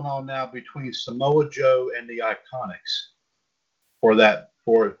something going on now between Samoa Joe and the Iconics for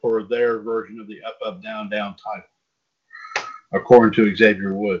their version of the Up Down title, according to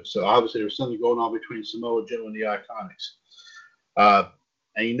Xavier Woods. So obviously, there's something going on between Samoa Joe and the Iconics.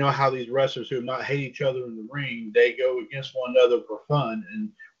 And you know how these wrestlers who not hate each other in the ring, they go against one another for fun. And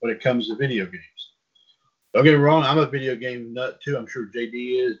when it comes to video games, don't get me wrong, I'm a video game nut too. I'm sure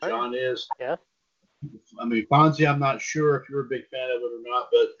JD is, John is. Yeah. I mean, Fonzie, I'm not sure if you're a big fan of it or not,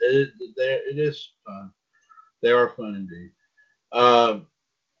 but it is fun. They are fun indeed.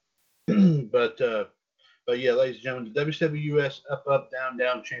 But yeah, ladies and gentlemen, the WWS Up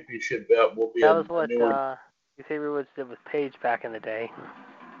Down Championship belt will be that was what Xavier Woods did with Paige back in the day.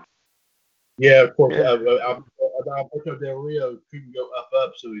 Yeah, of course. Alberto Del Rio couldn't go up,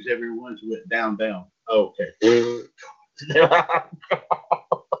 so Xavier Woods went down. Okay.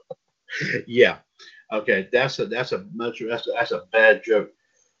 Yeah. Okay. That's a bad joke.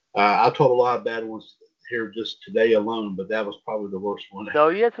 I told a lot of bad ones here just today alone, but that was probably the worst one. No,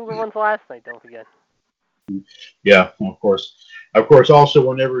 you had some good ones last night. Don't forget. Yeah, of course. Also,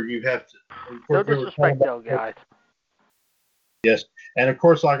 whenever you have to. No disrespect, though, guys. Yes, and of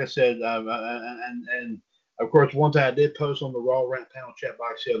course, like I said, and of course, one thing I did post on the Raw Rant panel chat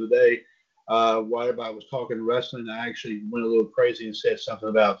box the other day, while everybody was talking wrestling, I actually went a little crazy and said something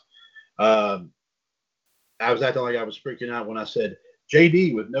about. I was acting like I was freaking out when I said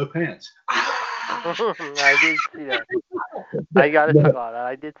JD with no pants. I did see that. I got to talk about that.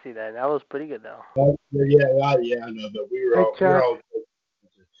 I did see that. That was pretty good, though. Yeah, I know, but we were all.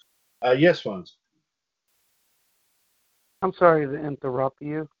 Yes, Fonz. I'm sorry to interrupt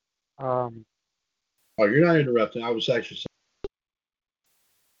you. Oh, you're not interrupting. I was actually saying.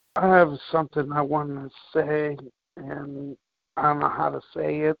 I have something I want to say, and I don't know how to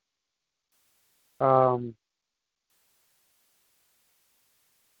say it.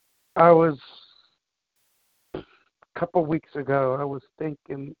 I was a couple weeks ago. I was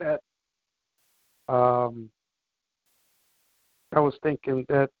thinking that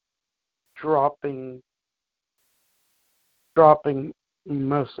dropping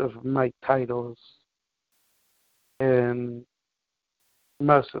most of my titles, and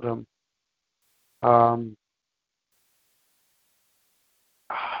most of them. I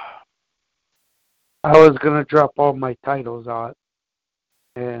was gonna drop all my titles out,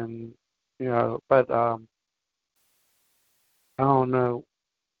 and but I don't know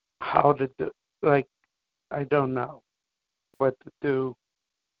how to do. Like, I don't know what to do,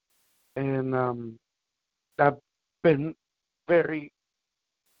 and I've been very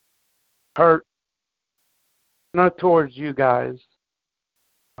hurt not towards you guys.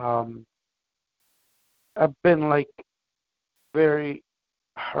 I've been like very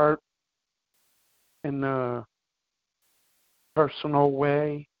hurt in a personal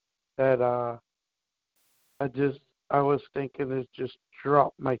way that I was thinking is just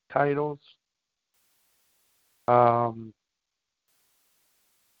drop my titles. I'll be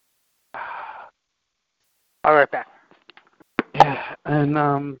right back. Yeah, and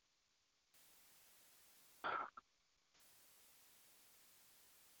I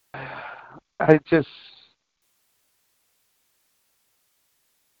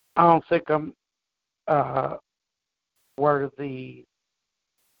don't think I'm worthy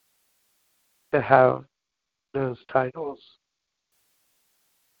to have those titles,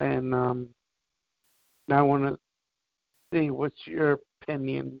 and I want to see what's your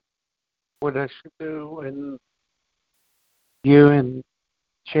opinion, what I should do, and you and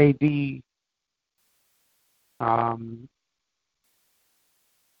JD,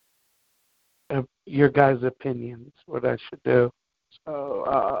 your guys' opinions, what I should do.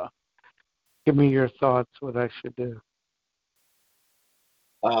 So, give me your thoughts, what I should do.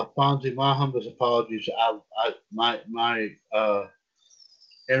 Fonzie, my humblest apologies. My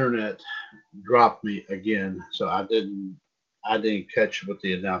internet dropped me again, so I didn't catch what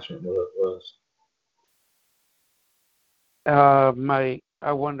the announcement was. I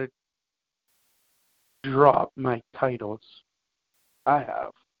want to drop my titles. I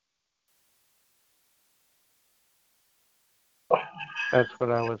have. That's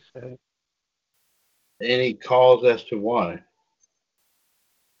what I would say. Any calls as to why?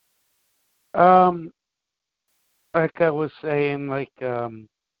 Like I was saying, like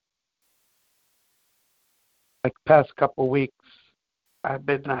past couple weeks, I've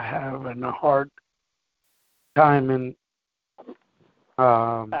been having a hard time in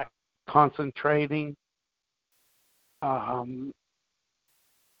concentrating.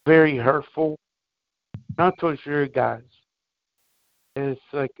 Very hurtful. Not towards you guys. It's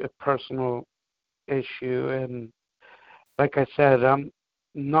like a personal issue, and like I said, I'm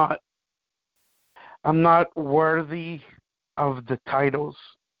not worthy of the titles,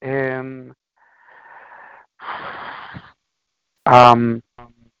 and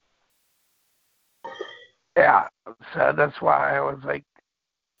yeah, so that's why I was like,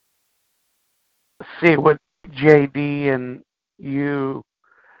 see what JD and you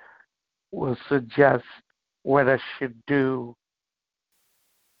will suggest what I should do.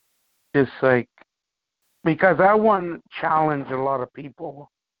 Just like, because I want to challenge a lot of people,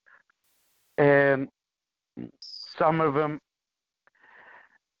 and some of them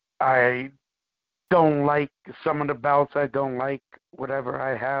I don't like, some of the belts I don't like, whatever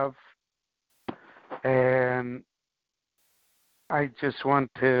I have, and I just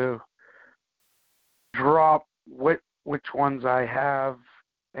want to drop which ones I have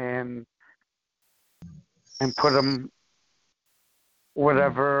and put them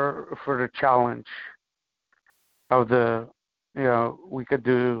whatever for the challenge of the, we could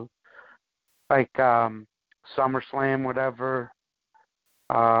do like SummerSlam, whatever.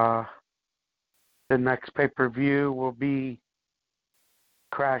 The next pay-per-view will be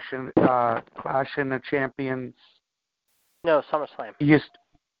Clash in the Champions. No, SummerSlam.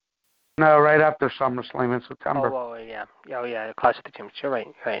 No, right after SummerSlam in September. Oh, yeah. Oh, yeah, Clash of the Champions. You're right.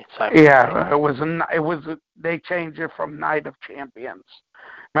 Sorry. Yeah, it was. They changed it from Night of Champions.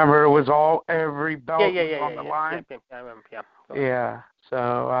 Remember, it was every belt was on the line. Yeah, I remember. Yeah. Yeah.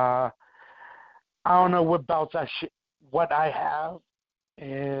 So I don't know what belts what I have,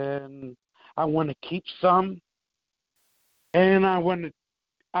 and I want to keep some, and I want to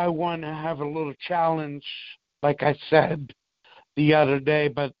have a little challenge, like I said the other day,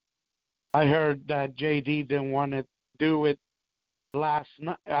 but I heard that JD didn't want to do it last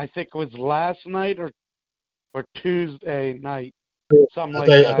night. I think it was last night or Tuesday night, something like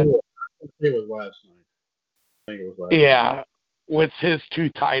that. I think it was last night. Yeah, with his 2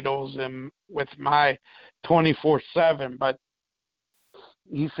 titles and with my 24/7. But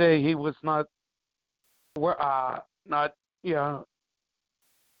he said he was not, don't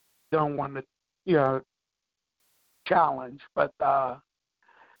want to, challenge. But I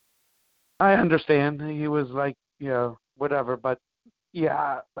understand. He was like, whatever. But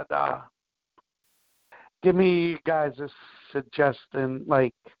yeah, give me guys a suggestion,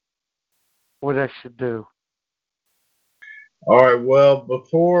 like what I should do. All right. Well,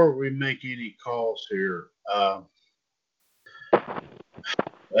 before we make any calls here, and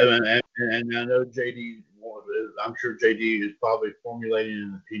I know JD, I'm sure JD is probably formulating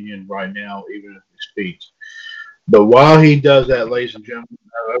an opinion right now, even if he speaks. But while he does that, ladies and gentlemen,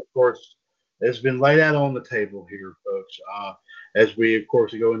 of course, it's been laid out on the table here, folks. As we, of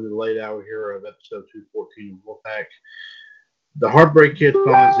course, go into the late hour here of episode 214 of Wolfpac. The Heartbreak Kid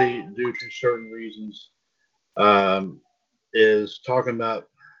Fonzie, due to certain reasons, is talking about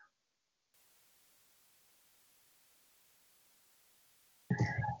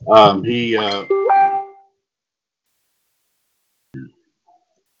he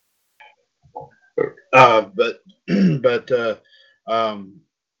but but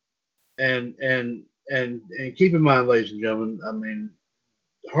and keep in mind, ladies and gentlemen, I mean,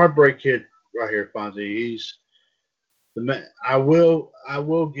 Heartbreak Kid right here, Fonzie. He's the man. I will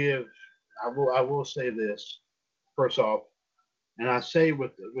say this first off, and I say I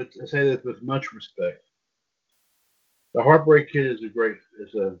say this with much respect. The Heartbreak Kid is a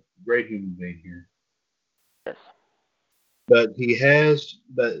great human being here. Yes. But yes,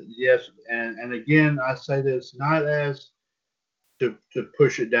 and again, I say this not as to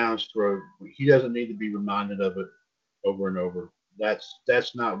push it down his throat. He doesn't need to be reminded of it over and over.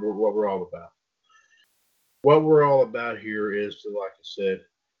 That's not what we're all about. What we're all about here is, like I said,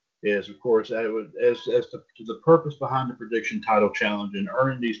 is of course as the purpose behind the prediction title challenge and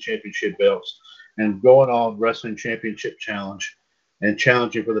earning these championship belts and going on wrestling championship challenge and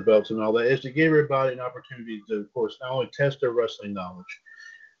challenging for the belts and all that is to give everybody an opportunity to, of course, not only test their wrestling knowledge,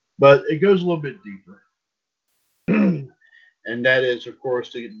 but it goes a little bit deeper. And that is, of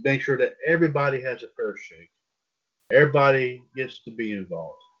course, to make sure that everybody has a fair shake. Everybody gets to be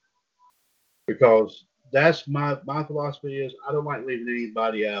involved. Because that's my philosophy is I don't like leaving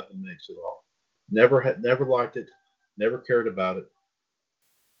anybody out of the mix at all. Never liked it. Never cared about it.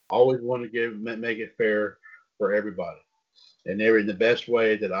 Always want to make it fair for everybody. And they're in the best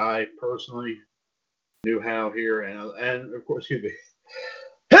way that I personally knew how here. And of course, excuse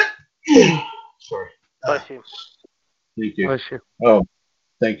me. Sorry. Bless you. Thank you. Bless you. Oh,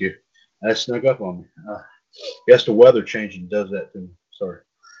 thank you. That snuck up on me. Guess the weather changing does that to me. Sorry.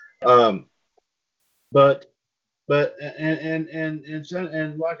 But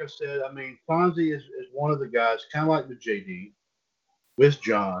and like I said, I mean, Fonzie is one of the guys, kind of like the JD, with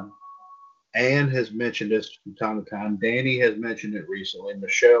John. Ann has mentioned this from time to time. Danny has mentioned it recently.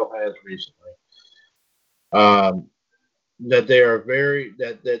 Michelle has recently. That they are very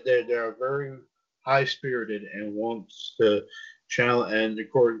they are very high spirited and wants to challenge and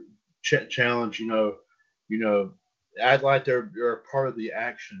record challenge. You know, act like they're a part of the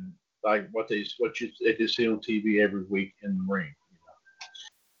action, like what you see on TV every week in the ring. You know,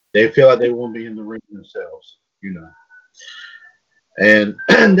 they feel like they won't be in the ring themselves. You know. And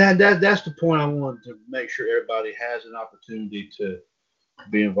that's the point I wanted to make sure everybody has an opportunity to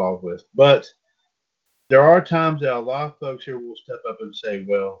be involved with. But there are times that a lot of folks here will step up and say,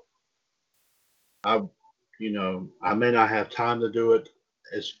 "Well, I may not have time to do it.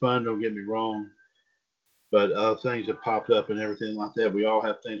 It's fun, don't get me wrong, but other things have popped up and everything like that. We all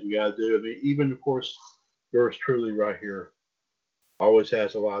have things we got to do. I mean, even of course, yours truly right here always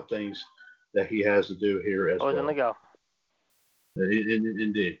has a lot of things that he has to do here as Always well. on the go.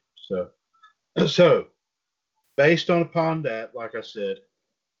 Indeed. So based upon that, like I said,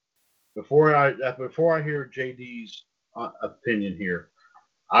 before I hear JD's opinion here,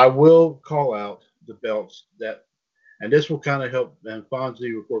 I will call out the belts that, and this will kind of help. And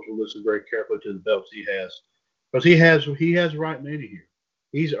Fonzie, of course, will listen very carefully to the belts he has, because he has the right many here.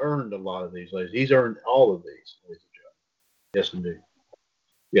 He's earned a lot of these, ladies. He's earned all of these, ladies and gentlemen. Yes, indeed.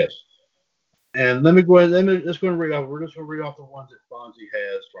 Yes. And let me go ahead. We're just going to read off the ones that Fonzie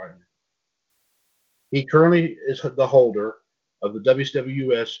has right now. He currently is the holder of the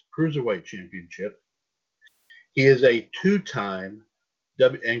WWS Cruiserweight Championship. He is a two-time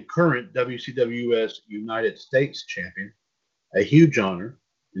and current WCWS United States Champion, a huge honor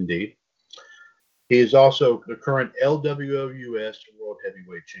indeed. He is also the current LWOUS World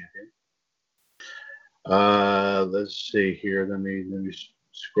Heavyweight Champion. Let's see here. Let me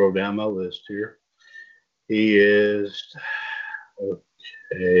scroll down my list here. He is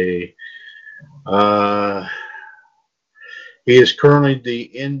okay. He is currently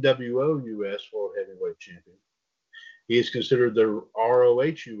the NWO US World Heavyweight Champion. He is considered the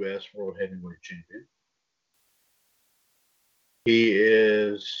ROH US World Heavyweight Champion. He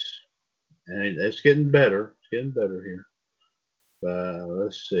is, and it's getting better. It's getting better here.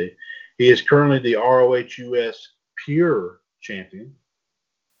 Let's see. He is currently the ROH US Pure Champion,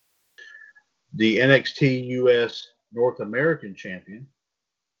 the NXT US North American Champion.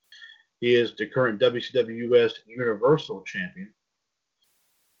 He is the current WCWS Universal Champion.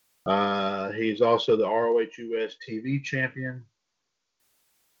 He's also the ROH US TV Champion,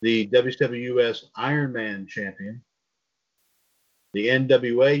 the WCWS Iron Man Champion, the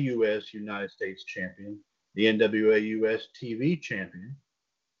NWA US United States Champion, the NWA US TV Champion.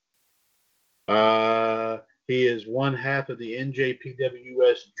 He is one half of the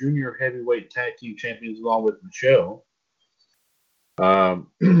NJPWS Junior Heavyweight Tag Team Champions along with Michelle.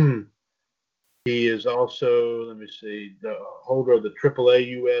 He is also, let me see, the holder of the AAA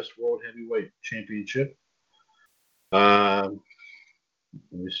US World Heavyweight Championship. Let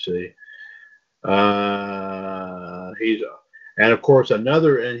me see. And of course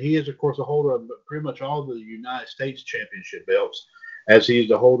he is of course a holder of pretty much all the United States Championship belts, as he is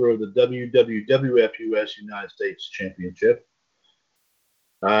the holder of the WWF US United States Championship.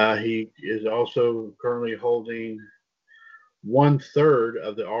 He is also currently holding 1/3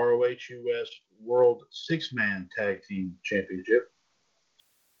 of the ROH US World Six-Man Tag Team Championship.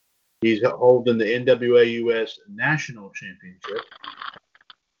 He's holding the NWA US National Championship.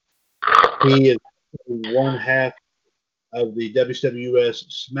 He is one half of the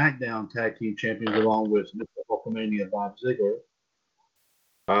WWS SmackDown Tag Team Champions along with Mr. Hulkamania Bob Ziggler.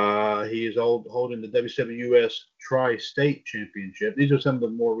 He is holding the WWS Tri-State Championship. These are some of the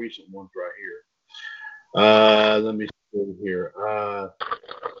more recent ones right here. Let me see here.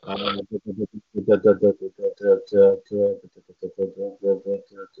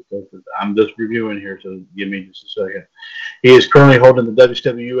 I'm just reviewing here, so give me just a second. He is currently holding the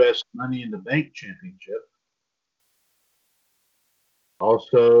WWS Money in the Bank Championship.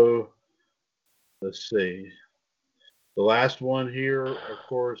 Also, let's see. The last one here, of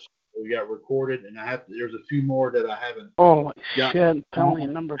course, we got recorded, and there's a few more that I haven't. Holy shit! Penalty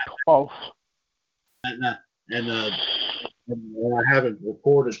number 12. And I haven't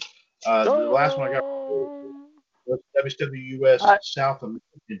recorded. The last one I got was WWS South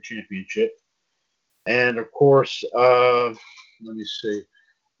American Championship, and of course, let me see.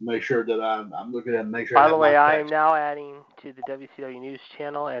 Make sure that I'm looking at. Make sure. By the way, I am now adding to the WCW News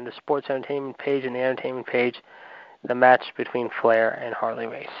channel and the Sports Entertainment page and the Entertainment page the match between Flair and Harley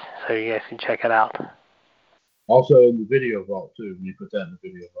Race, so you guys can check it out. Also in the video vault too. When you put that in the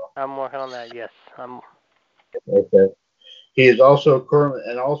video vault. I'm working on that. Yes, Okay. He is also currently,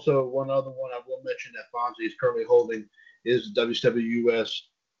 and also one other one I will mention that Fonzie is currently holding is the WWS,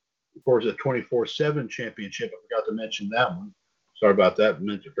 of course, a 24/7 championship. I forgot to mention that one. Sorry about that. I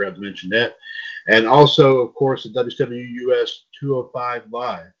forgot to mention that. And also, of course, the WWS 205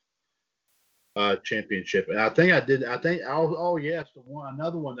 Live championship. And another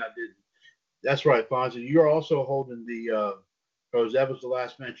one I did. That's right, Fonzie. You're also holding the, because that was the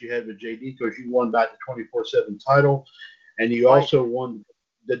last match you had with JD, because you won back the 24/7 title. And you also won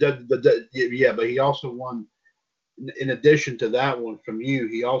but he also won, in addition to that one from you,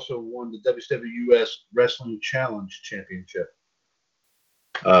 he also won the WWS Wrestling Challenge Championship.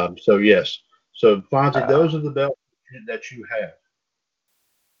 So yes. So Fonzie, those are the belts that you have.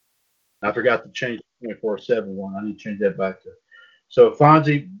 I forgot to change the 24/7 one. I need to change that back to. So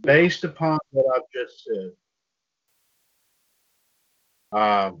Fonzie, based upon what I've just said,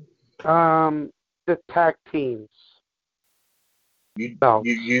 the tag teams.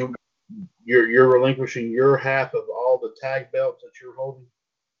 You're relinquishing your half of all the tag belts that you're holding?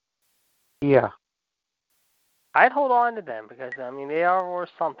 Yeah. I'd hold on to them because, I mean, they are worth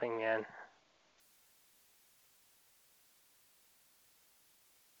something, man.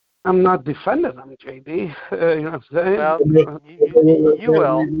 I'm not defending them, JD. You know what I'm saying? Well, you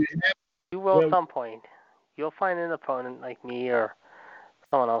will. You will at some point. You'll find an opponent like me or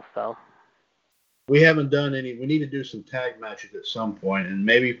someone else, though. We haven't done any. We need to do some tag matches at some point, and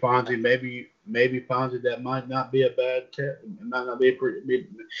maybe Fonzie, maybe Fonzie, that might not be a bad tag. It might not be a pretty.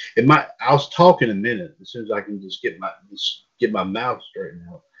 It might. I'll talk in a minute as soon as I can just get my mouth straightened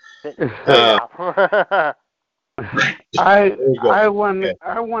out. I want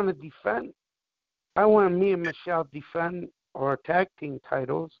to defend. I want me and Michelle defend our tag team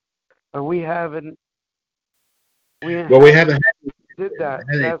titles, but we haven't. We haven't did that.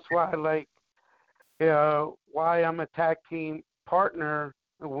 That's why, why I'm a tag team partner,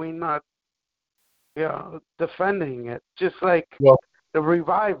 we're not, defending it. Just like the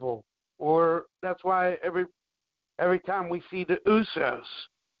Revival, or that's why every time we see the Usos,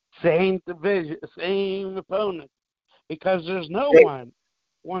 same division, same opponent, because there's no one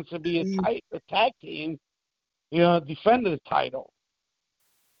wants to be a tag team, defending the title,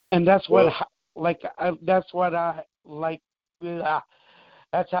 and that's what that's what I like.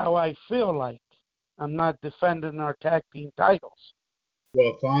 That's how I feel like. I'm not defending our tag team titles.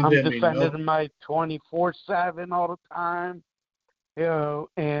 Well, Fonzie, I'm defending my 24/7 all the time,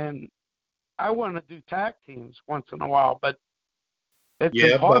 and I want to do tag teams once in a while, but it's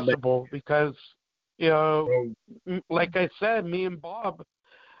impossible because, Like I said, me and Bob,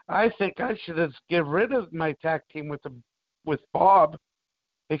 I think I should just get rid of my tag team with Bob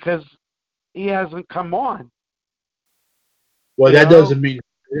because he hasn't come on. Well, that doesn't mean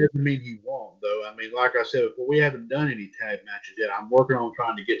he won't, though. I mean, like I said before, we haven't done any tag matches yet. I'm working on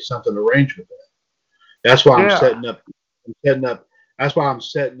trying to get something arranged with that. That's why I'm setting up. That's why I'm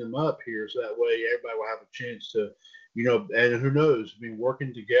setting them up here, so that way everybody will have a chance to, and who knows? I mean,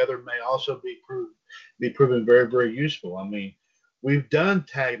 working together may also be proven very, very useful. I mean, we've done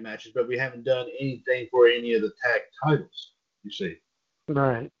tag matches, but we haven't done anything for any of the tag titles. You see,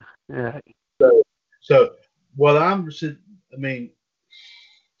 right? Yeah. So what I mean,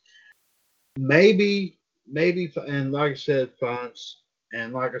 maybe, and like I said, Fonz,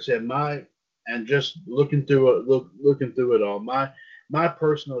 and like I said, and just looking through it all, my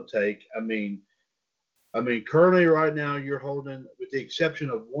personal take. I mean, currently right now you're holding, with the exception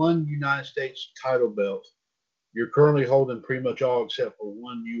of one United States title belt, you're currently holding pretty much all except for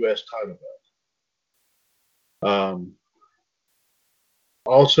one U.S. title belt.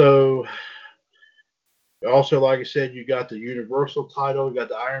 Also, like I said, you got the Universal title, you got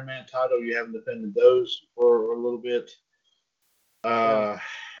the Iron Man title. You haven't defended those for a little bit. The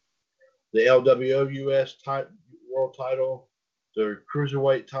LWO US world title, the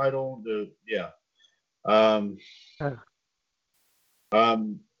Cruiserweight title,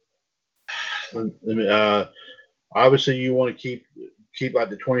 obviously you want to keep like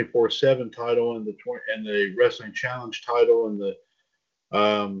the 24/7 title and the Wrestling Challenge title and the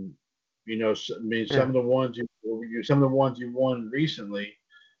some of the ones you won recently.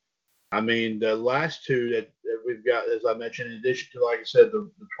 I mean, the last two that we've got, as I mentioned, in addition to, like I said, the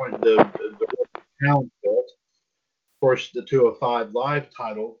challenge belt, of course, the 205 Live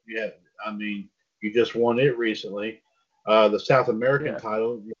title. You just won it recently. The South American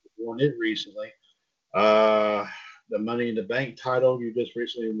title, you won it recently. The Money in the Bank title, you just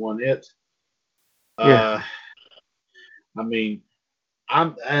recently won it. I mean,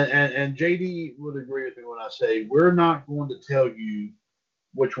 and JD would agree with me when I say we're not going to tell you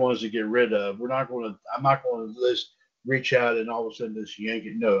which ones to get rid of. I'm not going to just reach out and all of a sudden just yank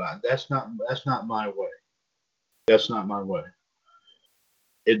it. No, that's not my way. That's not my way.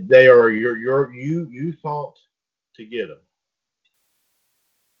 They are you fought to get them,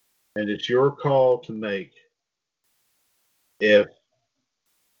 and it's your call to make. If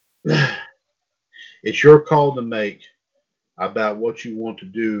it's your call to make about what you want to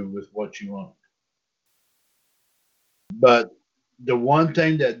do with what you own. But the one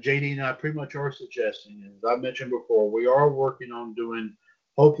thing that JD and I pretty much are suggesting, as I mentioned before, we are working on doing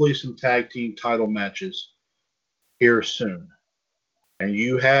hopefully some tag team title matches here soon. And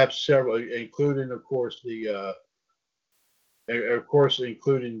you have several, including, of course, like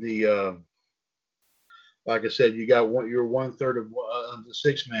I said, you got you're 1/3 of the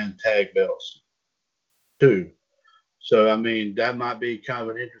 6-man tag belts too. So I mean, that might be kind of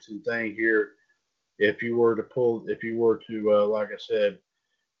an interesting thing here. If you were to, like I said,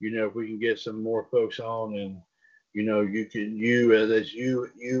 if we can get some more folks on, and you Ann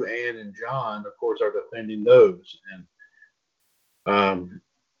and John, of course, are defending those, and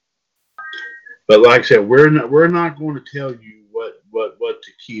but like I said, we're not going to tell you what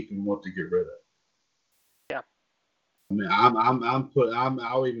to keep and what to get rid of. Yeah. I mean,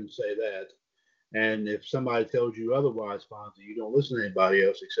 I'll even say that. And if somebody tells you otherwise, Fonzie, you don't listen to anybody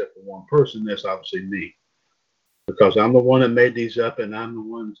else except for one person. That's obviously me, because I'm the one that made these up, and I'm the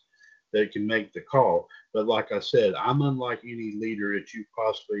one that can make the call. But like I said, I'm unlike any leader that you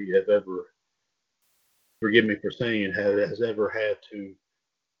possibly have ever, forgive me for saying, has ever had to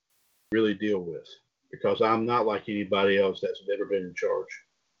really deal with, because I'm not like anybody else that's ever been in charge.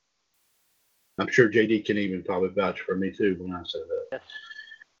 I'm sure JD can even probably vouch for me too when I say that. Yes.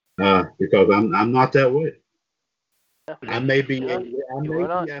 Because I'm not that way. Yeah. I may be a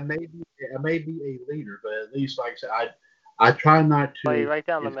leader, but at least, like I said, I try not to. Play right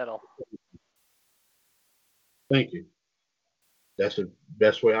down the middle. Thank you. That's the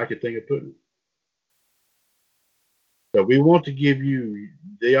best way I could think of putting it. So we want to give you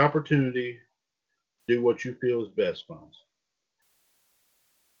the opportunity to do what you feel is best, Fonz.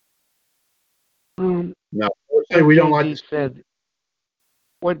 No, say we don't like to.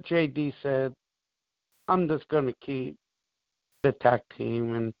 What JD said, I'm just going to keep the tag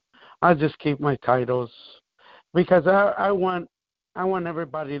team, and I'll just keep my titles, because I want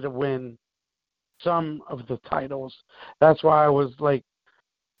everybody to win some of the titles. That's why I was like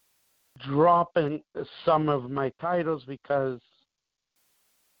dropping some of my titles, because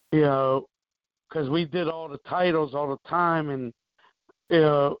we did all the titles all the time, and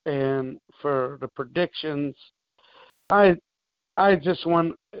and for the predictions, I just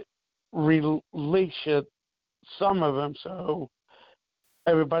want to release some of them so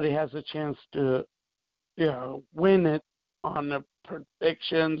everybody has a chance to win it on the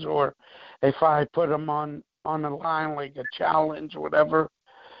predictions, or if I put them on a line like a challenge or whatever.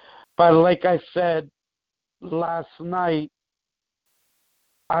 But like I said last night,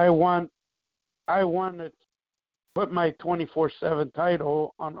 I want to put my 24/7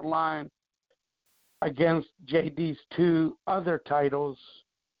 title on the line against JD's two other titles,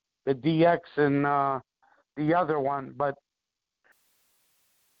 the DX and the other one, but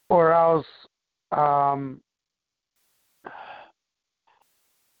or else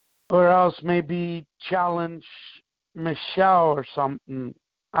maybe challenge Michelle or something.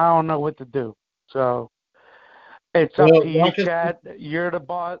 I don't know what to do. So it's up to you, Chad. You're the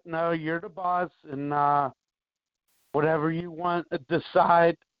boss. No, you're the boss, and whatever you want to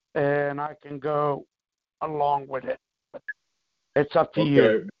decide, and I can go along with it. But it's up to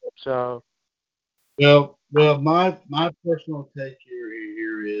you. So. Well, my personal take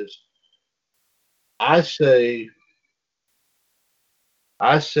here is, I say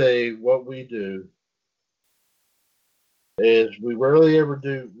what we do is we rarely ever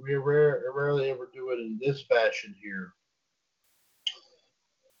do it in this fashion here.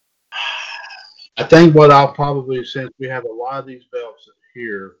 I think what I'll probably, since we have a lot of these belts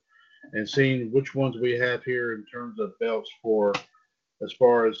here, and seeing which ones we have here in terms of belts for, as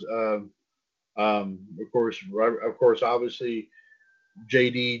far as of course, obviously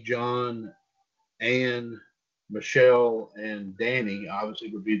JD, John, and Michelle and Danny obviously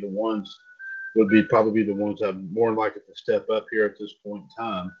would probably the ones I'm more likely to step up here at this point in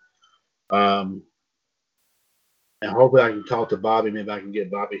time. And hopefully I can talk to Bobby. Maybe I can get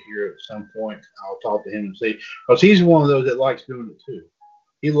Bobby here at some point. I'll talk to him and see, because he's one of those that likes doing it too.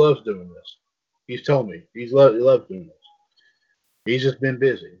 He loves doing this. He's told me he loves doing this. He's just been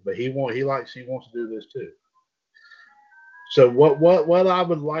busy, but he wants to do this too. So what I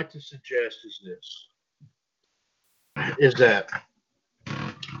would like to suggest is that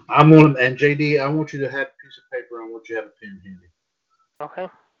and JD, I want you to have a piece of paper. I want you to have a pen handy. Okay.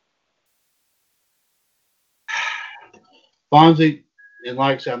 Fonzie, and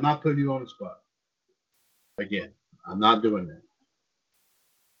like I said, I'm not putting you on the spot. Again, I'm not doing that.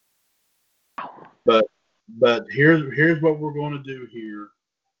 But here's what we're going to do here.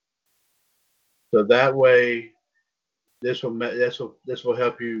 So that way, this will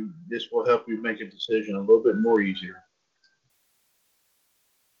help you. This will help you make a decision a little bit more easier.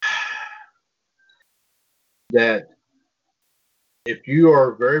 That if you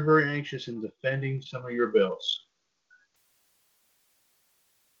are very, very anxious in defending some of your belts,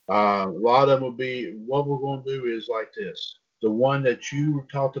 a lot of them will be, what we're going to do is like this. The one that you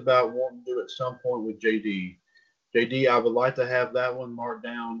talked about wanting to do at some point with JD. JD, I would like to have that one marked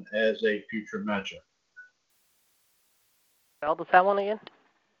down as a future matchup. How does that one again?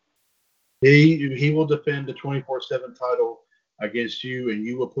 He will defend the 24/7 title against you, and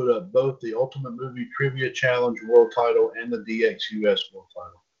you will put up both the Ultimate Movie Trivia Challenge World Title and the DX US World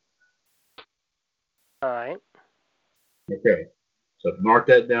Title. All right. Okay. So mark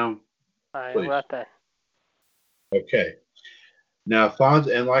that down. All right, I got that. Okay. Now,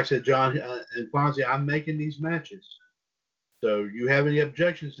 Fonzie, and like I said, John and Fonzie, I'm making these matches. So you have any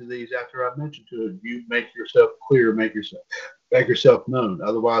objections to these after I mentioned to it, you make yourself clear, make yourself known.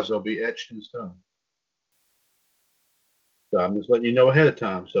 Otherwise, they'll be etched in stone. So I'm just letting you know ahead of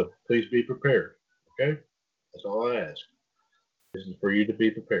time. So please be prepared. Okay? That's all I ask. This is for you to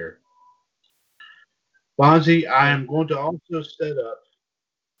be prepared. Fonzie, I am going to also set up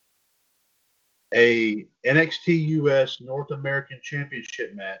a NXT US North American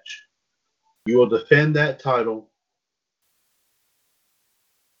Championship match. You will defend that title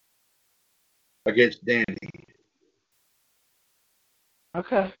against Danny.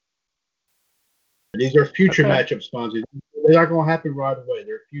 Okay. These are future matchups, Fonzie. They're not going to happen right away.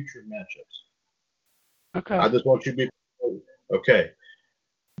 They're future matchups. Okay. I just want you to be okay.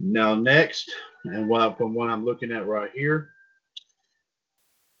 Now, next, and from what I'm looking at right here,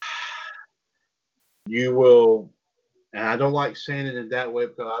 you will, and I don't like saying it in that way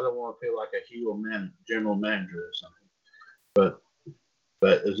because I don't want to feel like a heel general manager or something.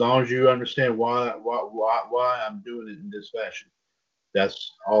 But as long as you understand why I'm doing it in this fashion,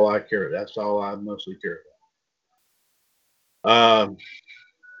 that's all I care. That's all I mostly care about.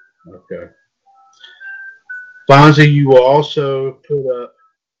 Okay. Fonzie, you will also put up,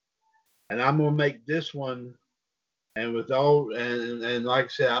 and I'm gonna make this one, and with all, and like I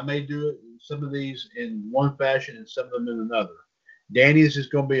said, I may do it some of these in one fashion and some of them in another. Danny's is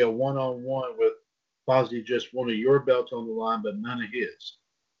going to be a one-on-one with possibly just one of your belts on the line, but none of his.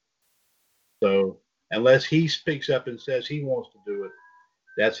 So unless he speaks up and says he wants to do it,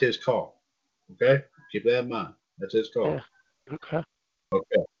 that's his call. Okay? Keep that in mind. That's his call. Yeah. Okay.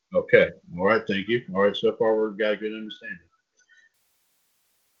 Okay. Okay. All right. Thank you. All right. So far, we've got a good understanding.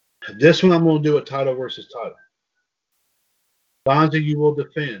 This one, I'm going to do a title versus title. Fonzie, you will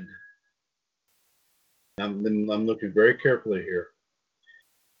defend. I'm looking very carefully here.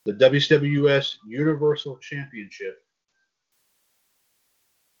 The WWS Universal Championship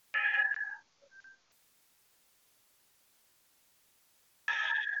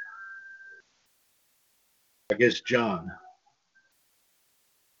against John.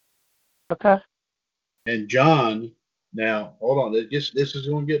 Okay. And John, now hold on. This is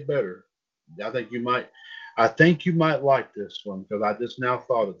going to get better. I think you might like this one because I just now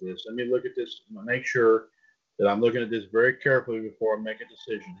thought of this. Let me look at this. Make sure that I'm looking at this very carefully before I make a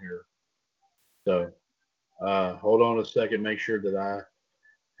decision here. So hold on a second. Make sure that I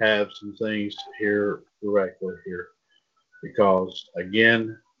have some things here correctly here, because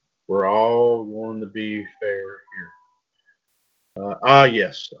again, we're all going to be fair here.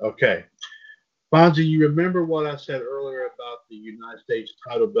 Yes. Okay. Fonzie, you remember what I said earlier about the United States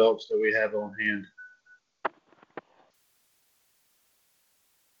title belts that we have on hand?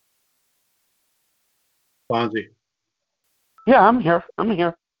 Fonzie. Yeah, I'm here.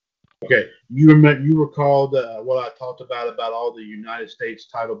 Okay. You recalled what I talked about all the United States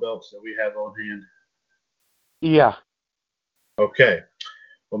title belts that we have on hand? Yeah. Okay.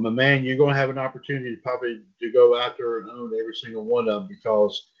 Well, my man, you're going to have an opportunity to go after and own every single one of them,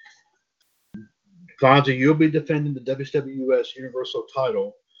 because Fonzie, you'll be defending the WWS Universal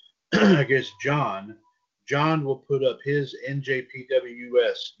title against John. John will put up his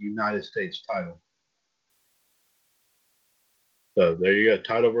NJPWS United States title. So there you go,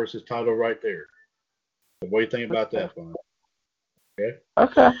 title versus title right there. So what do you think about that, Fonzie? Okay.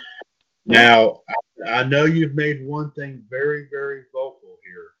 Okay. Now, I know you've made one thing very, very vocal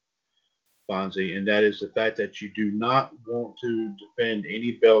here, Fonzie, and that is the fact that you do not want to defend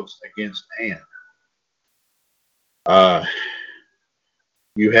any belts against Ann.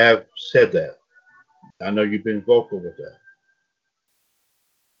 You have said that. I know you've been vocal with that.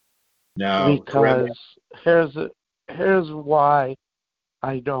 Now, because here's why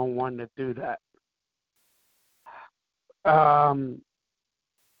I don't want to do that.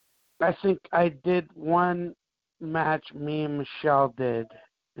 I think I did one match me and Michelle did,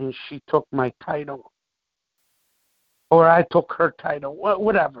 and she took my title. Or I took her title,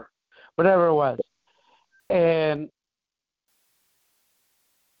 whatever it was. And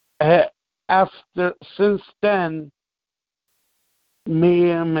since then, me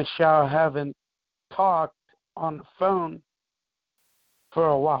and Michelle haven't talked on the phone for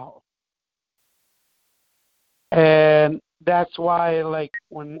a while. And that's why, like,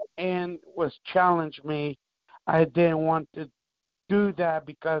 when Ann was challenged me, I didn't want to do that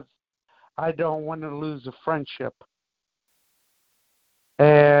because I don't want to lose a friendship.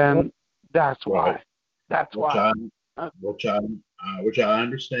 And that's why. Right. That's why. Which I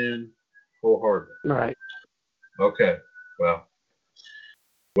understand wholeheartedly. Right. Okay.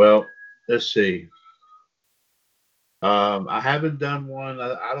 Well, let's see. I haven't done one.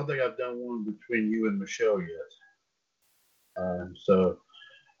 I don't think I've done one between you and Michelle yet. So,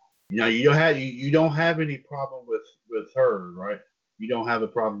 you don't have any problem with her, right? You don't have a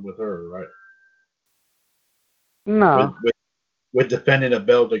problem with her, right? No. With defending a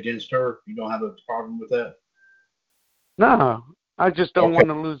belt against her, you don't have a problem with that? No. I just don't want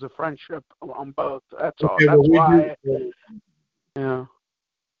to lose a friendship on both. That's all. That's why. Yeah.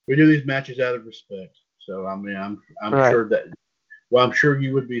 We do these matches out of respect. So I mean, I'm right. sure that. Well, I'm sure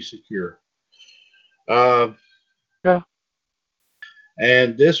you would be secure. Yeah.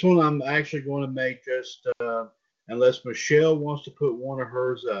 And this one, I'm actually going to make just unless Michelle wants to put one of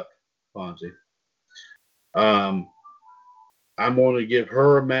hers up, Fonzie. I'm going to give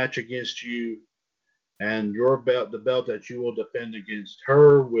her a match against you, and your belt, the belt that you will defend against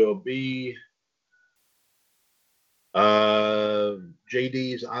her, will be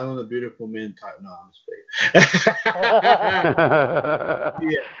JD's Island of Beautiful Men type. No, I'm just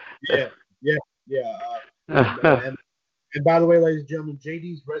yeah. And by the way, ladies and gentlemen,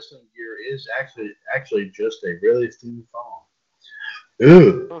 JD's wrestling gear is actually just a really thin thong.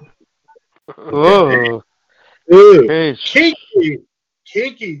 Ooh. Ooh. Ooh. Kinky,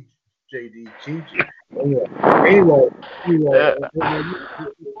 JD, kinky. Anyway, we're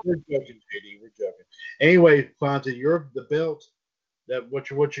joking, JD. We're joking. Anyway, Fonzie, the belt that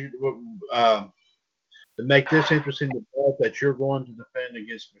To make this interesting, the belt that you're going to defend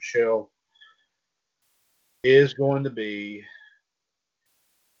against Michelle is going to be.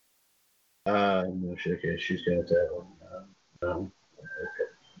 No, okay, she's got that one. No.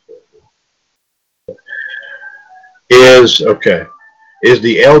 Is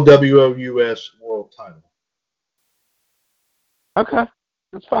the LWO US World Title. Okay,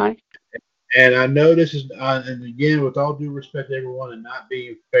 that's fine. And I know this is, and again, with all due respect to everyone, and not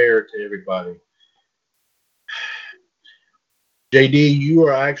being fair to everybody, JD, you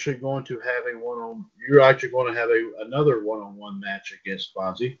are actually going to have another one-on-one match against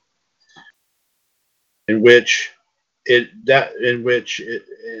Fonzie, in which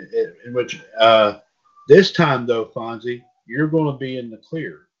this time though, Fonzie, you're going to be in the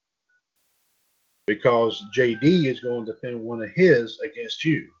clear because JD is going to defend one of his against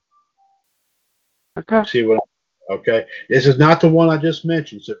you. Okay. See what? Okay, this is not the one I just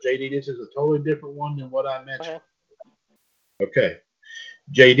mentioned. So JD, this is a totally different one than what I mentioned. Okay,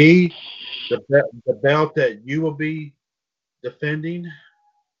 JD, the belt that you will be defending,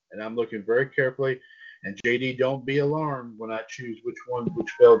 and I'm looking very carefully. And JD, don't be alarmed when I choose which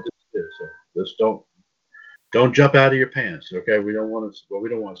belt this is. So just don't jump out of your pants. Okay, we don't want to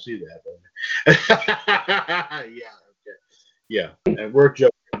see that. Yeah. Okay. Yeah, and we're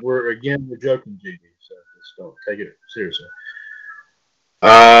joking. We're joking, JD. So just don't take it seriously.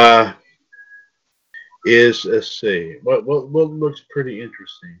 Let's see what looks pretty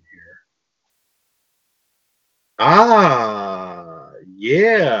interesting here.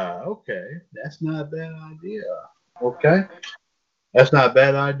 Yeah, okay, that's not a bad idea. Okay, that's not a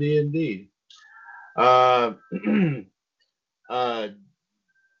bad idea indeed.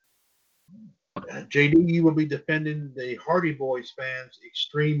 JD, you will be defending the Hardy Boys fans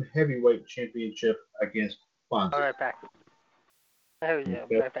Extreme Heavyweight Championship against Fonzie. All right, back. There we go.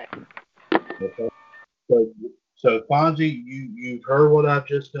 Okay. Right back. Okay. So Fonzie, you've heard what I've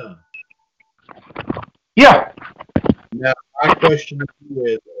just done. Yeah. Now my question to you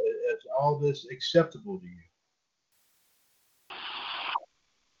is all this acceptable to you?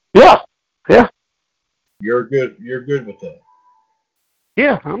 Yeah. Yeah. You're good with that.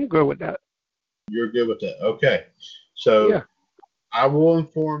 Yeah, I'm good with that. You're good with that. Okay. So yeah. we will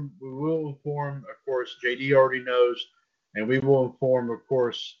inform, of course, JD already knows, and we will inform, of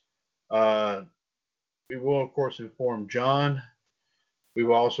course, inform John. We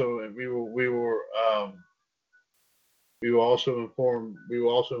will also inform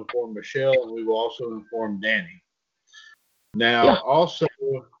Michelle, and we will also inform Danny. Now, also,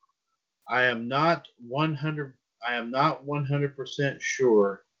 I am not 100%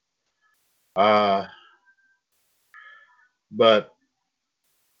 sure, but,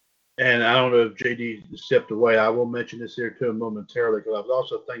 and I don't know if JD stepped away. I will mention this here to him momentarily because I was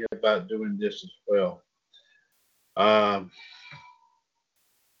also thinking about doing this as well.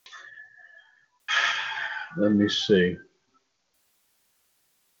 Let me see.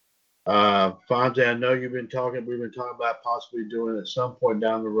 Fonzie, I know we've been talking about possibly doing it at some point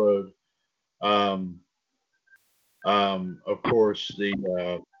down the road. Of course,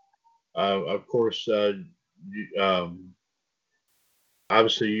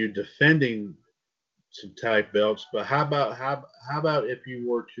 obviously you defending some tag belts, but how about if you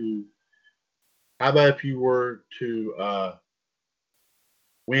were to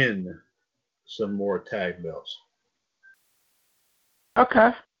win some more tag belts?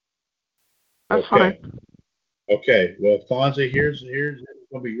 Okay. That's fine. Okay. Well, Fonzie, here's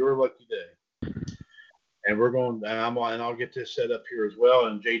gonna be your lucky day, and I'll get this set up here as well.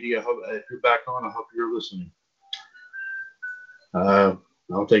 And JD, I hope if you're back on, I hope you're listening. I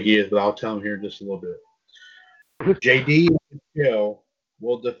don't think he is, but I'll tell him here in just a little bit. JD and Michelle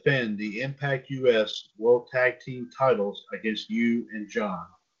will defend the Impact US World Tag Team titles against you and John.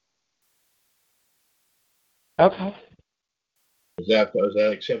 Okay. Is that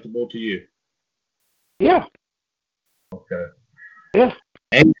acceptable to you? Yeah. Okay. Yeah.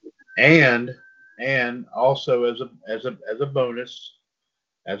 And also as a bonus,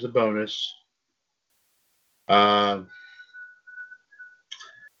 let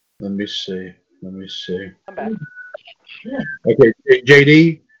me see. I'm back. Okay,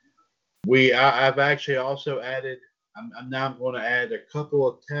 JD, I've actually also added. I'm now going to add a couple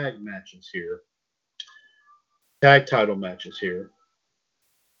of tag title matches here.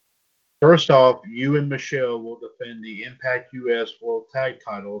 First off, you and Michelle will defend the Impact US World Tag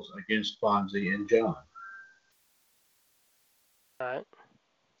titles against Fonzie and John. All right.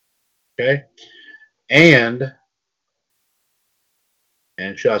 Okay, and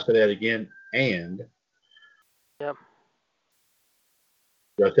should I say that again? And. Yep.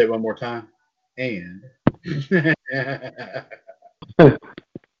 Do I say it one more time? And.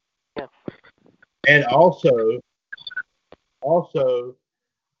 And also,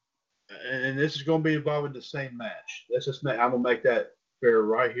 and this is going to be involving the same match. I'm going to make that fair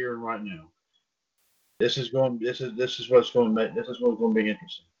right here and right now. This is what's going to make, this is what's going to be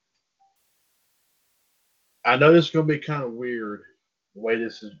interesting. I know this is going to be kind of weird the way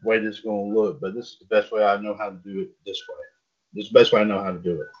this is going to look, but this is the best way I know how to do it this way. This is the best way I know how to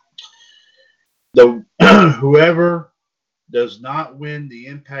do it. Whoever does not win the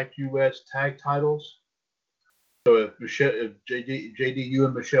Impact US tag titles, so if JD, you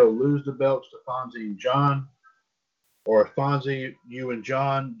and Michelle lose the belts to Fonzie and John, or if Fonzie, you and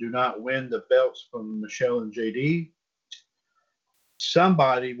John do not win the belts from Michelle and JD,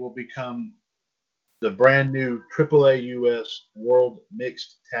 somebody will become the brand new AAA US World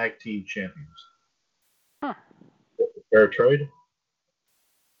Mixed Tag Team Champions. Huh. Fair trade?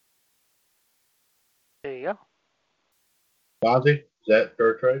 There you go. Fonzie, is that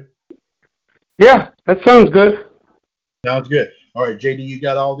fair trade? Yeah, that sounds good. Sounds good. All right, JD, you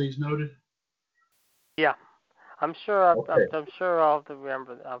got all these noted? Yeah, I'm sure. Okay. I'm sure I'll have to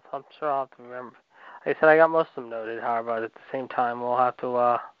remember. I'm sure I'll have to remember. Like I said, I got most of them noted. However, at the same time, we'll have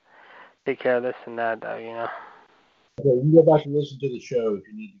to take care of this and that, though. You know. Okay, you go back and listen to the show if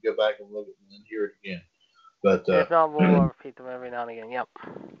you need to go back and look and then hear it again. But If not, we'll repeat them every now and again. Yep.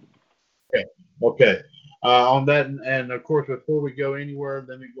 Okay. On that, and of course, before we go anywhere,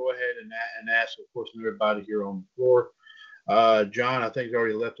 let me go ahead and ask, of course, everybody here on the floor. John, I think, has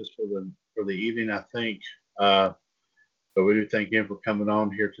already left us for the evening. I think, but we do thank him for coming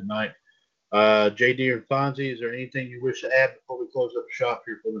on here tonight. JD and Fonzie, is there anything you wish to add before we close up shop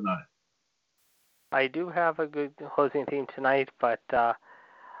here for the night? I do have a good closing theme tonight, but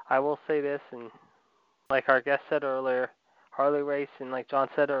I will say this, and like our guest said earlier, Harley Race, and like John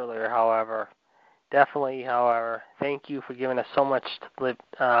said earlier, however, thank you for giving us so much to live,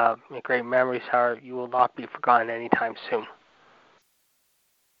 great memories. However, you will not be forgotten anytime soon.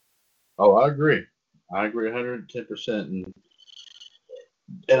 Oh, I agree. I agree 110%.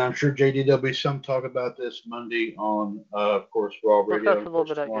 And I'm sure JD, there'll be some talk about this Monday on, of course, Raw Radio. We'll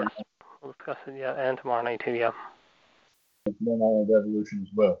discuss a little bit, yes. We'll discuss it, yeah, and tomorrow night too, yeah. And tomorrow night on Revolution as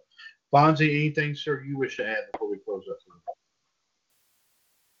well. Fonzie, anything, sir, you wish to add before we close up?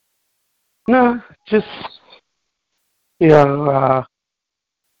 No, just,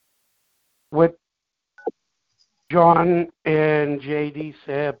 what John and JD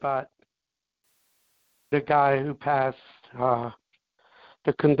said about the guy who passed,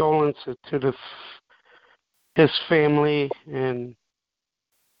 the condolences to his family, and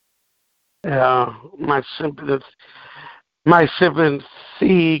my sympathy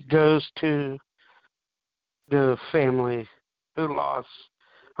goes to the family who lost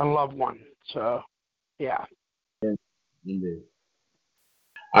a loved one. So, yeah. Indeed.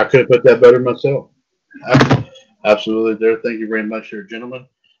 I could have put that better myself. Absolutely there. Thank you very much, here, gentlemen.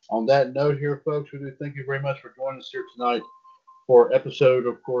 On that note here, folks, we do thank you very much for joining us here tonight for episode,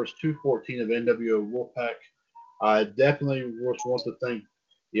 of course, 214 of NWO Wolfpac. I definitely want to thank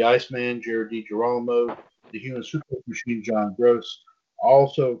the Iceman, Jared DiGirolamo, the Human Super Machine, John Gross,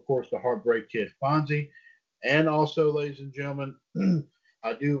 also, of course, the Heartbreak Kid, Fonzie, and also, ladies and gentlemen,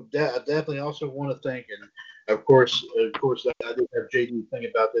 I definitely also want to thank, and of course, I do have JD think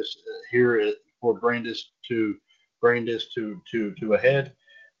about this here for bring this to a head.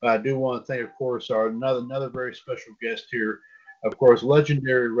 But I do want to thank, of course, our another very special guest here, of course,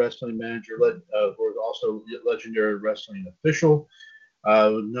 legendary wrestling manager, also legendary wrestling official,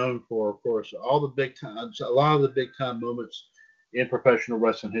 known for, of course, a lot of the big time moments in professional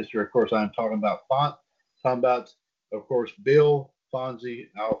wrestling history. Of course, I'm talking about of course, Bill Fonzie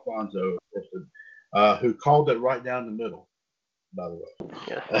Alfonso, of course, who called it right down the middle, by the way.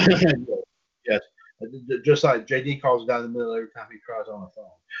 Yes. Yes. Just like JD calls it down the middle every time he tries on the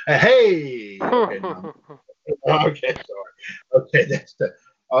phone. Hey! Okay, no. Okay, sorry. Okay, that's the.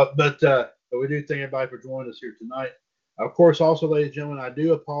 But we do thank everybody for joining us here tonight. Of course, also, ladies and gentlemen, I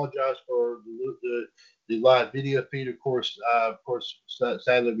do apologize for the live video feed. Of course,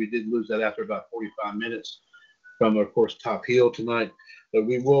 sadly, we did lose that after about 45 minutes from, of course, Top Heel tonight. But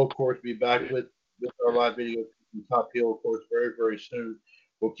we will, of course, be back with our live video from Top Heel, of course, very, very soon.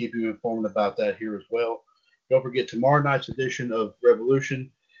 We'll keep you informed about that here as well. Don't forget tomorrow night's edition of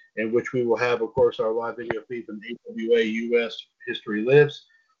Revolution, in which we will have, of course, our live video feed from AWA US History Lives.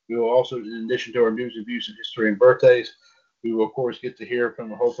 We will also, in addition to our news and views of history and birthdays, we will, of course, get to hear from,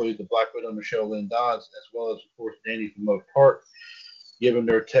 hopefully, the Black Widow Michelle Lynn Dodds, as well as, of course, Danny from Oak Park, giving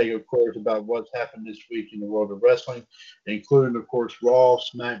their take, of course, about what's happened this week in the world of wrestling, including, of course, Raw,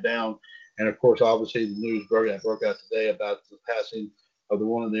 SmackDown, And of course, obviously, the news broke out today about the passing of the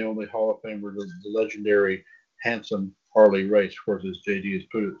one and the only Hall of Famer, the legendary, handsome Harley Race. Of course, as JD has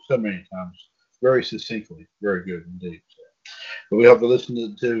put it so many times, very succinctly, very good indeed. So, but we hope to listen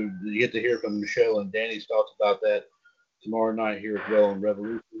to get to hear from Michelle and Danny's thoughts about that tomorrow night here as well on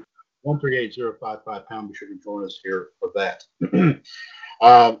Revolution. 138-055 #. Be sure to join us here for that.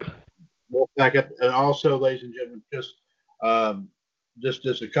 We'll back up, and also, ladies and gentlemen,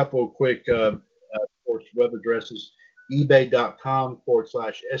 just a couple of quick sports web addresses: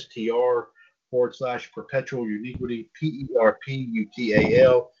 ebay.com/str/perpetual uniquity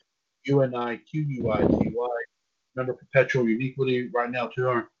PERPUTAL UNIQUITY. Remember, perpetual uniquity right now,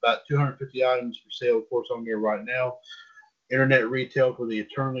 about 250 items for sale, of course, on there right now. Internet retail for the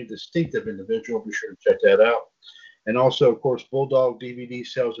eternally distinctive individual. Be sure to check that out. And also, of course, Bulldog DVD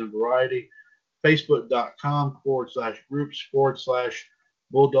sales and variety.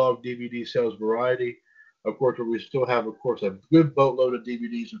 Facebook.com/groups/Bulldog DVD sales variety. Of course, we still have, of course, a good boatload of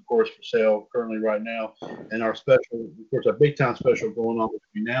DVDs, of course, for sale currently right now. And our special, of course, our big time special going on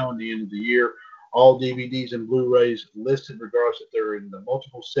between now and the end of the year. All DVDs and Blu-rays listed, regardless if they're in the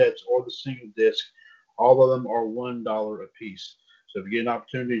multiple sets or the single disc. All of them are $1 a piece. So if you get an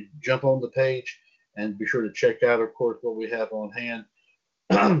opportunity, jump on the page and be sure to check out, of course, what we have on hand.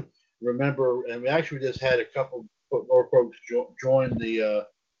 Remember, and we actually just had a couple more folks join the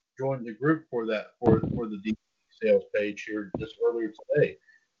group for the DVD sales page here just earlier today.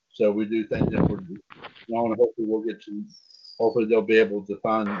 So we do think that we're on. Hopefully, we'll get to. Hopefully, they'll be able to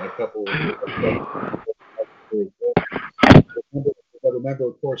find a couple. Remember,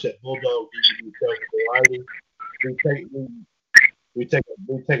 of course, at Bulldog DVD sales variety, we take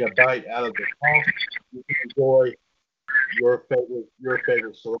a bite out of the cost. You can enjoy your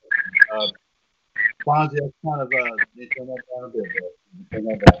favorite selection. Fonzie, that's kind of you turn that down a bit, bro. Turn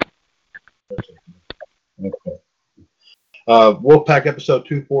that down. Okay. Wolfpac episode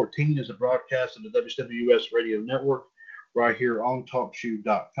 214 is a broadcast of the WWS Radio Network right here on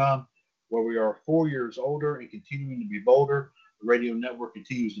TalkShoe.com, where we are 4 years older and continuing to be bolder. The radio network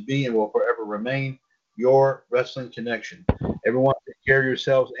continues to be and will forever remain your wrestling connection. Everyone, take care of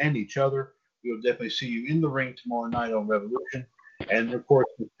yourselves and each other. We will definitely see you in the ring tomorrow night on Revolution. And of course,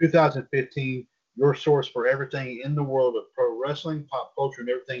 in 2015, your source for everything in the world of pro wrestling, pop culture, and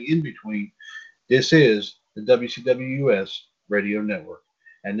everything in between. This is the WCWUS Radio Network.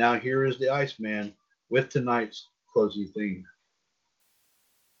 And now here is the Iceman with tonight's closing theme.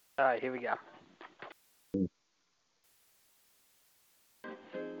 All right, here we go.